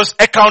it was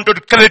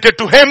credited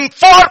to him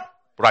for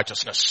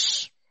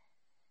righteousness.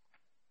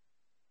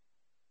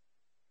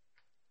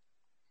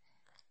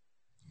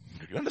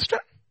 Did you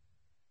understand?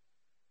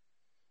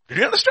 Did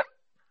you understand?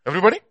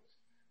 Everybody?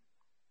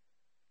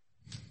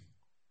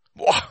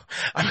 Wow.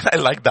 I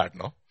like that,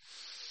 no?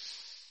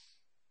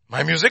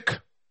 My music,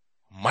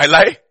 my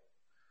lie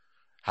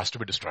has to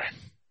be destroyed.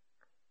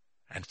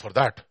 And for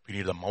that, we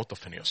need the mouth of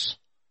Phinehas.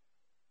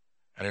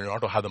 And in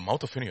order to have the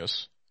mouth of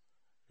Phinehas,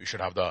 we should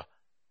have the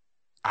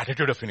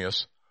attitude of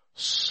Phinehas,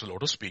 slow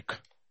to speak,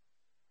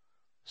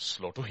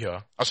 slow to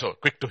hear, also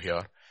quick to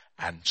hear,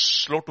 and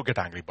slow to get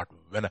angry. But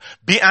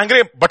be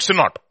angry, but sin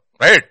not,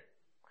 right?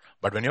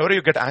 But whenever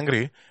you get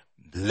angry,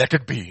 let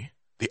it be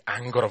the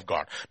anger of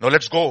God. Now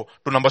let's go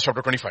to Numbers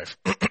chapter 25.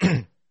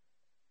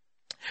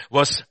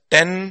 Verse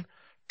 10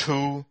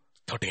 to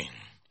 13.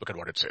 Look at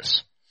what it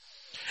says.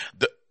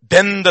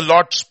 Then the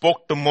Lord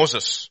spoke to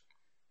Moses,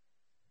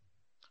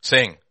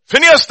 saying,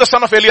 Phinehas, the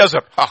son of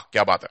Eleazar,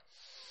 kya baat hai?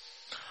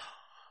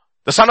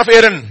 The son of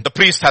Aaron, the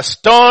priest, has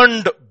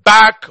turned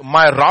back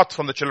my wrath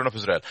from the children of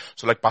Israel.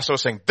 So like Pastor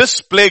was saying,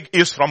 this plague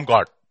is from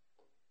God.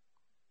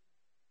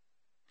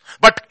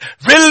 But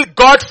will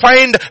God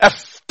find a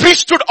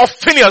priesthood of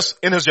Phinehas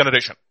in his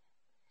generation?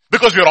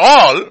 Because we are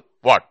all,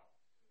 what?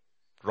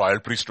 Royal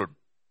priesthood.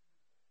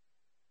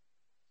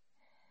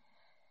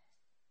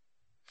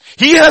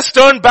 He has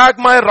turned back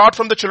my wrath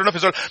from the children of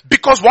Israel.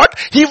 Because what?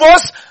 He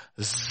was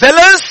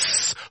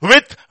zealous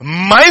with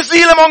my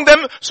zeal among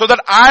them, so that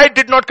I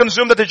did not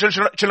consume the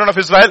children of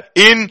Israel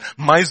in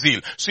my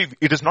zeal. See,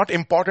 it is not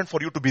important for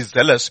you to be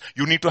zealous.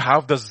 You need to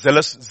have the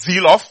zealous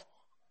zeal of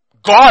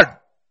God.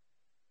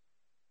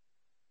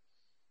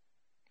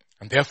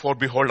 And therefore,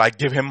 behold, I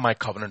give him my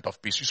covenant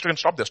of peace. You can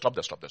stop there.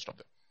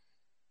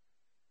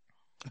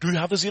 Do you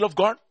have the zeal of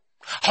God?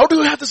 How do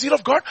you have the zeal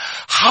of God?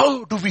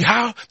 How do we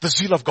have the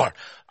zeal of God?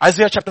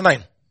 Isaiah chapter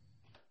 9.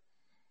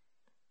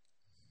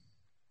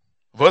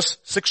 Verse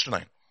 6 to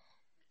 9.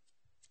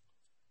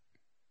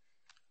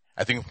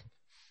 I think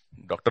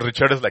Dr.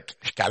 Richard is like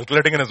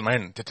calculating in his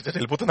mind.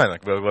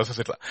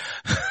 Verses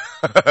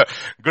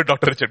Good,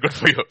 Dr. Richard, good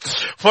for you.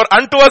 For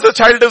unto us a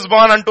child is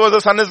born, unto us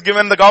a son is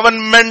given, the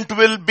government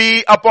will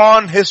be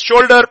upon his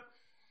shoulder.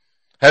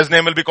 His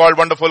name will be called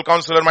Wonderful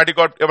Counselor, Mighty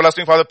God,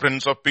 Everlasting Father,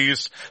 Prince of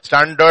Peace.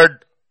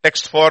 Standard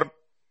text for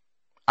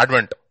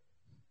Advent.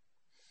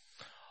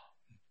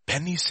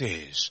 Then he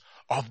says,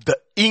 of the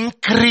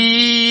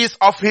increase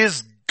of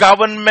his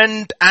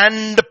government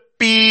and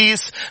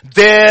peace,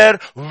 there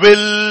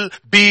will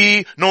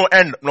be no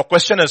end. No,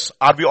 question is,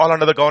 are we all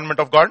under the government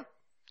of God?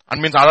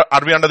 And means,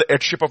 are we under the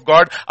headship of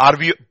God? Are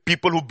we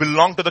people who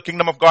belong to the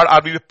kingdom of God? Are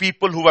we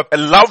people who have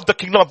allowed the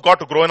kingdom of God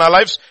to grow in our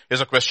lives?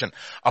 Here's a question.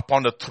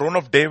 Upon the throne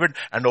of David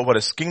and over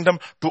his kingdom,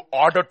 to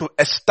order to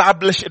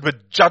establish it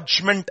with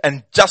judgment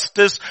and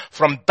justice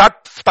from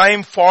that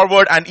time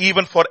forward and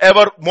even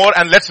forevermore.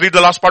 And let's read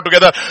the last part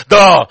together.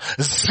 The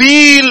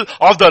zeal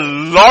of the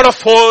Lord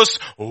of hosts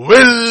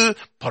will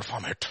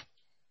perform it.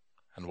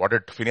 And what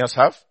did Phinehas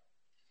have?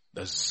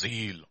 The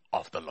zeal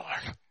of the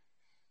Lord.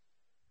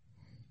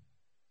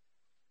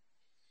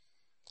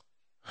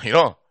 You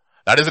know,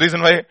 that is the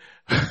reason why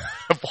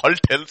Paul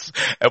tells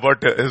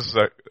about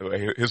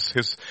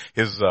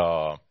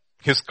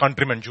his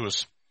countrymen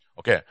Jews.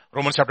 Okay.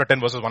 Romans chapter 10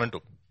 verses 1 and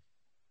 2.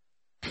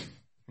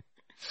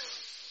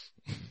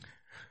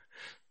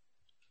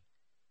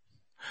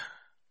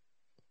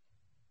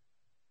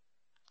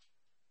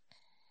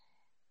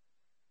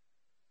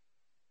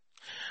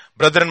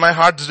 Brethren, my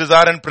heart's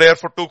desire and prayer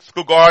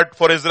to God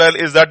for Israel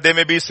is that they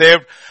may be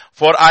saved.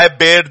 For I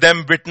bear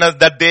them witness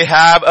that they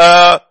have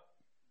a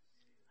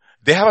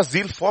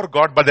zeal for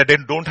God, but they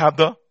don't have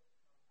the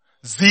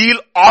zeal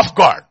of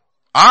God.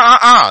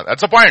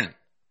 That's the point.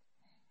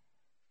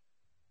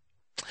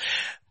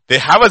 They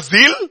have a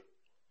zeal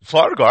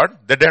for God.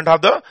 They didn't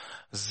have the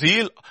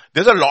zeal.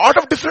 There's a lot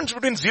of difference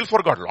between zeal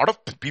for God. A lot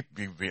of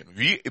people,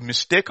 we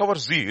mistake our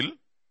zeal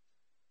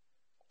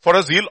for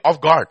a zeal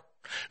of God.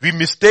 We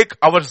mistake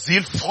our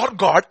zeal for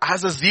God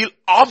as a zeal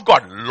of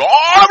God.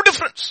 Lot of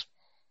difference.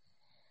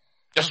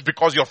 Just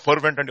because you're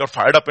fervent and you're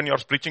fired up and you're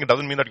preaching, it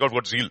doesn't mean that you've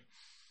got zeal.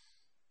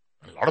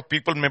 A lot of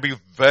people may be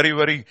very,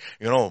 very,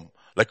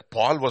 like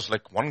Paul was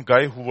like one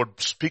guy who would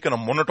speak in a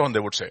monotone,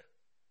 they would say.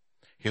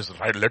 His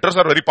letters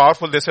are very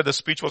powerful. They said the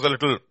speech was a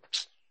little.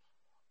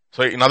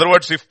 So in other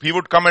words, if he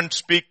would come and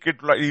speak,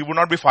 he would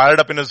not be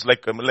fired up in his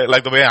like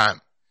the way I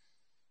am.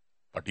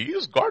 But he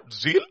is God,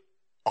 zeal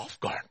of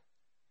God.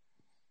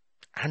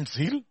 And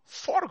zeal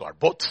for God,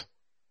 both.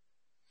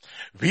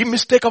 We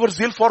mistake our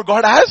zeal for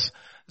God as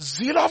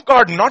zeal of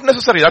God, not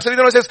necessary. That's the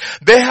reason it says,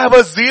 they have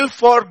a zeal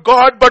for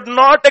God, but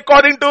not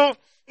according to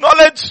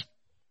knowledge.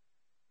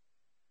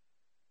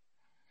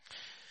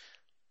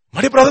 My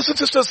dear brothers and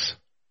sisters,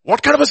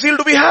 what kind of a zeal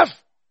do we have?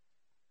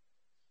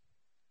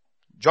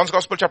 John's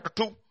Gospel chapter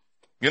 2.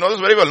 You know this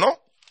very well,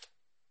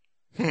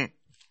 no?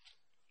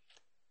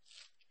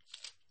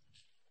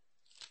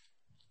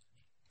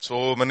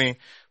 So many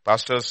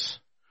pastors,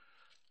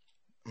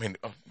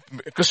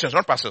 Christians,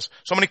 not pastors.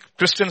 So many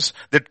Christians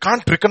that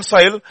can't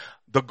reconcile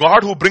the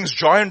God who brings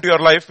joy into your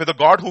life with the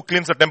God who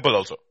cleans the temple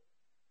also.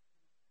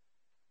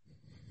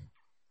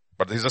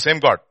 But he's the same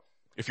God.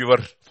 If you were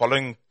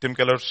following Tim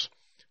Keller's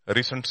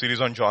recent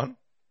series on John,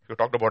 he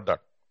talked about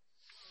that.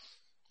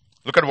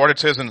 Look at what it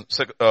says in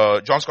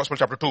John's Gospel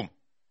chapter 2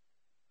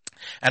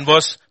 and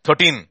verse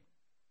 13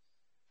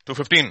 to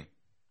 15.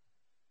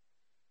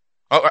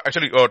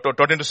 Actually,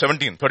 13 to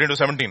 17.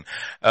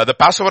 The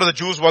Passover of the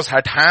Jews was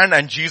at hand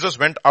and Jesus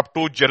went up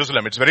to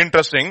Jerusalem. It's very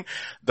interesting.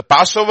 The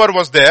Passover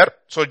was there.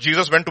 So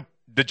Jesus went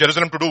to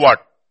Jerusalem to do what?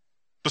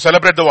 To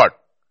celebrate the what?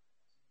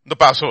 The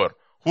Passover.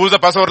 Who is the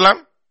Passover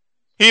lamb?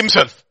 He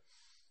himself.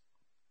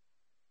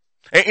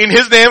 In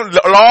his name,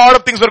 a lot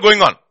of things were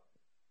going on.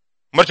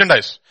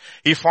 Merchandise.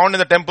 He found in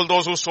the temple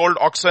those who sold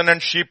oxen and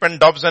sheep and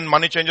doves and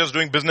money changers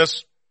doing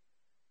business.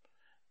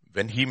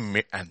 Then he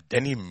made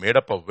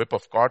up a whip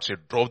of cords. He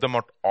drove them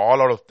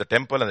all out of the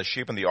temple and the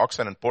sheep and the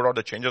oxen and poured out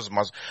the changers'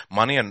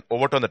 money and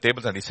overturned the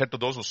tables. And he said to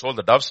those who sold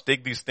the doves,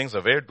 take these things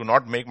away. Do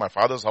not make my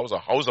father's house a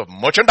house of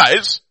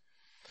merchandise.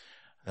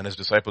 And his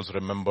disciples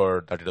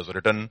remembered that it was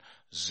written,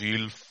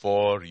 zeal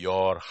for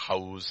your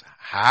house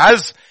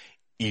has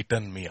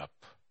eaten me up.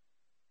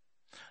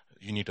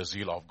 You need a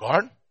zeal of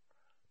God,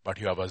 but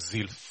you have a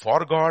zeal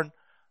for God,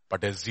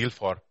 but a zeal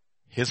for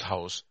his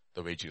house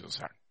the way Jesus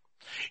had.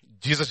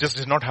 Jesus just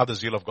did not have the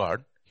zeal of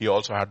God. He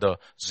also had the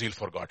zeal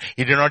for God.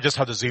 He did not just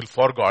have the zeal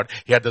for God.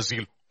 He had the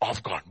zeal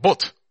of God.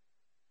 Both.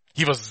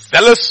 He was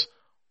zealous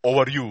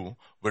over you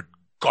with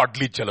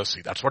godly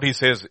jealousy. That's what he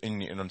says in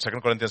 2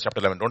 Corinthians chapter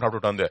 11. Don't have to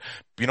turn there.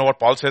 You know what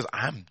Paul says?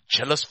 I am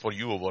jealous for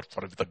you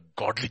with a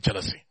godly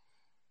jealousy.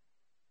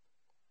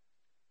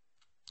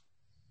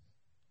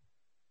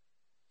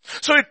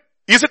 So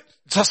is it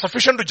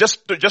sufficient to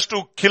just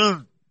to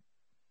kill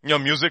your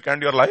music and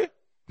your life?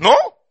 No.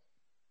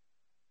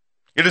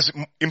 It is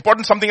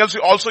important something else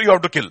also you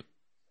have to kill.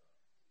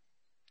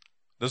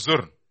 The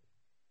zur.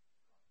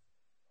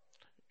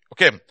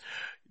 Okay.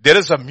 There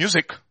is a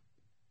music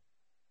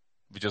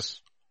which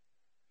is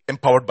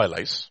empowered by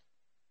lies.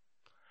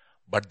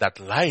 But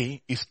that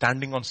lie is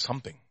standing on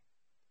something.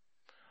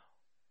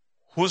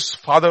 Whose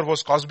father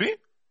was Cosby?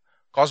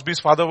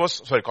 Cosby's father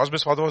was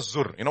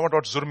Zur. You know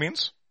what Zur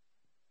means?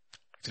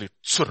 Actually,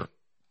 Zur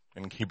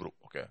in Hebrew.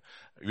 Okay.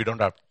 We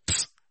don't have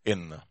ts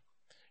in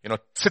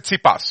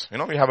Tsitsipas.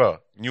 We have a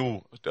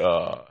new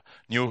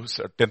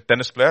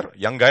tennis player,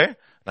 young guy,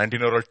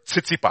 19-year-old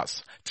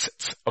Tsitsipas.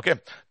 Okay.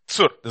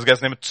 Tsur. This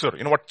guy's name is Tsur.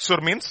 You know what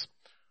Tsur means?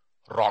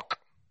 Rock.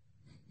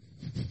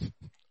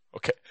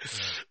 Okay.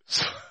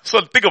 So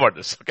think about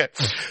this. Okay.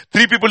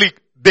 3 people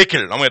they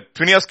killed.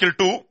 Phineas killed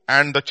 2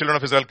 and the children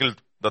of Israel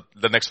killed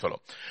the next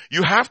fellow.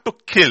 You have to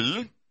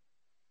kill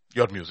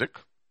your music,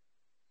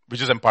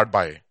 which is empowered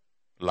by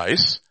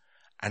lies.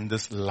 And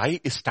this lie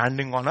is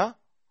standing on a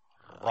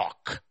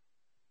rock.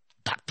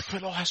 That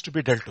fellow has to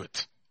be dealt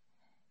with.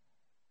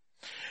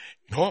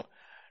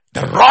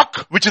 The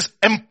rock which is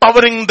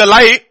empowering the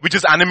lie, which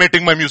is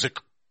animating my music.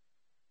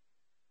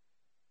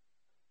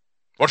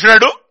 What should I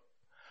do?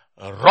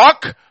 A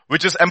rock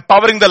which is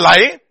empowering the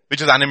lie,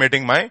 which is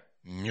animating my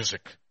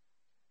music.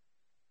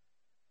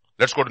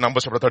 Let's go to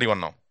Numbers chapter 31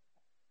 now.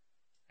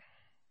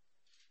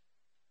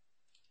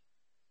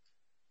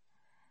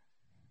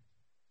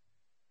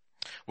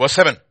 Verse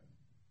 7.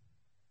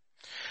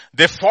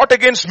 They fought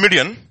against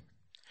Midian,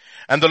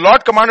 and the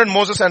Lord commanded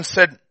Moses and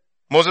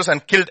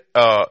killed,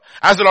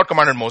 as the Lord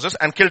commanded Moses,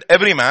 and killed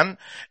every man.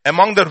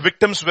 Among their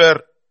victims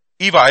were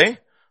Evi,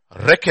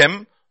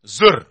 Rechem,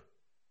 Zur,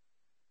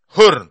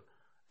 Hur,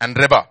 and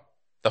Reba,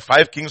 the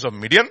 5 kings of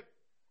Midian.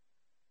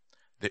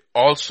 They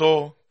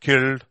also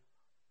killed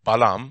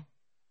Balaam,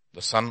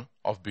 the son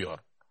of Beor.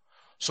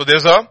 So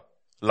there's a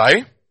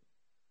lie.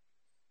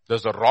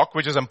 There's a rock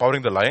which is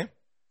empowering the lie.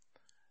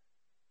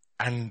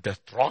 And that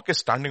rock is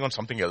standing on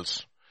something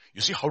else. You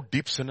see how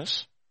deep sin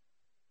is?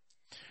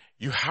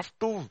 You have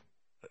to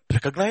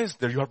recognize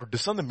that you have to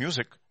discern the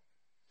music.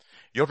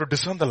 You have to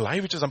discern the lie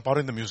which is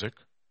empowering the music.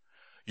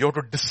 You have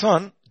to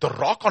discern the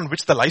rock on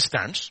which the lie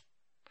stands.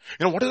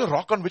 You know what is the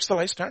rock on which the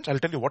lie stands? I'll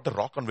tell you what the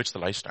rock on which the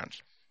lie stands.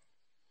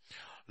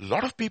 A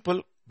lot of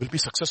people will be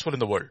successful in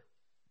the world.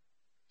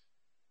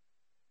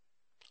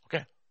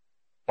 Okay.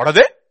 What are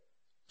they?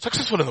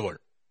 Successful in the world.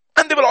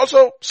 And they will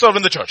also serve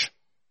in the church.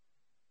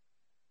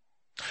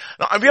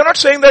 Now, we are not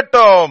saying that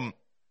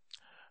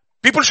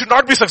people should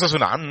not be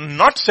successful. I'm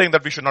not saying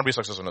that we should not be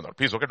successful in that.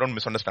 Please, okay, don't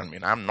misunderstand me.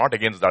 I'm not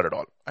against that at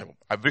all.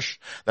 I wish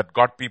that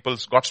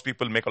God's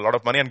people make a lot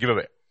of money and give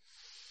away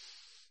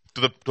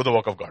to the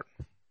work of God.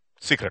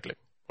 Secretly.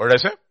 What did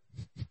I say?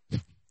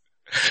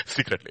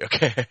 Secretly,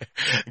 okay.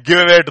 Give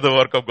away to the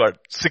work of God.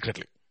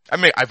 Secretly.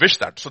 I wish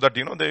that so that,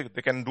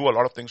 they can do a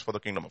lot of things for the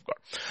kingdom of God.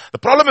 The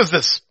problem is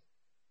this.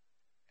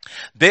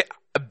 They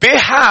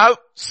have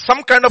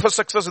some kind of a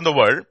success in the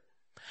world.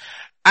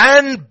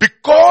 And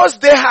because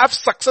they have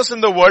success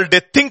in the world, they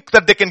think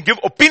that they can give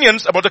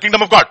opinions about the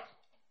kingdom of God.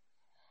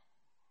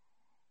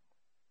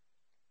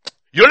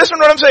 You understand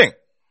what I'm saying?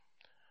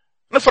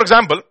 Now, for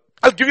example,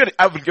 I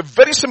will give a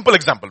very simple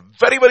example.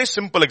 Very, very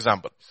simple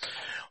example.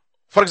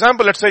 For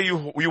example, let's say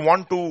you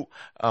want to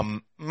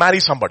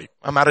marry somebody.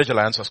 A marriage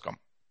alliance has come.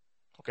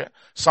 Okay.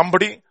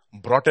 Somebody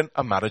brought in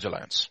a marriage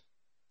alliance.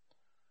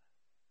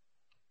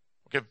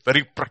 Okay.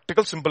 Very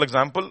practical, simple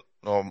example.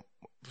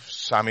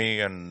 Sammy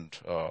and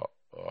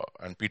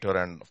Peter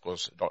and of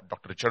course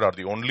Dr. Richard are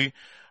the only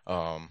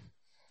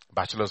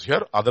bachelors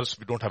here. Others,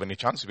 we don't have any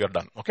chance. We are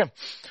done. Okay.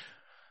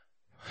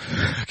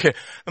 Okay.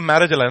 The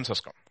marriage alliance has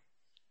come.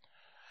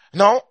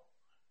 Now,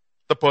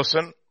 the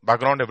person,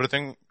 background,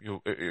 everything,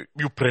 you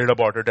prayed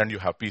about it and you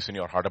have peace in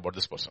your heart about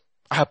this person.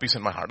 I have peace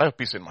in my heart. I have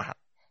peace in my heart.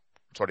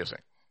 That's what you're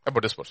saying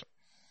about this person.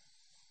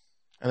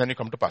 And then you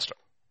come to pastor.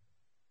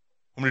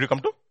 Whom did you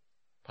come to?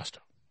 Pastor.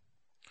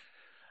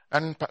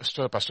 And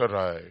pastor,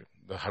 I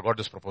got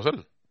this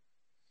proposal.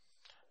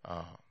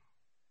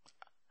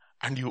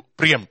 And you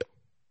preempt.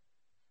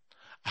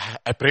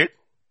 I prayed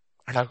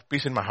and I have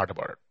peace in my heart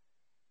about it.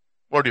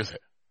 What do you say?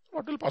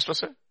 What will pastor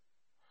say?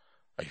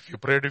 If you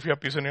prayed, if you have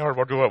peace in your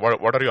heart,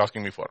 what are you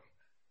asking me for?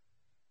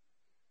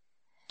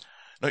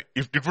 Now,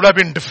 if it would have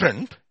been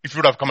different, if you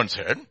would have come and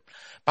said,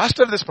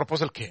 pastor, this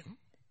proposal came.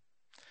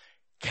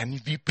 Can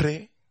we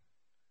pray?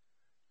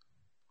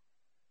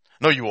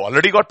 No, you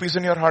already got peace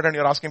in your heart and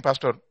you're asking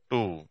pastor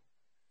to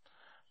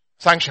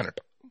sanction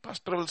it.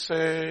 Pastor will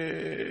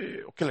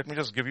say, okay,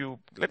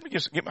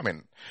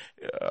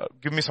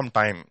 give me some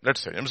time.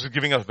 Let's say, I'm just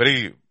giving a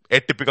very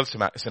atypical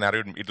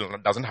scenario.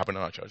 It doesn't happen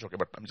in our church, okay,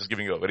 but I'm just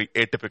giving you a very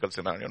atypical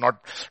scenario,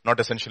 not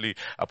essentially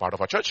a part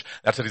of our church.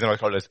 That's the reason I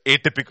call it as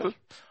atypical.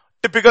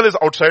 Typical is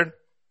outside,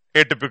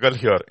 atypical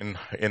here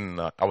in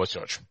our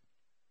church.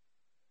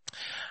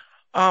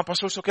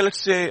 Pastor, okay,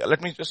 is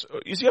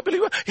he a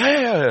believer?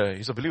 Yeah,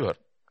 he's a believer.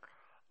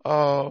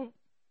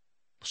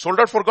 Sold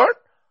out for God?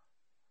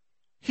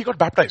 He got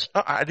baptized.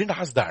 No, I didn't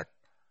ask that.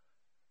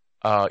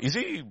 Is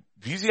he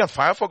on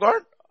fire for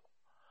God?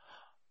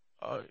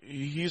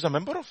 He is a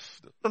member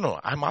of... No,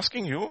 I'm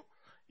asking you,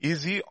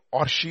 is he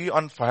or she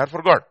on fire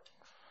for God?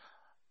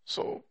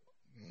 So,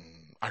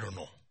 I don't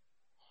know.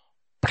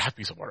 But have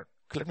peace about it.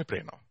 Okay, let me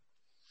pray now.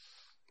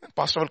 And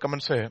pastor will come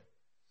and say,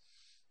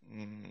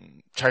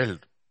 child,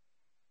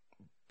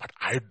 but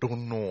I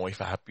don't know if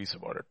I have peace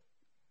about it.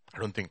 I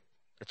don't think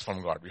it's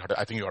from God.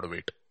 I think you have to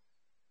wait.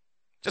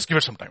 Just give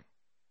it some time.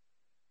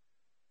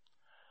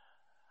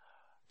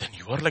 Then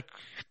you are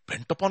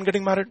bent upon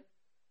getting married.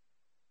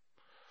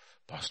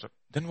 Pastor,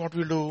 then what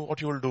you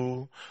will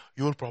do,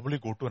 you will probably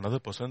go to another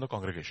person in the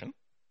congregation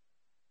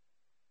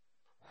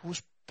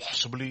who's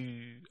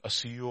possibly a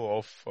CEO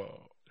of,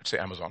 let's say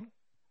Amazon,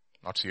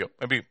 not CEO,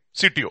 maybe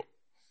CTO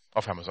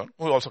of Amazon,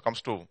 who also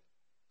comes to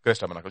Grace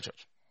Tabernacle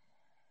Church.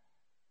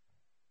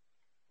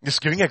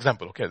 Just giving an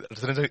example, okay?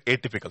 It's an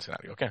atypical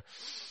scenario, okay?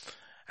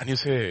 And you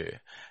say,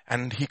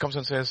 and he comes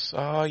and says,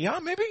 yeah,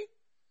 maybe.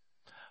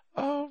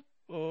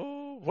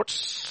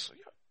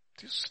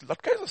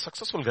 That guy is a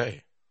successful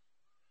guy.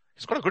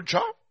 He's got a good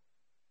job.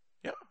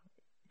 Yeah.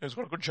 He's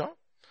got a good job.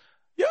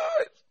 Yeah.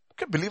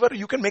 Okay, believer,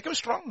 you can make him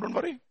strong. Don't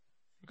worry.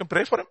 You can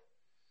pray for him.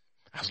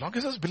 As long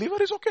as his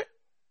believer is okay.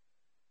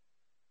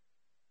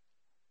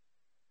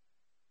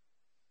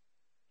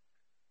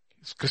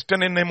 He's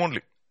Christian in name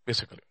only,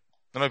 basically.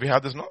 We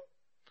have this, no?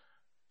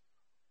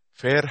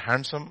 Fair,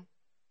 handsome.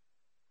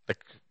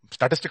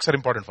 Statistics are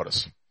important for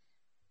us.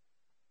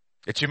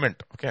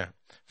 Achievement, okay.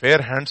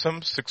 Fair,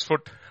 handsome, 6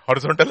 foot,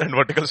 horizontal and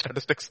vertical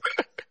statistics.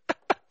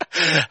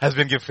 Has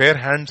been given. Fair,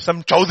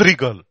 handsome, Chaudhary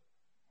girl.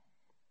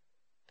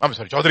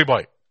 Chaudhary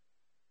boy.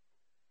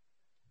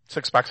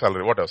 6-pack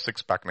salary. What else?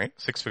 6-pack,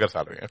 6-figure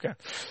salary, okay.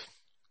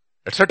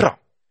 Etc.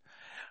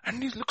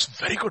 And he looks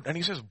very good. And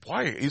he says,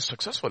 boy, he's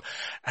successful.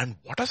 And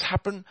what has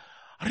happened?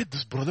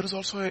 This brother is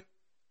also a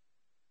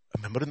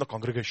member in the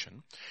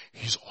congregation.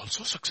 He's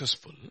also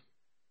successful.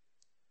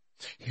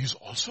 He's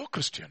also a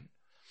Christian.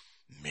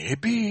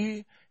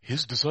 Maybe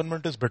his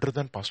discernment is better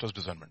than pastor's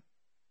discernment.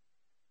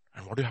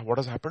 And what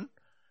has happened?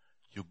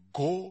 You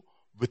go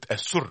with a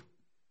sur.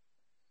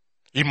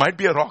 He might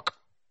be a rock,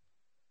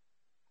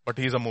 but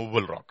he is a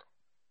movable rock.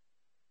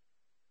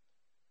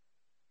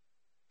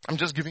 I'm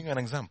just giving you an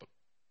example.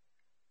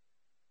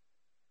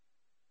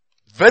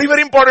 Very,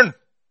 very important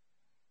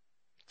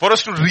for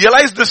us to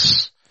realize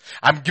this.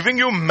 I'm giving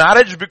you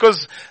marriage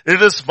because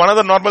it is one of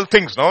the normal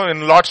things, no?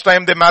 In Lot's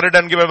time, they married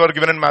and were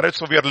given in marriage,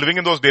 so we are living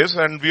in those days,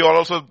 and we are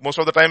also, most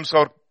of the times,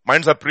 our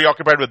minds are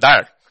preoccupied with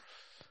that.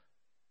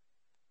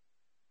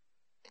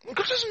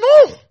 God says,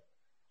 no.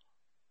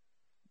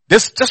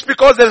 This, just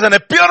because there is an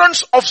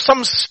appearance of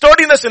some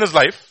sturdiness in his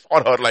life,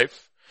 or her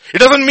life, it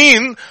doesn't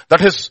mean that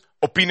his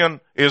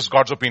opinion is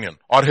God's opinion,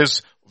 or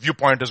his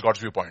viewpoint is God's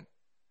viewpoint.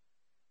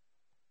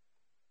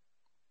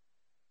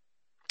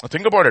 Now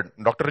think about it.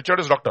 Dr. Richard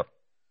is doctor.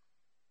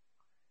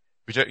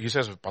 Vijay, he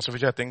says, Pastor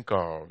Vijay, I think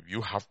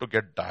you have to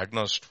get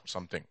diagnosed for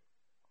something.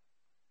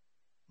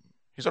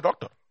 He's a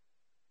doctor.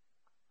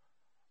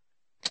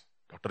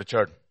 Dr.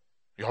 Richard,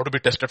 you have to be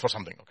tested for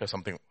something. Okay,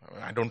 something.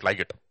 I don't like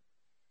it.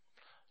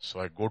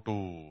 So I go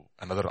to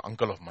another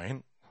uncle of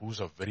mine who's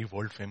a very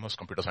world famous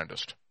computer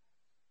scientist.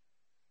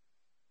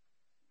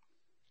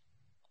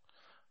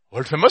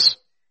 World famous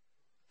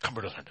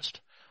computer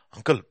scientist.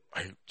 Uncle,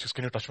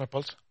 can you touch my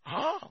pulse?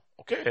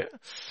 Okay.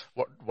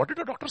 What did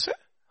the doctor say?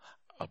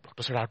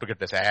 Doctor said I have to get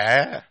this.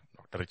 Dr.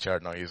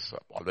 Richard, now he's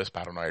always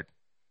paranoid.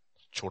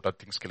 Chota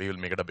things ke liye will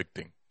make it a big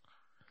thing.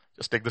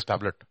 Just take this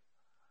tablet.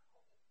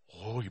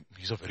 Oh,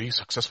 he's a very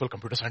successful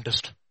computer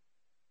scientist.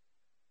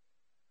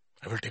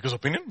 I will take his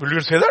opinion. Will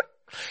you say that?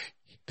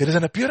 There is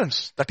an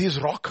appearance that he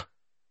is rock.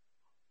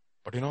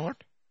 But you know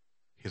what?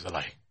 He's a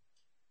lie.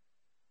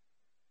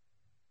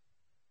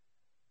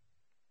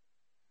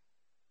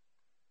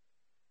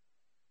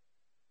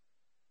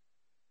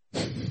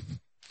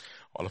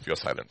 All of you are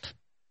silent.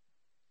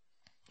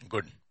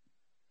 Good.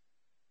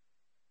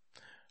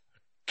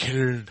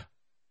 Killed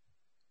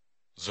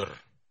Zur.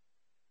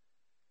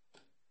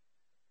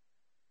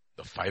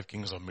 The 5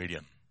 kings of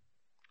Midian.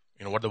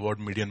 You know what the word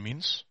Midian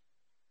means?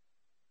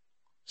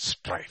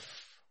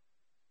 Strife.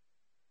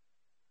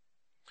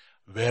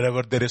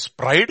 Wherever there is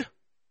pride,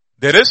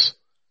 there is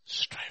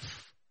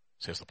strife,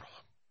 says the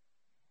proverb.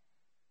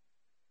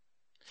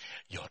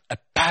 Your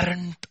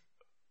apparent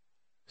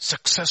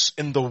success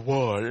in the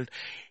world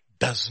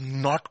does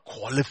not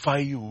qualify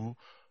you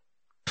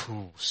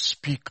to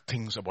speak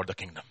things about the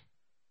kingdom.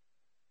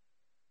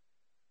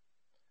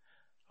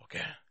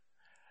 Okay.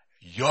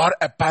 Your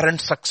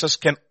apparent success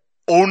can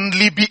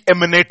only be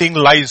emanating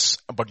lies,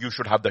 but you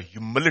should have the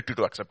humility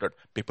to accept it.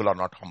 People are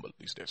not humble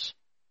these days.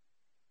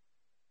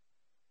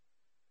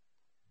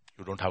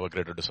 You don't have a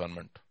greater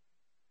discernment.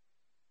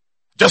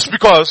 Just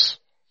because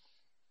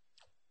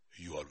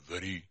you're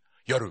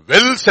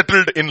well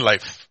settled in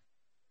life.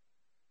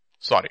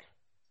 Sorry.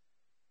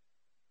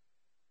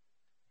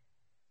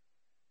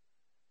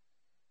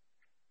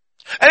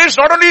 And it's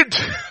not only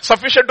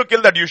sufficient to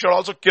kill that, you should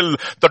also kill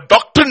the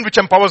doctrine which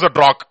empowers the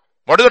rock.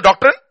 What is the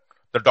doctrine?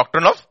 The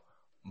doctrine of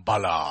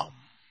Balaam.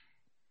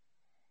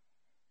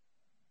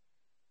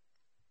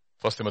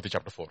 1 Timothy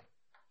chapter 4,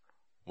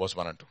 verse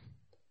 1 and 2.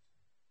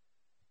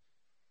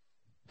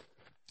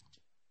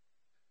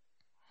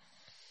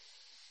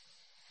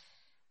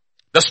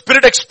 The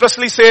Spirit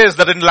expressly says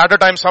that in latter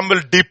times some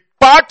will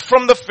depart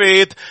from the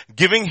faith,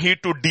 giving heed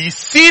to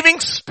deceiving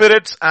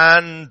spirits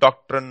and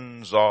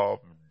doctrines of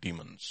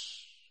demons.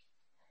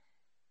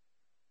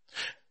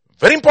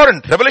 Very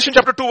important. Revelation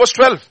chapter 2 verse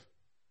 12.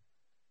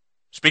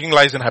 Speaking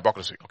lies in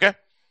hypocrisy. Okay.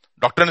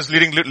 Doctrine is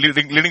leading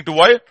to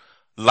what?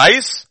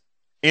 Lies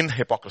in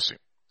hypocrisy.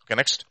 Okay,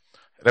 next.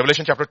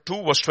 Revelation chapter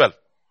 2 verse 12.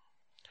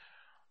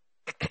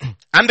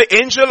 And the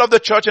angel of the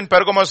church in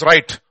Pergamos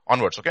write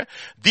onwards. Okay.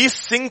 These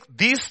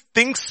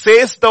things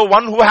says the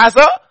one who has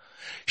a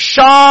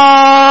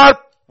sharp,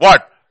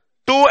 what?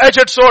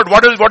 Two-edged sword.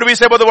 What do we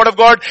say about the word of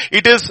God?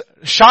 It is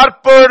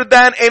sharper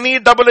than any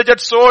double-edged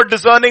sword,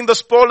 discerning the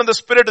soul and the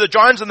spirit, the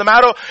joints and the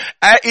marrow.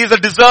 Is a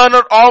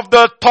discerner of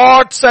the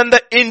thoughts and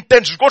the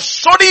intents. It goes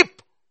so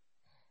deep.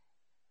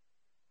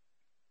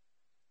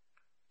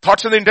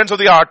 Thoughts and the intents of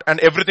the heart, and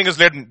everything is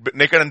laid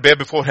naked and bare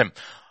before him.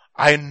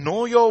 I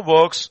know your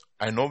works.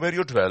 I know where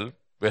you dwell,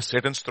 where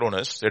Satan's throne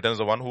is. Satan is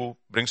the one who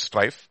brings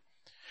strife.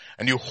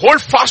 And you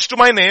hold fast to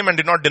my name and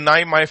did not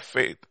deny my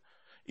faith.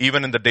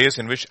 Even in the days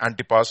in which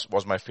Antipas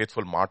was my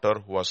faithful martyr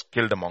who was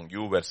killed among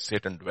you where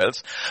Satan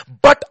dwells.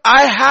 But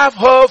I have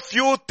heard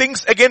few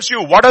things against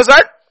you. What is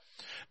that?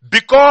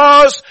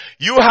 Because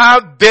you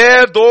have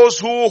there those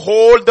who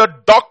hold the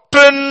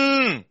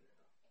doctrine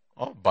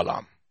of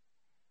Balaam.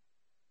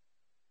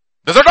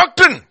 There's a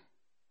doctrine.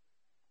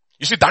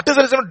 You see, that is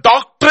the reason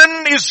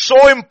doctrine is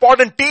so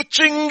important.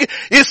 Teaching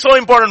is so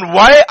important.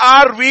 Why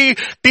are we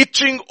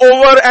teaching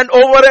over and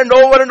over and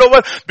over and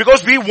over?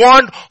 Because we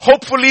want,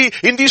 hopefully,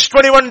 in these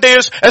 21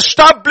 days,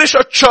 establish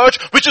a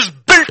church which is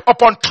built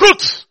upon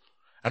truth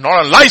and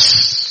not on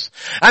lies.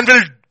 And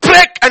will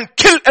break and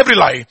kill every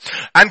lie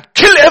and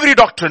kill every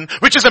doctrine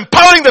which is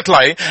empowering that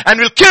lie, and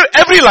will kill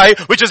every lie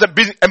which is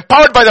being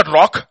empowered by that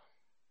rock.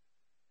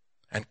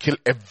 and kill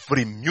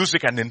every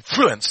music and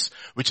influence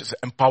which is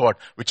empowered,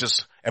 which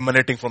is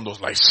emanating from those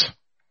lies.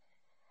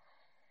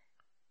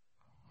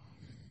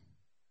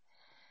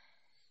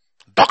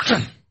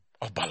 Doctrine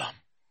of Balaam,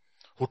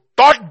 who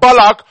taught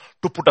Balak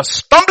to put a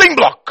stumbling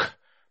block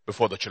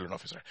before the children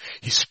of Israel.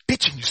 He's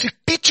teaching. You see,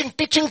 teaching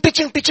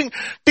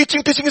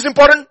is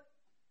important.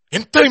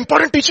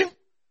 Important teaching.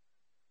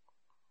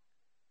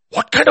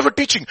 What kind of a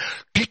teaching?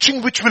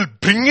 Teaching which will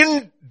bring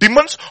in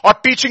demons or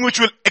teaching which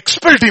will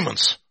expel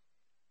demons?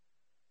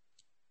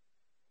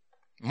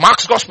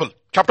 Mark's Gospel,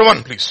 chapter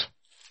 1, please.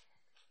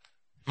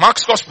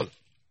 Mark's Gospel,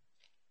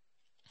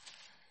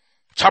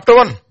 chapter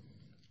 1.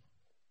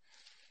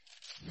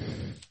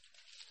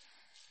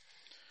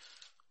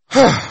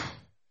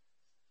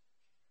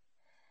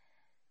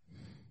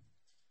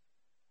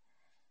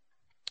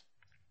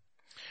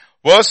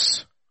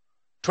 Verse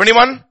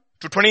 21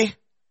 to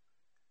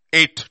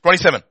 28,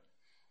 27.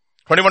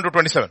 21 to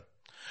 27.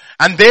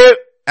 And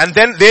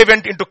then they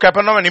went into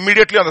Capernaum, and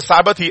immediately on the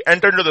Sabbath he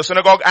entered into the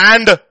synagogue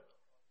and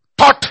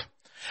taught.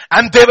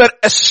 And they were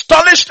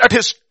astonished at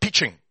his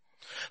teaching.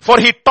 For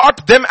he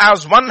taught them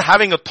as one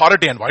having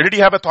authority. And why did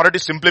he have authority?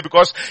 Simply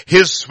because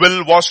his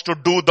will was to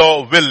do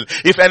the will.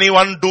 If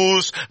anyone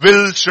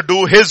should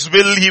do his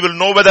will, he will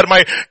know whether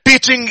my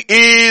teaching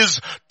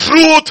is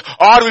truth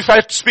or if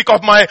I speak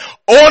of my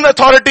own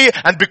authority.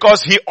 And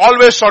because he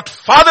always sought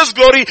Father's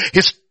glory,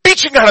 his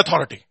teaching had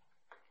authority.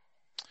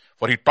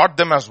 For he taught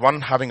them as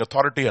one having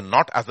authority and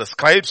not as the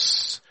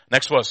scribes.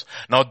 Next verse.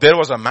 Now there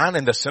was a man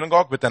in the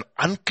synagogue with an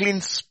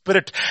unclean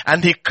spirit,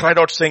 and he cried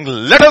out saying,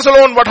 let us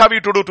alone, what have you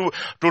to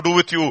do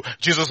with you,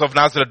 Jesus of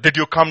Nazareth? Did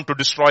you come to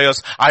destroy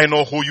us? I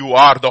know who you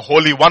are, the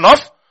Holy One of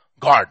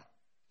God.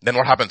 Then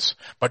what happens?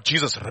 But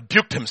Jesus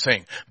rebuked him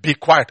saying, be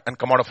quiet and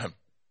come out of him.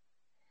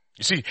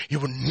 You see, he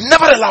would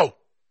never allow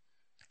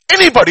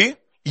anybody,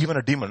 even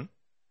a demon,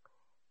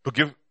 to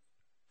give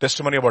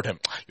testimony about him.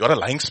 You are a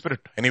lying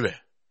spirit anyway.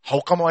 How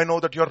come I know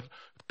that your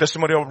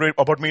testimony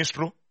about me is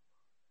true?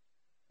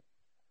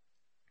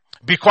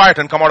 Be quiet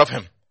and come out of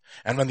him.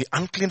 And when the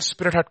unclean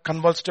spirit had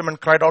convulsed him and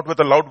cried out with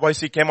a loud voice,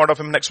 he came out of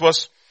him. Next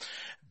verse.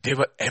 They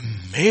were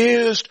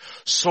amazed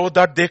so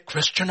that they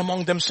questioned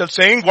among themselves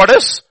saying, what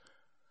is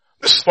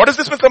this? What is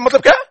this?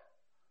 Matlab kya?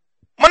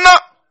 Manna.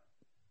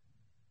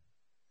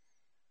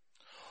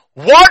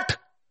 What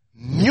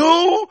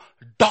new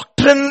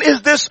doctrine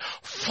is this?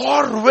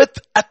 For with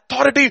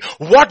authority,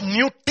 what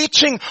new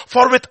teaching?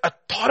 For with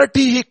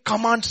authority he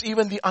commands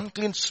even the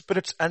unclean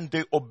spirits and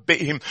they obey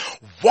him.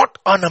 What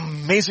an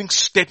amazing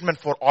statement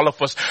for all of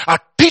us. A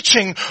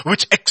teaching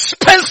which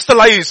expels the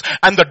lies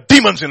and the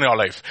demons in your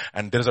life.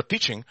 And there is a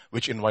teaching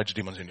which invites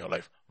demons in your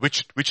life.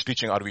 Which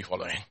teaching are we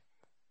following?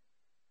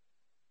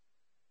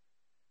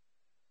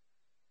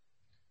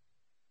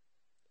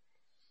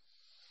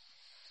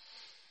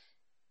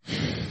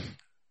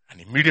 And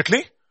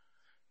immediately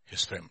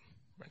his fame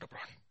went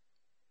abroad.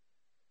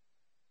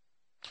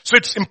 So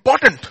it's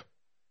important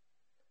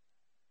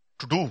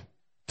to do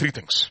three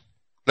things.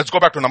 Let's go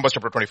back to Numbers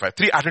chapter 25.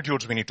 Three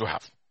attitudes we need to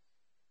have.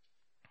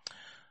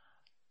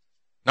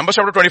 Numbers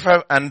chapter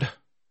 25 and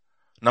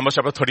Numbers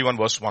chapter 31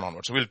 verse 1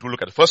 onwards. So we'll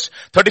look at it. First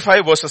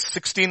 35 verses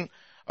 16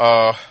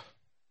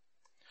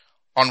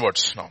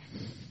 onwards now.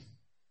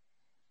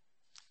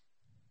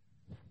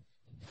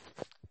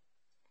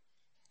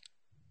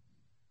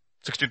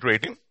 (16 to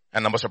 18)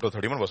 and Numbers chapter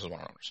 31 verses 1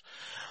 onwards.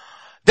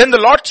 Then the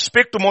Lord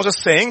spake to Moses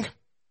saying,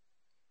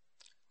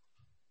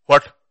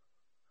 what?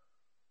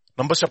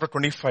 Numbers chapter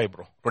 25,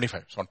 bro.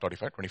 25. It's not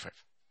 35, 25.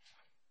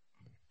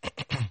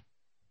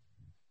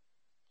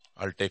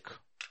 I'll take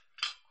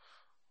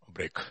a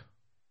break.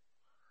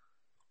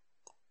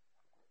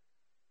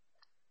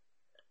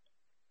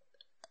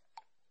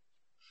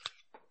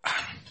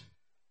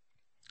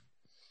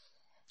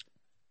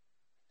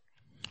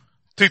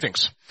 Three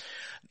things.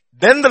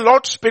 Then the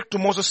Lord spake to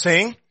Moses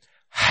saying,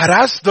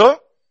 harass the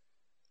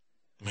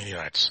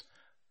Midianites.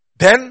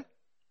 Then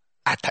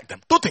attack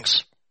them. Two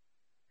things.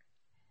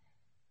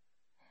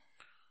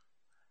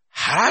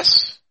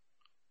 Harass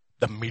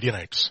the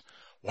Midianites.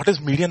 What does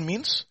Midian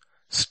means?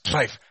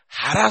 Strife.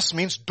 Harass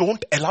means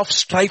don't allow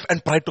strife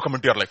and pride to come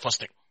into your life. First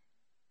thing.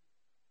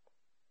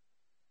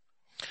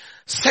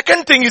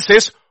 Second thing he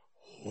says,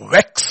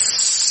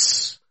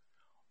 vex.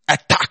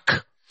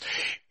 Attack.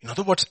 In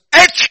other words,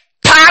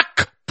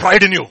 attack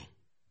pride in you.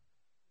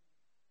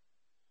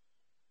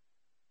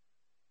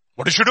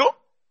 What you should do?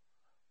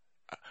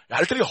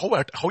 I'll tell you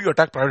how you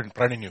attack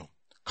pride in you.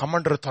 Come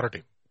under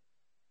authority.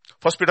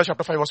 1 Peter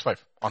chapter 5 verse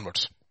 5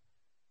 onwards.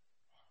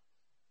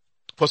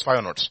 Verse 5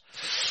 onwards.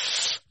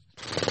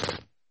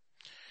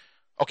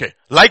 Okay.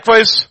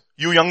 Likewise,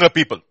 you younger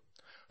people,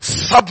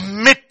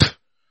 submit.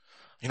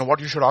 You know what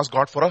you should ask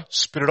God for? A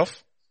spirit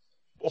of,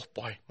 oh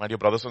boy, my dear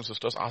brothers and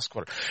sisters, ask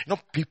for it. You know,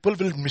 people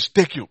will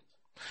mistake you.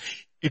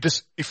 It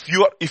is, if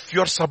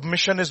your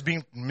submission is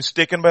being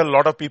mistaken by a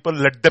lot of people,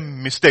 let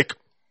them mistake.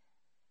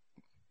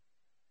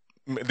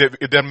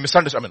 If they're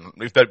misunderstood,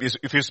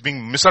 if it's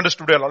being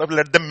misunderstood by a lot of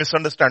people, let them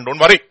misunderstand. Don't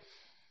worry.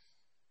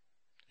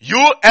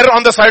 You err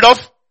on the side of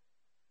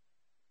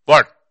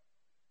what?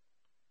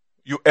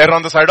 You err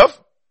on the side of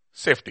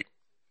safety.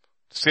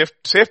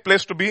 Safe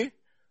place to be,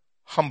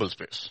 humble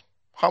space.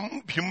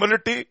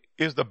 Humility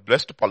is the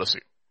blessed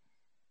policy.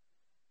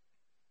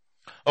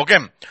 Okay.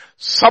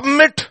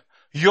 Submit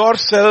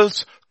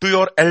yourselves to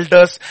your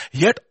elders,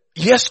 yet,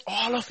 yes,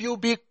 all of you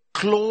be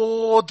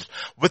clothed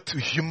with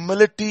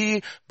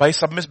humility by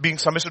being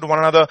submissive to one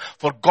another.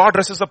 For God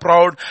resists the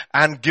proud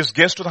and gives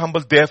grace to the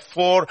humble.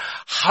 Therefore,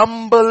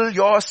 humble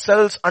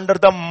yourselves under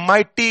the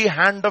mighty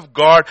hand of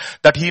God,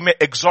 that He may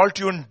exalt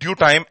you in due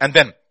time. And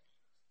then,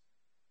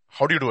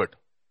 how do you do it?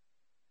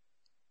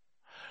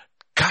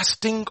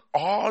 Casting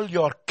all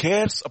your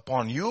cares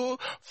upon you,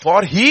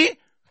 for He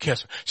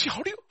cares. See,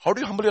 how do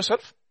you humble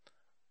yourself?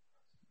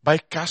 By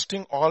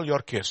casting all your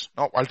cares.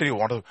 Now, I'll tell you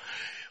what.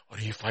 Or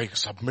if I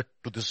submit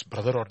to this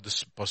brother or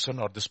this person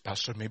or this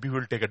pastor, maybe he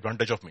will take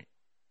advantage of me.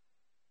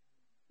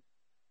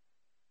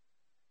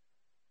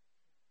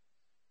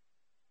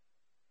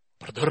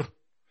 Brother,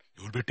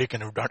 you will be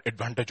taken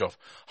advantage of.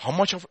 How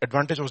much of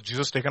advantage was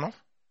Jesus taken of?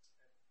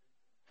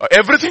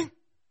 Everything.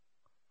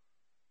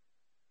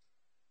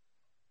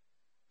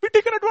 Be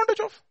taken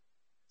advantage of.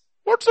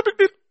 What's the big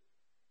deal?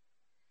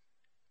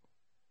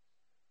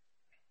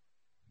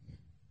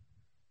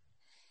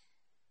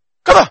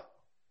 Kada.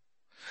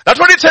 That's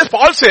what it says.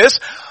 Paul says,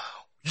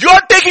 you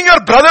are taking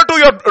your brother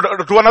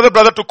to another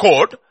brother to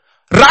court,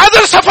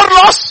 rather suffer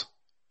loss.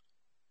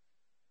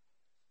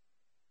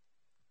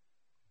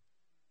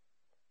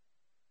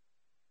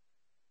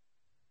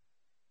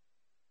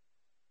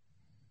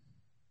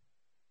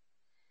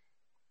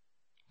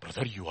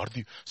 Brother,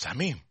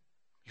 Sammy,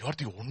 you are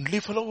the only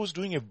fellow who's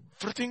doing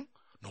everything.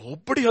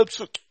 Nobody helps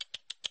you.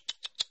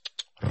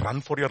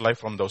 Run for your life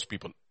from those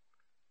people.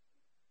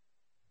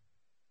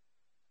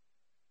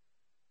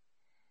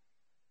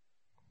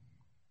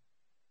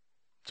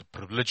 It's a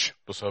privilege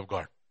to serve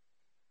God.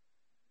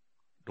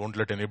 Don't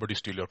let anybody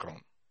steal your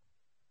crown.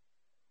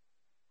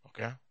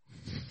 Okay?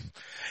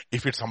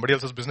 If it's somebody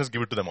else's business,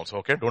 give it to them also.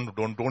 Okay?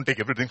 Don't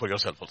take everything for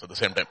yourself also at the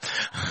same time.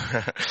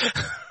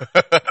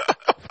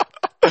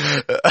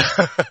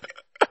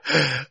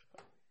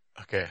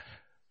 Okay.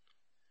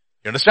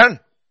 You understand?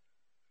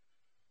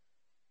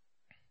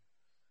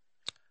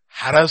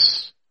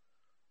 Harass,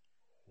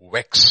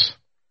 vex.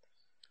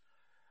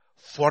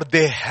 For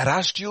they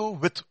harassed you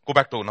with, go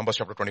back to Numbers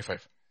chapter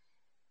 25.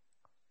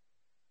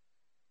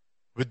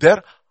 With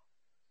their,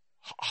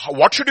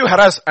 what should you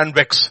harass and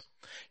vex?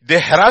 They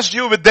harassed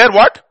you with their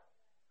what?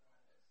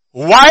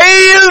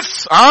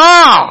 Wiles.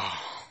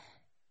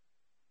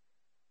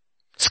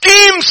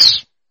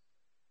 Schemes.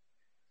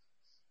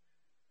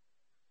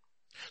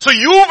 So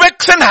you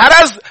vex and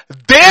harass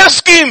their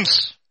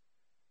schemes.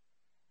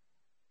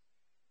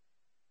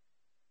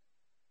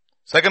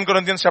 2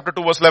 Corinthians chapter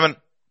 2 verse 11.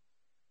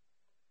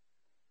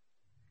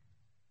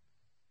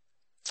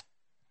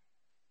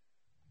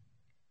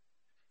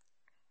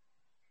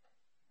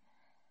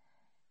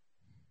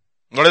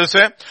 What does it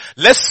say?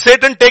 Lest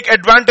Satan take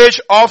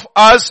advantage of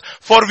us,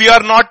 for we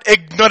are not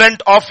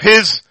ignorant of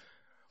his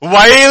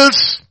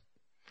wiles,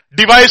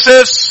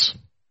 devices,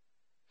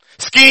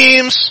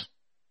 schemes.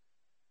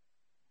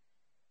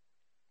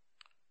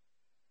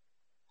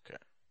 Okay.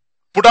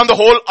 Put on the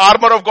whole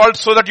armor of God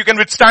so that you can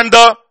withstand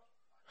the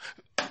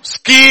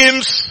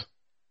schemes.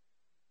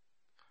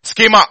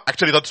 Schema.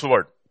 Actually, that's the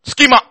word.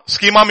 Schema.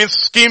 Schema means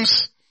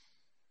schemes.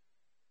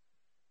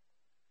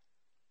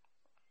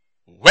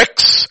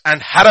 Vex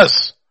and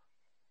harass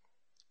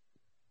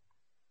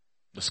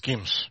the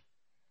schemes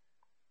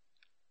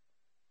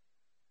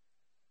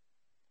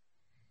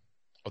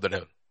of the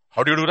devil.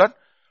 How do you do that?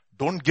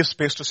 Don't give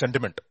space to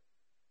sentiment.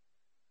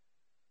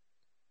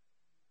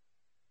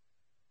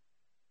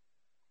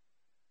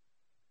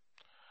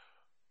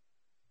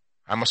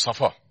 I must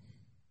suffer.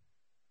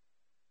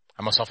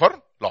 I must suffer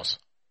loss.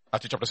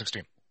 Matthew chapter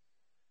 16.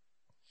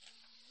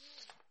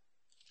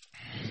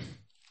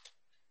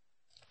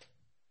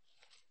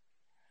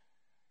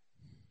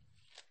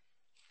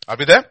 Are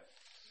we there?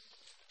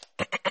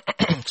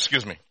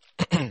 Excuse me.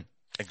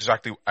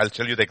 Exactly. I'll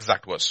tell you the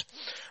exact verse.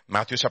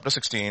 Matthew chapter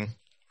 16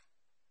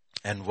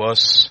 and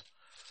verse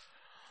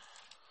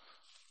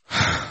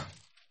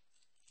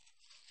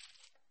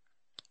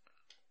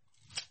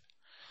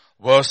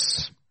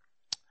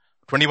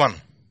 21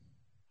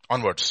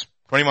 onwards.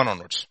 21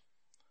 onwards.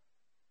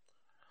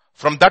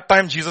 From that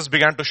time, Jesus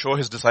began to show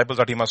his disciples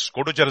that he must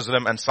go to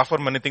Jerusalem and suffer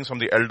many things from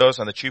the elders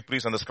and the chief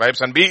priests and the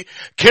scribes and be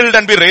killed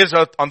and be raised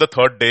on the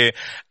third day.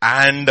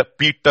 And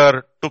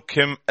Peter took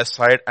him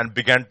aside and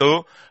began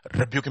to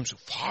rebuke him. So,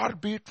 far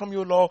be it from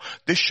you, law,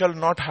 this shall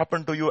not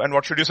happen to you. And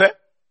what should you say?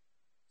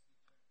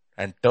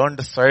 And turned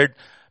aside,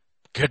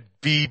 get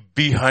thee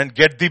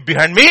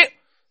behind me.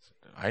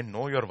 I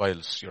know your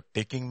wiles. You're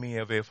taking me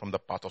away from the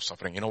path of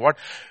suffering. You know what?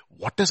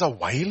 What is a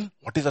wile?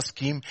 What is a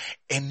scheme?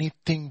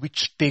 Anything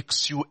which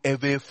takes you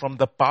away from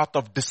the path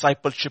of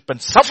discipleship and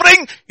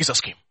suffering is a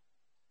scheme.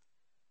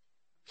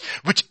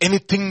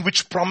 Anything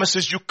which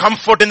promises you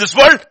comfort in this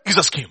world is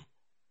a scheme.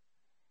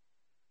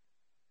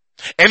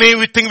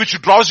 Anything which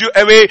draws you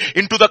away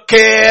into the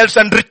cares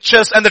and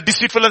riches and the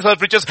deceitfulness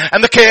of riches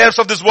and the cares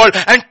of this world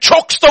and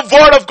chokes the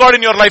word of God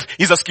in your life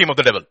is a scheme of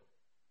the devil.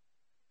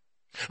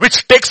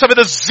 Which takes away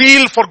the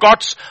zeal for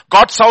God's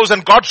house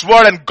and God's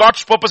word and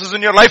God's purposes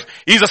in your life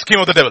is a scheme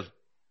of the devil.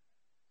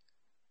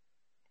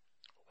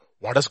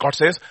 What does God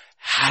say?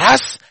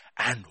 Harass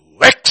and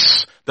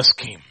vex the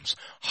schemes.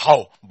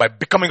 How? By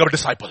becoming a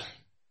disciple.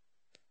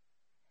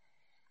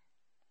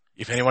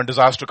 If anyone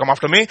desires to come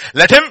after me,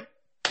 let him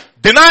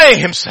deny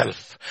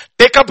himself,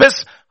 take up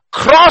his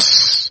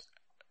cross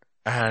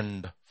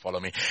and follow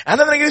me. And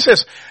then he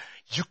says,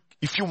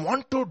 if you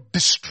want to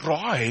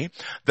destroy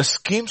the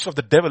schemes of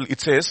the devil,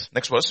 it says,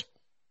 next verse,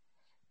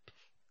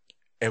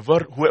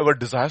 whoever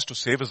desires to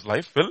save his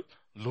life will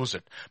lose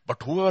it.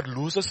 But whoever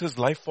loses his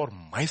life for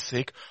my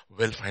sake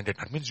will find it.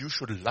 That means you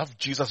should love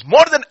Jesus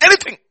more than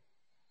anything.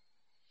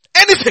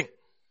 Anything.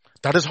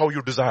 That is how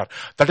you desire.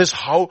 That is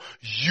how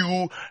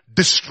you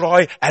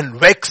destroy and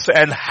vex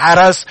and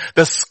harass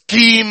the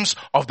schemes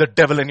of the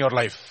devil in your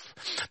life.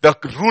 The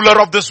ruler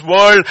of this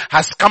world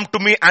has come to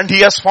me and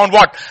he has found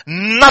what?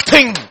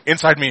 Nothing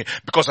inside me,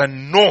 because I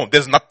know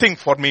there's nothing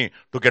for me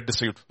to get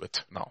deceived with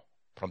now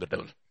from the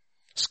devil.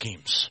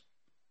 Schemes.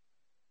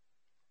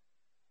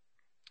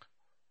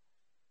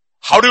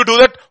 How do you do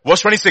that?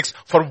 Verse 26.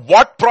 For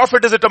what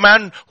profit is it a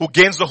man who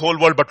gains the whole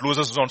world but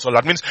loses his own soul?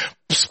 That means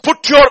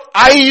put your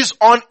eyes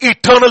on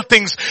eternal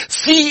things.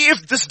 See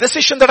if this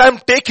decision that I'm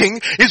taking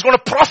is going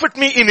to profit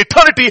me in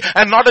eternity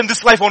and not in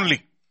this life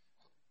only.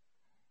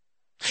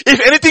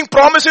 If anything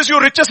promises you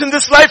riches in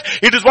this life,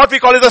 it is what we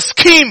call it a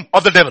scheme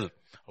of the devil.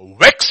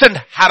 Vex and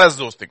harass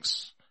those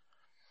things.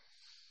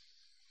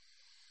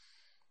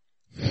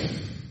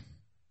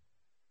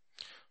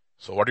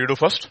 So what do you do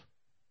first?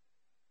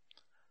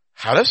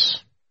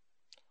 Harass,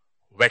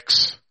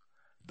 vex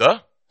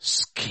the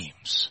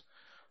schemes.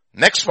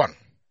 Next one.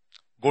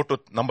 Go to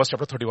Numbers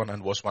chapter 31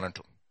 and verse 1 and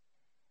 2.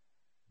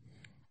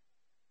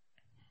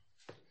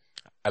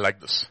 I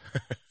like this.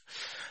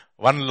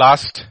 One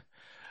last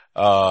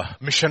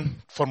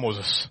mission for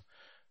Moses.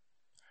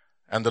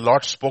 And the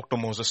Lord spoke to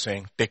Moses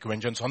saying, take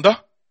vengeance on the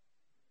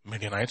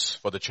Midianites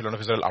for the children of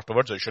Israel.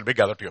 Afterwards, you shall be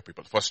gathered to your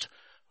people. First,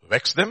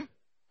 vex them,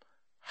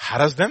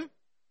 harass them,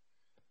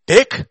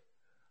 take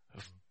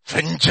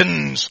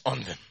vengeance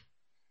on them.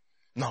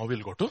 Now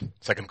we'll go to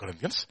 2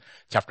 Corinthians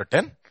chapter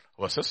 10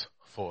 verses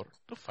 4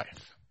 to 5.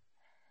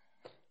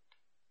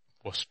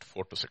 Verse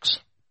 4 to 6.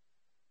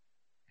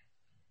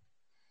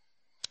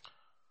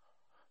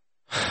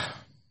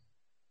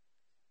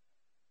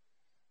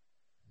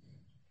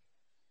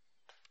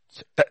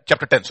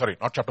 Chapter 10, sorry,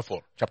 not chapter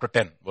 4. Chapter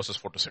 10 verses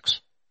 4 to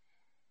 6.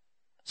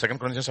 2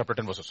 Corinthians chapter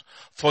 10 verses.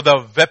 For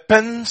the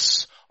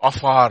weapons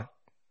of our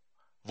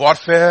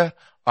warfare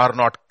are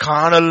not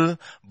carnal,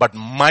 but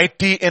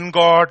mighty in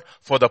God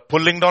for the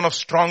pulling down of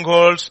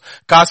strongholds,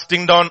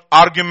 casting down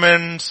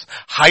arguments,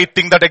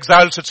 heighting that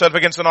exiles itself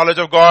against the knowledge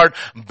of God,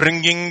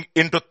 bringing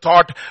into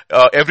thought,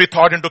 every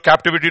thought into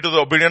captivity to the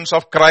obedience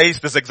of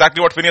Christ. This is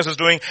exactly what Phineas is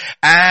doing.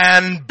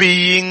 And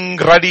being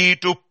ready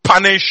to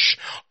punish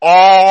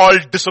all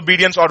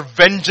disobedience or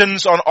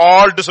vengeance on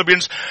all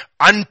disobedience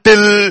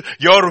until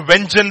your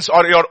vengeance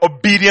or your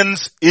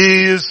obedience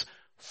is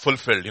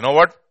fulfilled. You know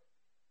what?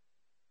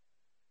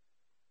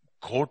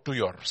 Go to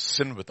your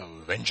sin with a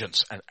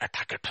vengeance and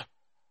attack it.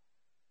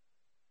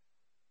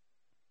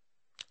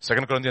 2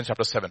 Corinthians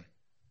chapter 7,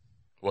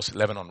 verse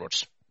 11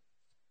 onwards.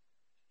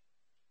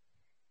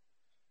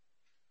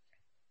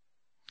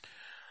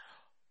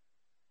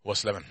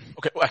 Verse 11.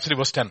 Okay, actually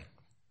verse 10.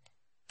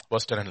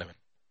 Verse 10 and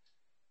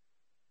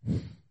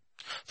 11.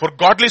 For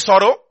godly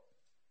sorrow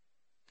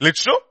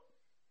leads to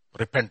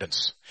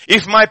repentance.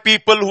 If my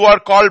people who are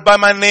called by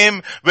my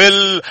name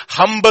will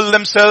humble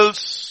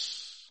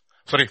themselves,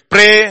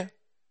 pray,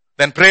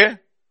 then pray,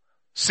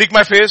 seek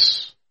my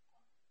face,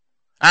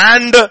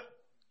 and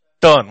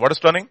turn. What is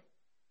turning?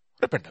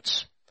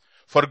 Repentance.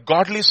 For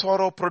godly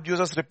sorrow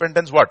produces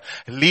repentance, what?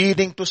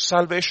 Leading to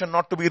salvation,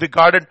 not to be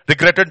regretted,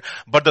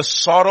 but the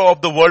sorrow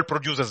of the world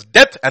produces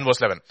death. And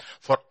verse 11.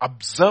 For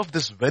observe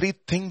this very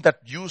thing that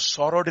you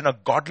sorrowed in a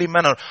godly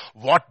manner.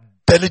 What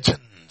diligence.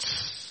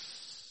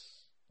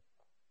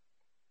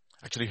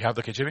 Actually, you have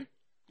the KJV?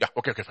 Yeah,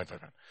 okay, fine.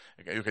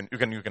 Okay, you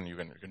can do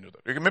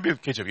that. Maybe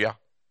KJV, yeah.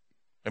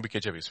 Maybe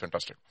KJV is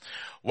fantastic.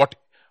 What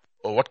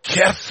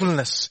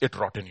carefulness it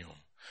wrought in you.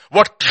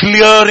 What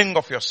clearing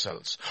of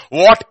yourselves.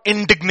 What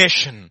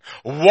indignation.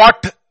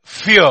 What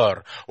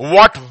fear.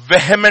 What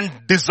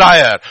vehement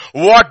desire.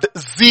 What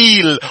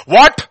zeal.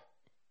 What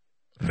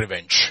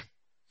revenge.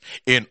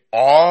 In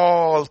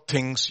all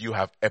things you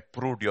have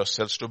approved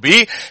yourselves to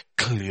be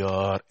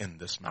clear in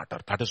this matter.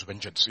 That is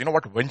vengeance. You know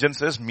what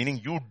vengeance is?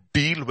 Meaning you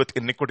deal with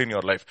iniquity in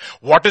your life.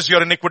 What is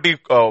your iniquity?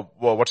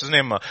 What's his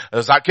name?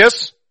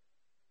 Zacchaeus?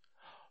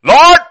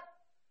 Lord,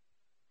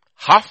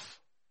 half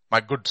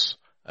my goods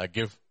I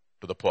give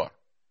to the poor.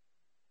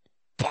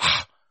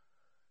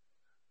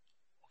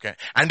 Okay.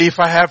 And if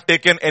I have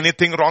taken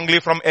anything wrongly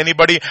from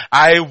anybody,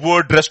 I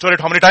would restore it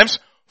how many times?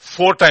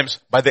 4 times.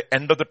 By the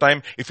end of the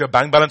time, if your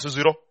bank balance is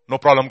 0, no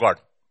problem, God.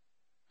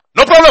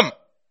 No problem.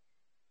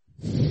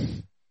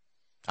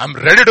 I'm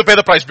ready to pay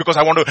the price because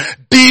I want to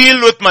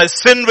deal with my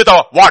sin with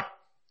a what?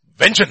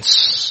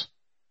 Vengeance.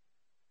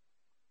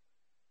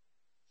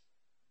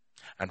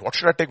 And what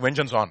should I take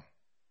vengeance on?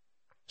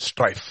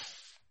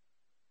 Strife.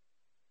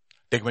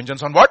 Take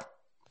vengeance on what?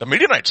 The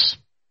Midianites.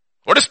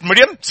 What is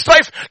Midian?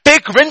 Strife.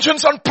 Take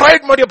vengeance on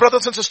pride, my dear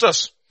brothers and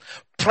sisters.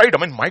 Pride, I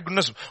mean, my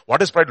goodness,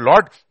 what is pride?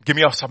 Lord, give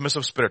me a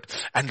submissive spirit.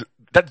 And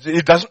that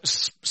it doesn't,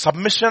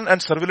 submission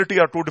and servility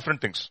are 2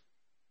 different things.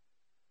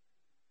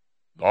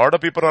 A lot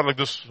of people are like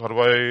this,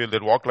 they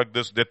walk like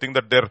this, they think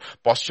that their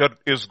posture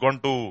is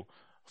going to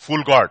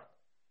fool God.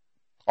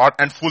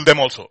 And fool them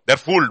also. They're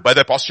fooled by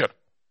their posture.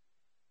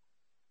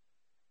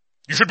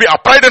 You should be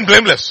upright and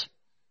blameless.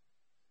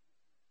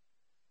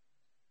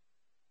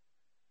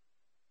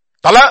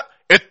 తల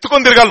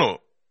ఎత్తుకొని తిరగాలి నువ్వు.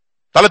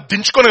 తల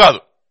దించుకొని కాదు.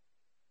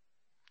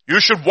 You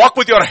should walk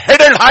with your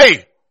head held high.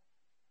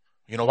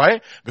 You know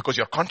why? Because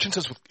your conscience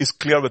is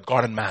clear with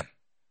God and man.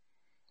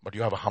 But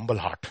you have a humble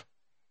heart.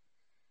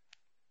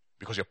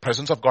 Because your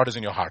presence of God is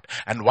in your heart.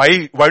 And why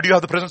do you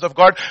have the presence of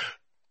God?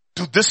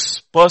 To this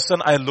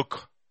person I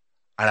look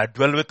and I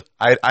dwell with,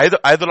 I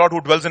the Lord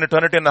who dwells in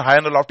eternity in a high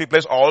and a lofty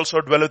place,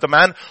 also dwell with a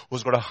man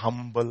who's got a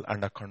humble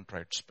and a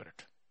contrite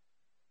spirit.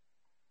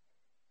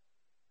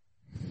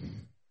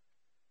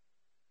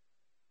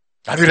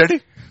 Are you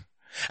ready?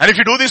 And if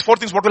you do these 4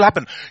 things, what will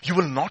happen? You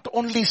will not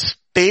only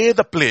stay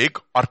the plague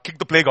or kick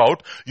the plague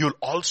out, you will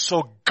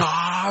also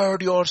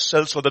guard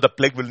yourself so that the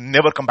plague will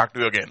never come back to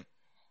you again.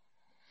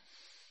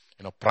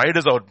 You know, pride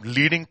is our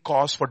leading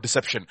cause for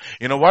deception.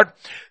 You know what?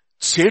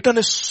 Satan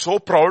is so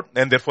proud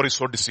and therefore is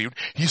so deceived.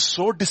 He's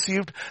so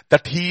deceived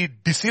that he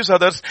deceives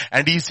others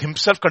and he's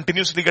himself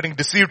continuously getting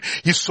deceived.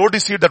 He's so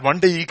deceived that one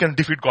day he can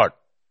defeat God.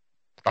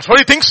 That's what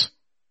he thinks.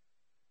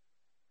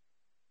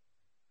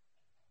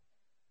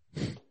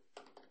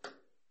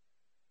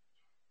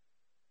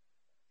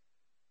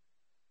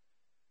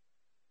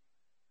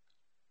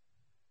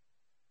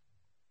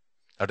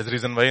 That is the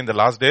reason why in the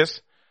last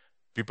days,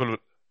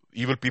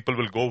 evil people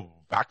will go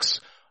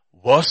wax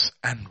worse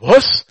and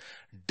worse,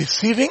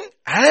 deceiving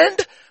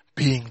and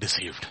being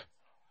deceived.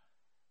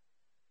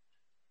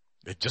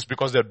 Just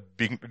because they're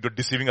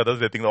deceiving others,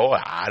 they think, oh,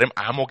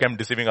 I'm okay, I'm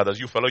deceiving others.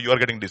 You fellow, you are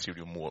getting deceived,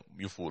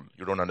 you fool.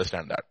 You don't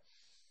understand that.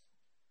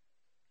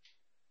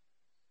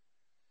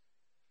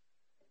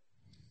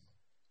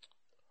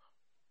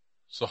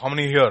 So how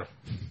many here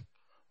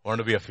want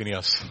to be a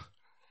Phineas?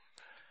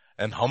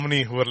 And how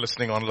many who are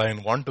listening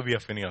online want to be a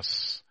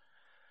Phineas?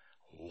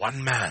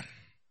 One man,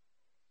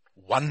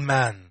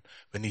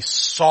 when he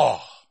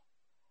saw,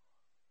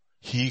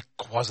 he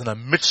was in the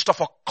midst of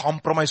a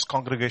compromised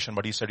congregation,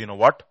 but he said, you know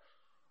what?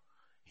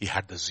 He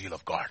had the zeal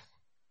of God.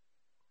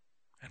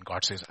 And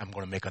God says, I'm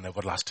going to make an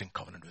everlasting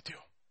covenant with you.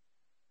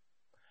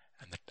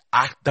 And the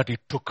act that he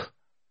took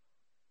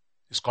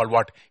is called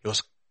what? It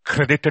was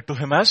credited to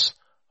him as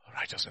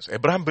righteousness.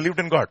 Abraham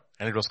believed in God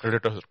and it was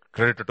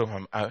credited to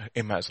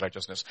him as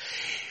righteousness.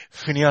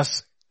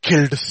 Phineas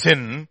killed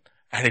sin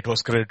and it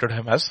was credited to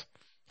him as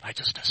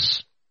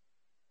righteousness.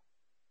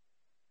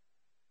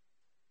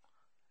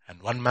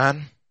 And one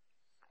man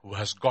who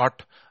has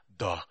got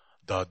the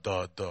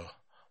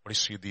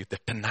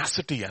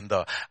tenacity and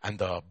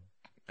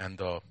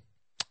the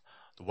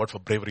word for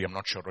bravery, I'm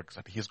not sure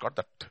exactly. He's got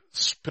that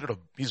spirit of,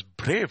 he's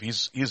brave.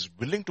 He's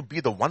willing to be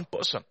the one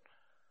person.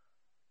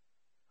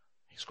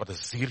 He's got the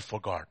zeal for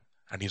God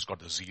and he's got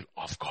the zeal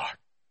of God.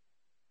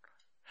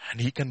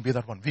 And he can be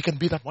that one. We can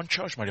be that one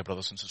church, my dear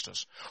brothers and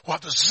sisters, who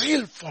have the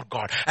zeal for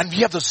God and we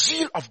have the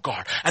zeal of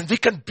God. And we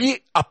can be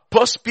a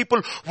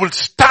people who will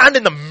stand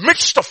in the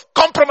midst of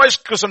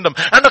compromised Christendom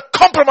and a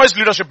compromised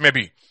leadership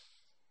maybe.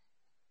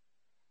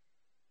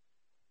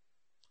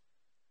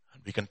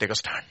 And we can take a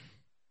stand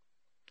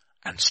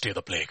and stay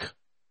the plague.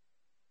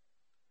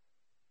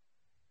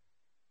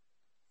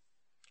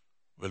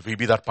 Will we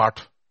be that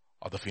part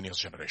of the Phineas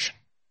generation?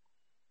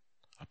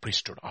 A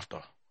priesthood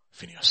after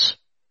Phineas.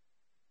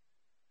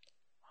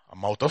 A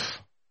mouth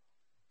of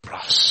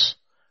brass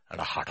and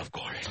a heart of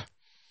gold.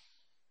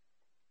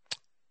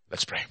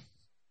 Let's pray.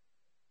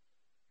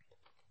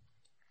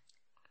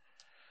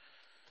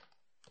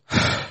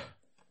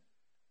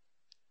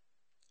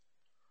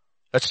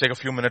 Let's take a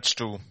few minutes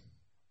to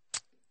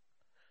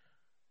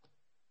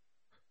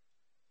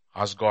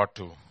ask God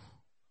to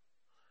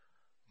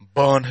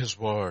burn His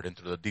word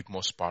into the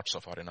deepmost parts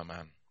of our inner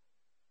man.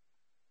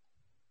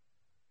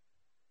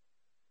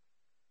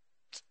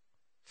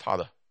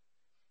 Father,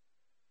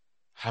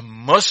 have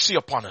mercy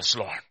upon us,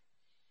 Lord.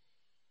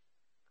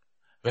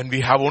 When we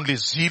have only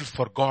zeal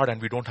for God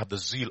and we don't have the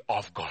zeal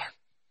of God.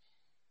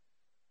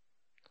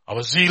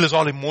 Our zeal is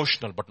all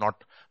emotional but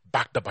not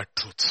backed up by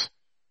truth.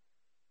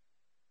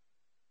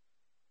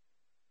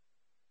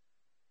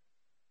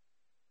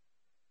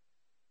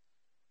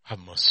 Have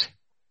mercy.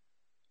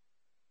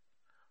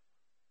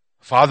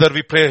 Father,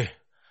 we pray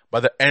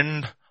by the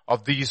end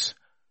of these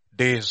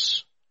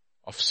days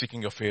of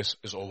seeking your face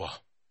is over.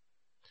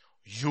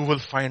 you will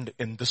find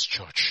in this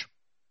church,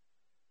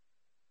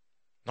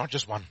 not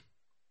just one,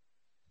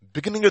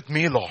 beginning with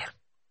me, Lord,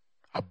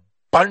 a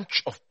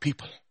bunch of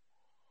people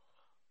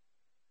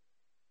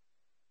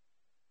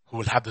who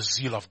will have the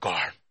zeal of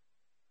God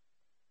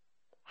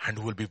and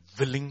who will be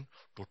willing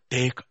to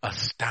take a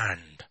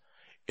stand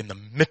in the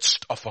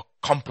midst of a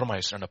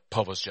compromised and a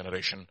perverse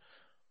generation,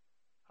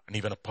 and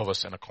even a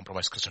perverse and a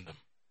compromised Christendom.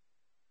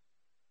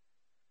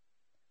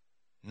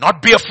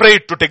 Not be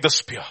afraid to take the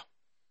spear.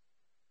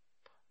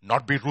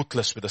 Not be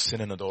ruthless with the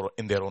sin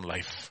in their own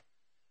life.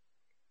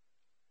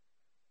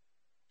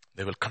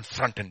 They will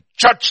confront and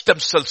judge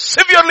themselves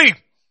severely.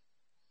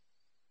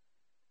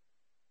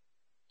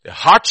 Their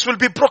hearts will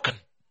be broken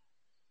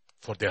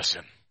for their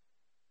sin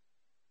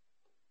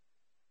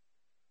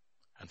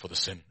and for the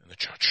sin in the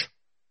church.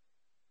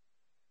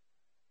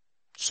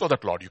 So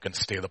that, Lord, you can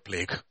stay the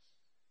plague.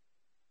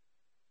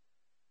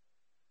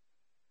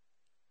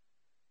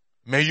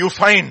 May you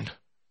find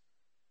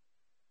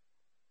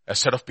a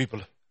set of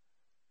people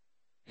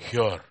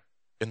here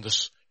in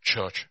this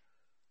church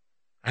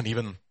and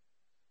even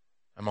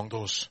among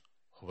those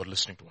who are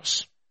listening to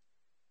us.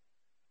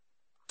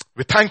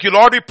 We thank you,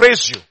 Lord. We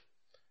praise you.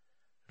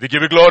 We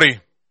give you glory.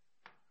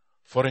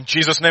 For in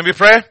Jesus' name we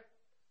pray.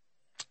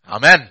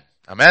 Amen.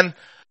 Amen.